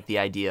do like the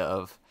idea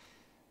of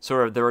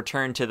sort of the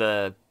return to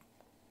the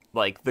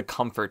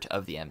comfort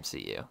of the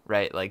MCU,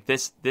 right? Like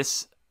this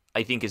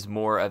I think is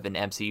more of an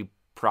MCU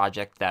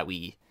project that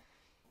we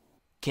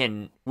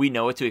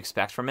know what to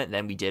expect from it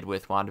than we did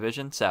with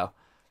WandaVision. So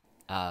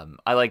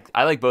I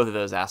like both of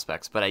those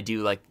aspects, but I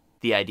do like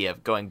the idea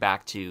of going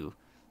back to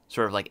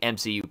sort of like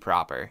MCU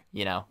proper,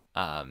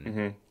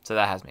 so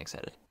that has me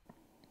excited.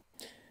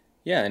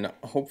 Yeah, and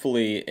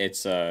hopefully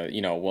it's a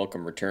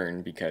welcome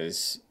return,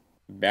 because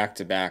back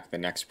to back the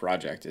next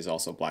project is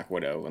also Black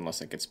Widow,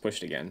 unless it gets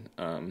pushed again.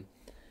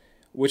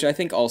 Which I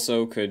think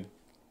also could,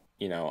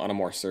 on a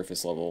more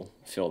surface level,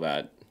 fill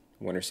that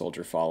Winter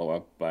Soldier follow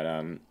up.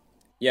 But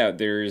yeah,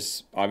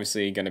 there's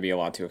obviously going to be a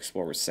lot to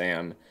explore with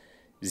Sam,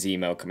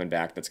 Zemo coming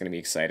back. That's going to be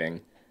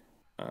exciting.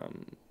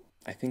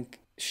 I think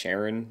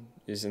Sharon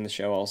is in the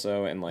show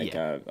also, and like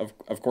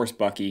of course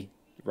Bucky,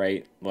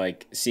 right?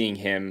 Like seeing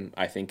him,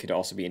 I think could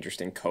also be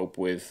interesting. Cope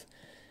with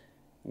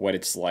what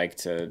it's like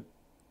to,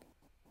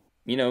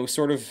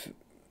 sort of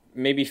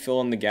maybe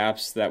fill in the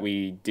gaps that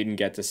we didn't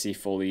get to see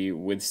fully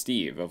with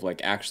Steve, of like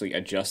actually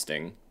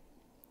adjusting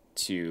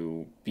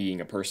to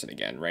being a person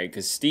again, right?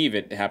 Because Steve,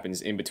 it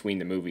happens in between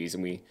the movies,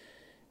 and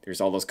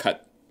there's all those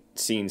cut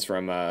scenes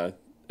from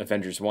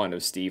Avengers 1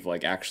 of Steve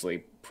like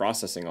actually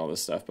processing all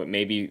this stuff, but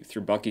maybe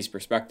through Bucky's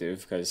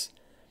perspective, because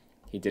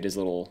he did his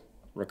little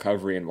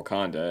recovery in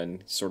Wakanda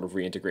and sort of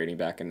reintegrating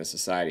back into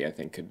society, I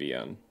think could be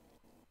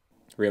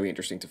really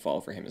interesting to follow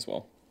for him as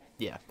well.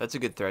 Yeah, that's a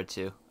good thread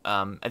too.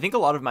 I think a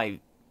lot of my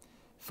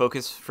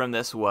focus from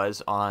this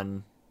was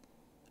on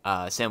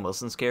Sam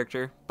Wilson's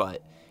character,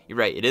 but you're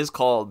right, it is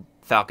called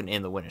Falcon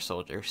and the Winter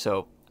Soldier,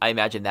 so I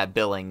imagine that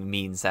billing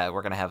means that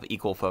we're going to have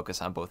equal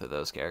focus on both of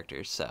those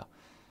characters. So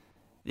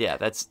yeah,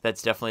 that's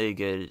definitely a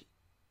good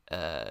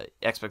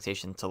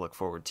expectation to look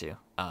forward to.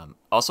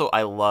 Also,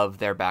 I love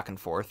their back and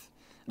forth.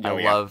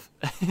 I love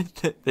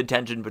the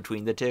tension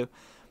between the two.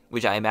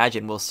 which I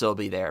imagine will still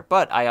be there.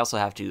 But I also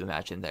have to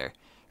imagine their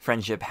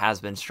friendship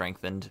has been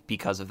strengthened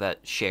because of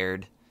that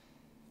shared.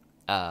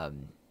 I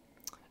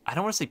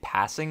don't want to say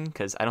passing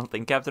because I don't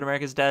think Captain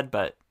America's dead,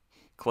 but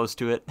close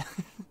to it.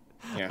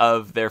 Yeah.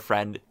 Of their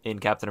friend in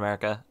Captain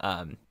America.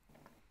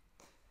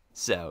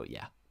 So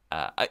yeah.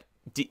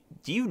 Do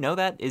you know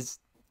that is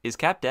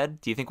Cap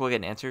dead? Do you think we'll get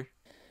an answer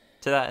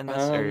to that in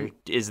this, or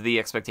is the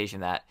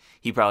expectation that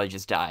he probably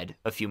just died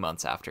a few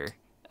months after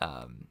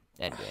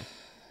Endgame?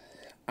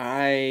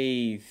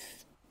 I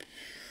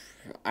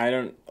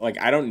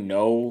don't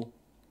know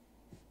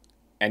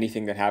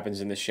anything that happens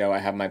in the show. I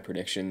have my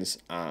predictions.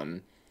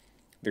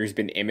 There's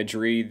been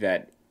imagery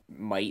that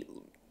might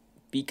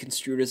be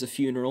construed as a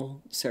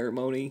funeral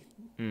ceremony,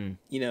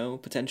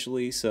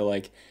 potentially. So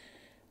like,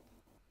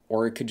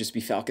 or it could just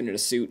be Falcon in a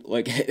suit.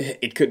 Like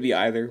it could be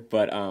either.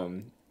 But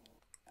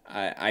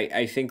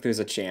I think there's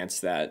a chance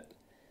that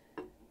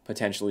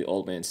potentially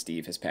Old Man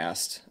Steve has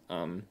passed.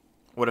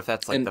 What if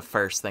that's like the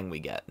first thing we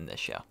get in this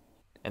show,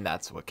 and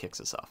that's what kicks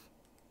us off?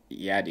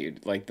 Yeah,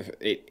 dude. Like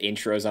it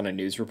intros on a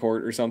news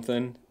report or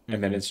something,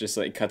 and then it's just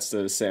like cuts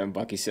to Sam and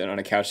Bucky sitting on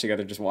a couch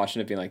together, just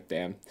watching it, being like,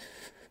 "Damn."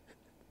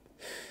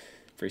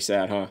 Pretty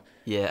sad, huh?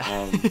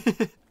 Yeah.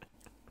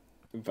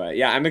 But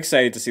yeah, I'm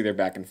excited to see their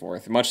back and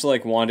forth. Much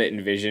like Wanda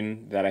and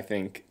Vision, that I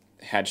think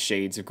had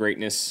shades of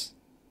greatness,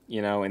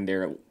 in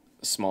their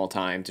small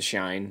time to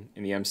shine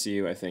in the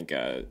MCU. I think,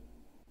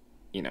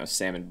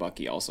 Sam and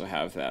Bucky also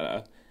have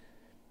that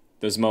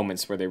those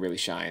moments where they really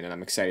shine, and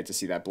I'm excited to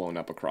see that blown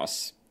up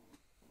across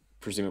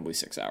presumably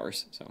 6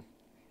 hours. So,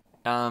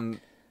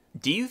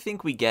 do you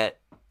think we get?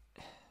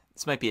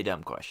 This might be a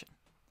dumb question.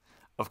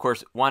 Of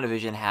course,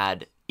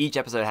 WandaVision each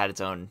episode had its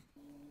own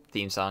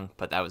theme song,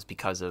 but that was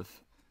because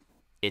of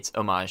its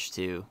homage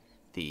to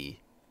the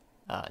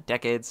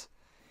decades.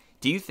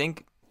 Do you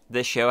think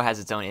this show has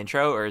its own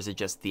intro, or is it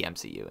just the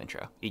MCU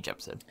intro each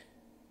episode?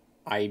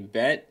 I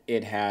bet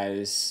it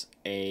has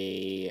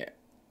a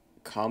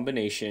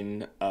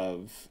combination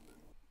of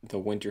the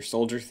Winter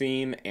Soldier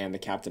theme and the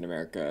Captain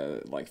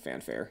America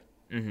fanfare.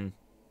 Mm-hmm.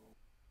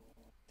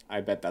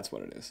 I bet that's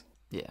what it is.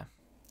 Yeah,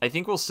 I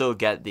think we'll still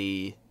get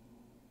the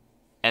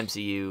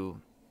MCU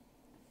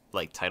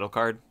title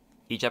card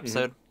each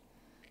episode.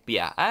 But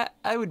yeah,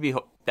 I would be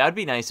that would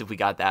be nice if we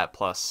got that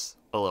plus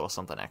a little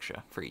something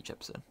extra for each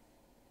episode,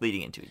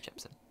 leading into each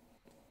episode.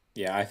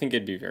 Yeah, I think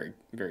it'd be very,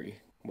 very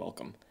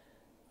welcome.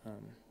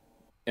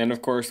 And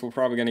of course, we're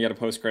probably gonna get a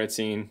post-credit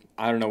scene.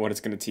 I don't know what it's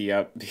gonna tee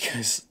up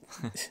because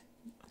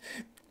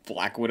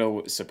Black Widow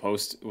was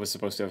supposed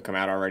to have come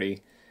out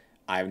already.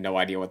 I have no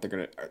idea what they're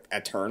gonna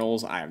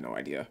Eternals. I have no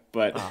idea,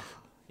 but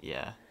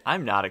yeah,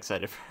 I'm not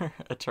excited for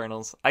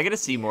Eternals. I gotta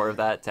see more of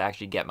that to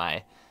actually get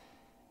my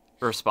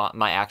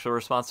actual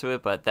response to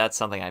it, but that's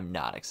something I'm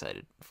not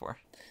excited for.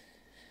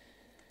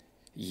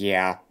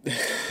 Yeah.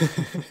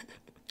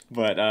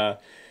 But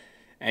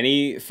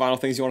any final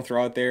things you want to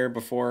throw out there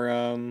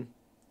before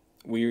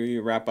we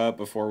wrap up,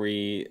 before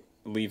we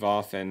leave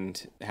off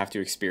and have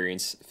to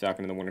experience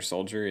Falcon and the Winter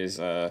Soldier? Is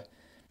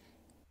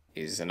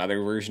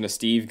another version of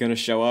Steve going to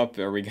show up?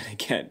 Are we going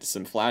to get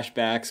some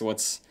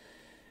flashbacks?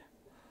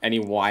 Any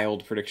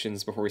wild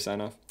predictions before we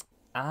sign off?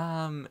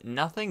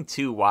 Nothing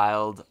too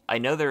wild. I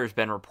know there's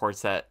been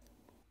reports that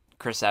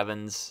Chris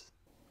Evans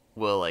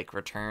will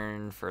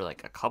return for a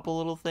couple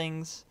little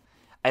things.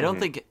 I don't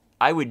think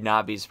I would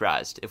not be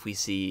surprised if we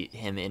see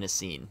him in a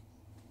scene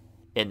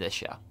in this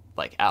show.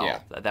 At all. Yeah.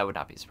 That would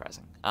not be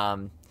surprising.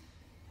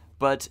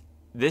 But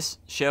this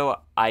show,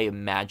 I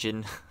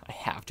imagine, I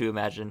have to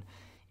imagine,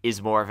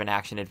 is more of an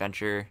action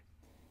adventure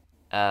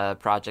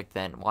project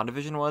than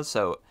WandaVision was.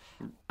 So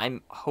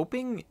I'm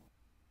hoping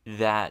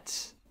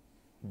that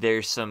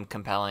there's some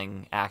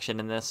compelling action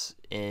in this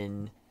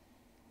in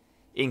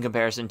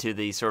comparison to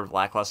the sort of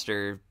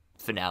lackluster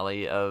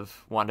finale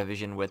of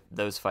WandaVision with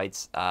those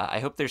fights. I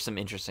hope there's some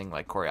interesting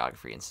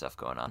choreography and stuff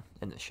going on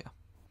in this show.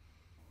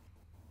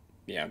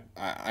 Yeah,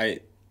 I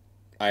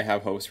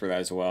have hopes for that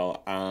as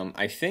well.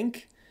 I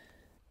think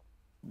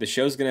the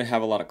show's going to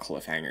have a lot of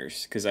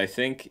cliffhangers because I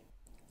think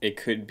it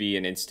could be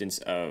an instance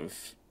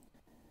of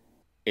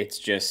it's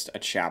just a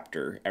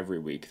chapter every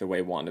week, the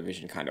way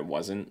WandaVision kind of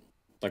wasn't.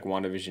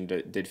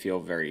 WandaVision did feel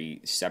very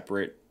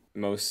separate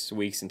most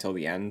weeks until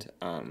the end.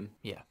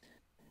 Yeah.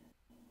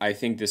 I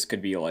think this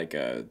could be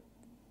broken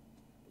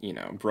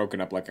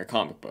up like a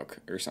comic book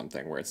or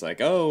something where it's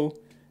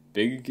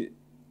big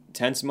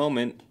tense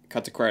moment,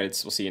 cut to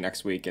credits, we'll see you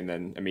next week, and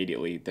then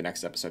immediately the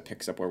next episode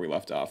picks up where we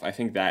left off. I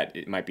think that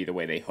it might be the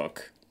way they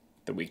hook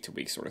the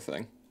week-to-week sort of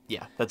thing.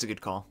 Yeah, that's a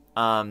good call.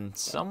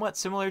 Somewhat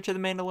similar to The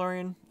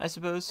Mandalorian, I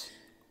suppose.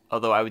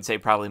 Although I would say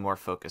probably more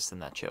focused than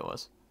that show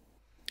was.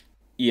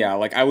 Yeah,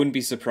 I wouldn't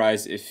be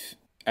surprised if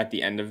at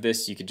the end of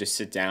this you could just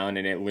sit down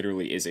and it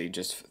literally is a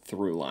just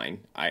through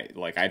line. I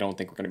don't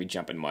think we're going to be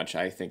jumping much.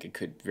 I think it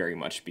could very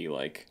much be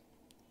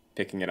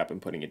picking it up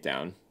and putting it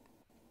down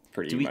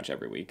pretty much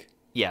every week.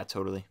 Yeah,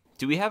 totally.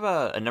 Do we have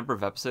a number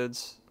of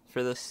episodes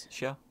for this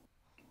show?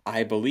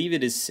 I believe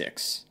it is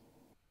 6.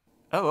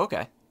 Oh,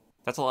 okay.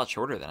 That's a lot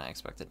shorter than I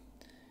expected.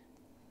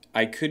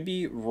 I could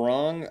be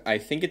wrong. I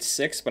think it's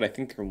 6, but I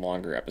think they're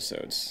longer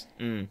episodes.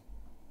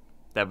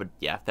 That would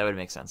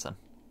make sense then.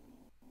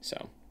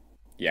 So,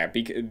 yeah,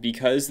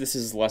 because this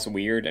is less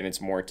weird and it's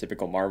more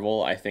typical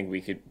Marvel, I think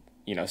we could,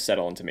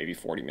 settle into maybe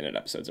 40-minute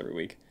episodes every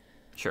week.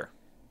 Sure.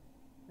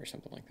 Or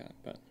something like that.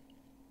 But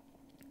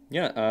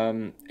yeah,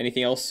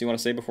 anything else you want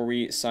to say before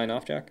we sign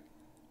off, Jack?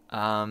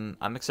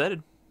 I'm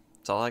excited.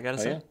 That's all I got to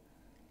say. Yeah.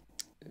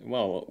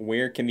 Well,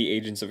 where can the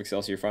agents of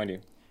Excelsior find you?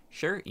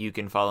 Sure, you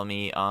can follow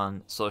me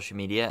on social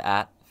media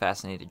at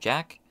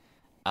FascinatedJack.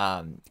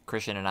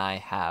 Christian and I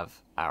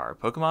have our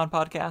Pokemon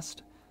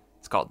podcast.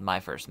 It's called My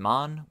First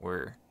Mon.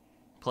 We're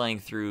playing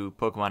through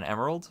Pokemon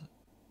Emerald.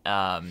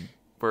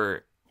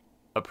 We're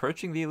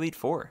approaching the Elite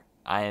Four.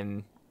 I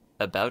am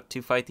about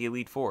to fight the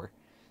Elite Four.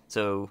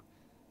 So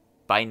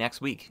by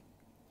next week,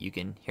 you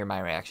can hear my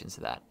reactions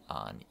to that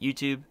on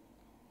YouTube,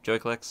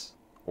 Joyclicks,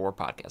 or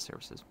podcast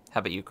services. How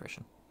about you,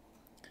 Christian?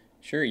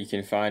 Sure, you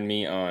can find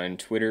me on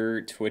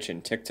Twitter, Twitch,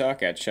 and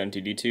TikTok at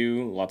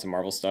Shun2D2. Lots of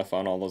Marvel stuff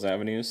on all those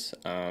avenues.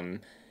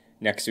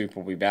 Next week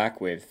we'll be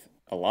back with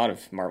a lot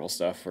of Marvel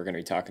stuff. We're going to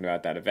be talking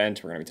about that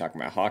event. We're going to be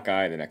talking about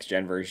Hawkeye, the next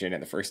gen version,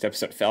 and the first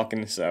episode of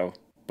Falcon, so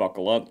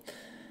buckle up.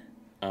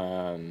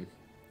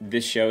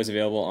 This show is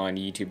available on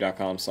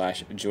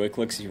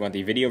youtube.com/joyclicks if you want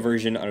the video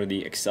version under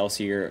the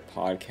Excelsior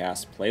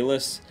podcast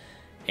playlist.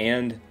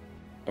 And,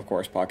 of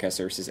course, podcast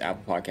services,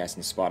 Apple Podcasts,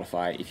 and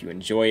Spotify if you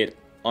enjoy it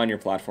on your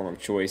platform of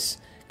choice,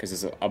 because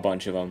there's a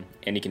bunch of them,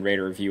 and you can rate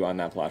or review on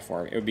that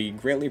platform. It would be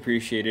greatly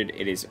appreciated.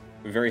 It is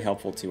very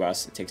helpful to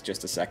us. It takes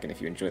just a second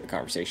if you enjoy the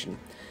conversation.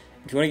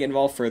 If you want to get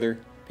involved further,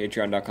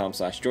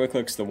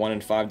 patreon.com/joyclicks, the $1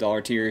 and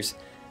 $5 tiers.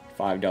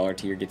 $5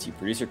 tier gets you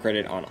producer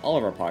credit on all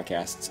of our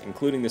podcasts,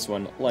 including this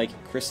one, like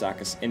Chris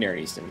Sakis and Aaron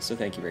Easton. So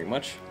thank you very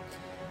much.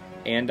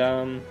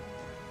 And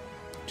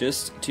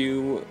just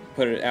to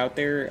put it out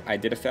there, I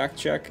did a fact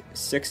check.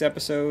 6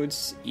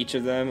 episodes. Each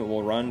of them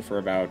will run for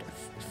about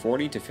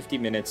 40 to 50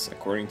 minutes,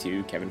 according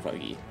to Kevin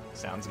Feige.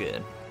 Sounds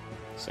good.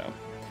 So,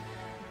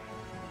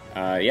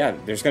 yeah,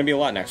 there's going to be a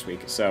lot next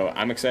week. So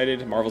I'm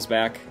excited. Marvel's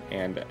back.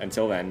 And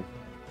until then,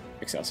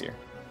 Excelsior.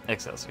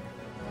 Excelsior.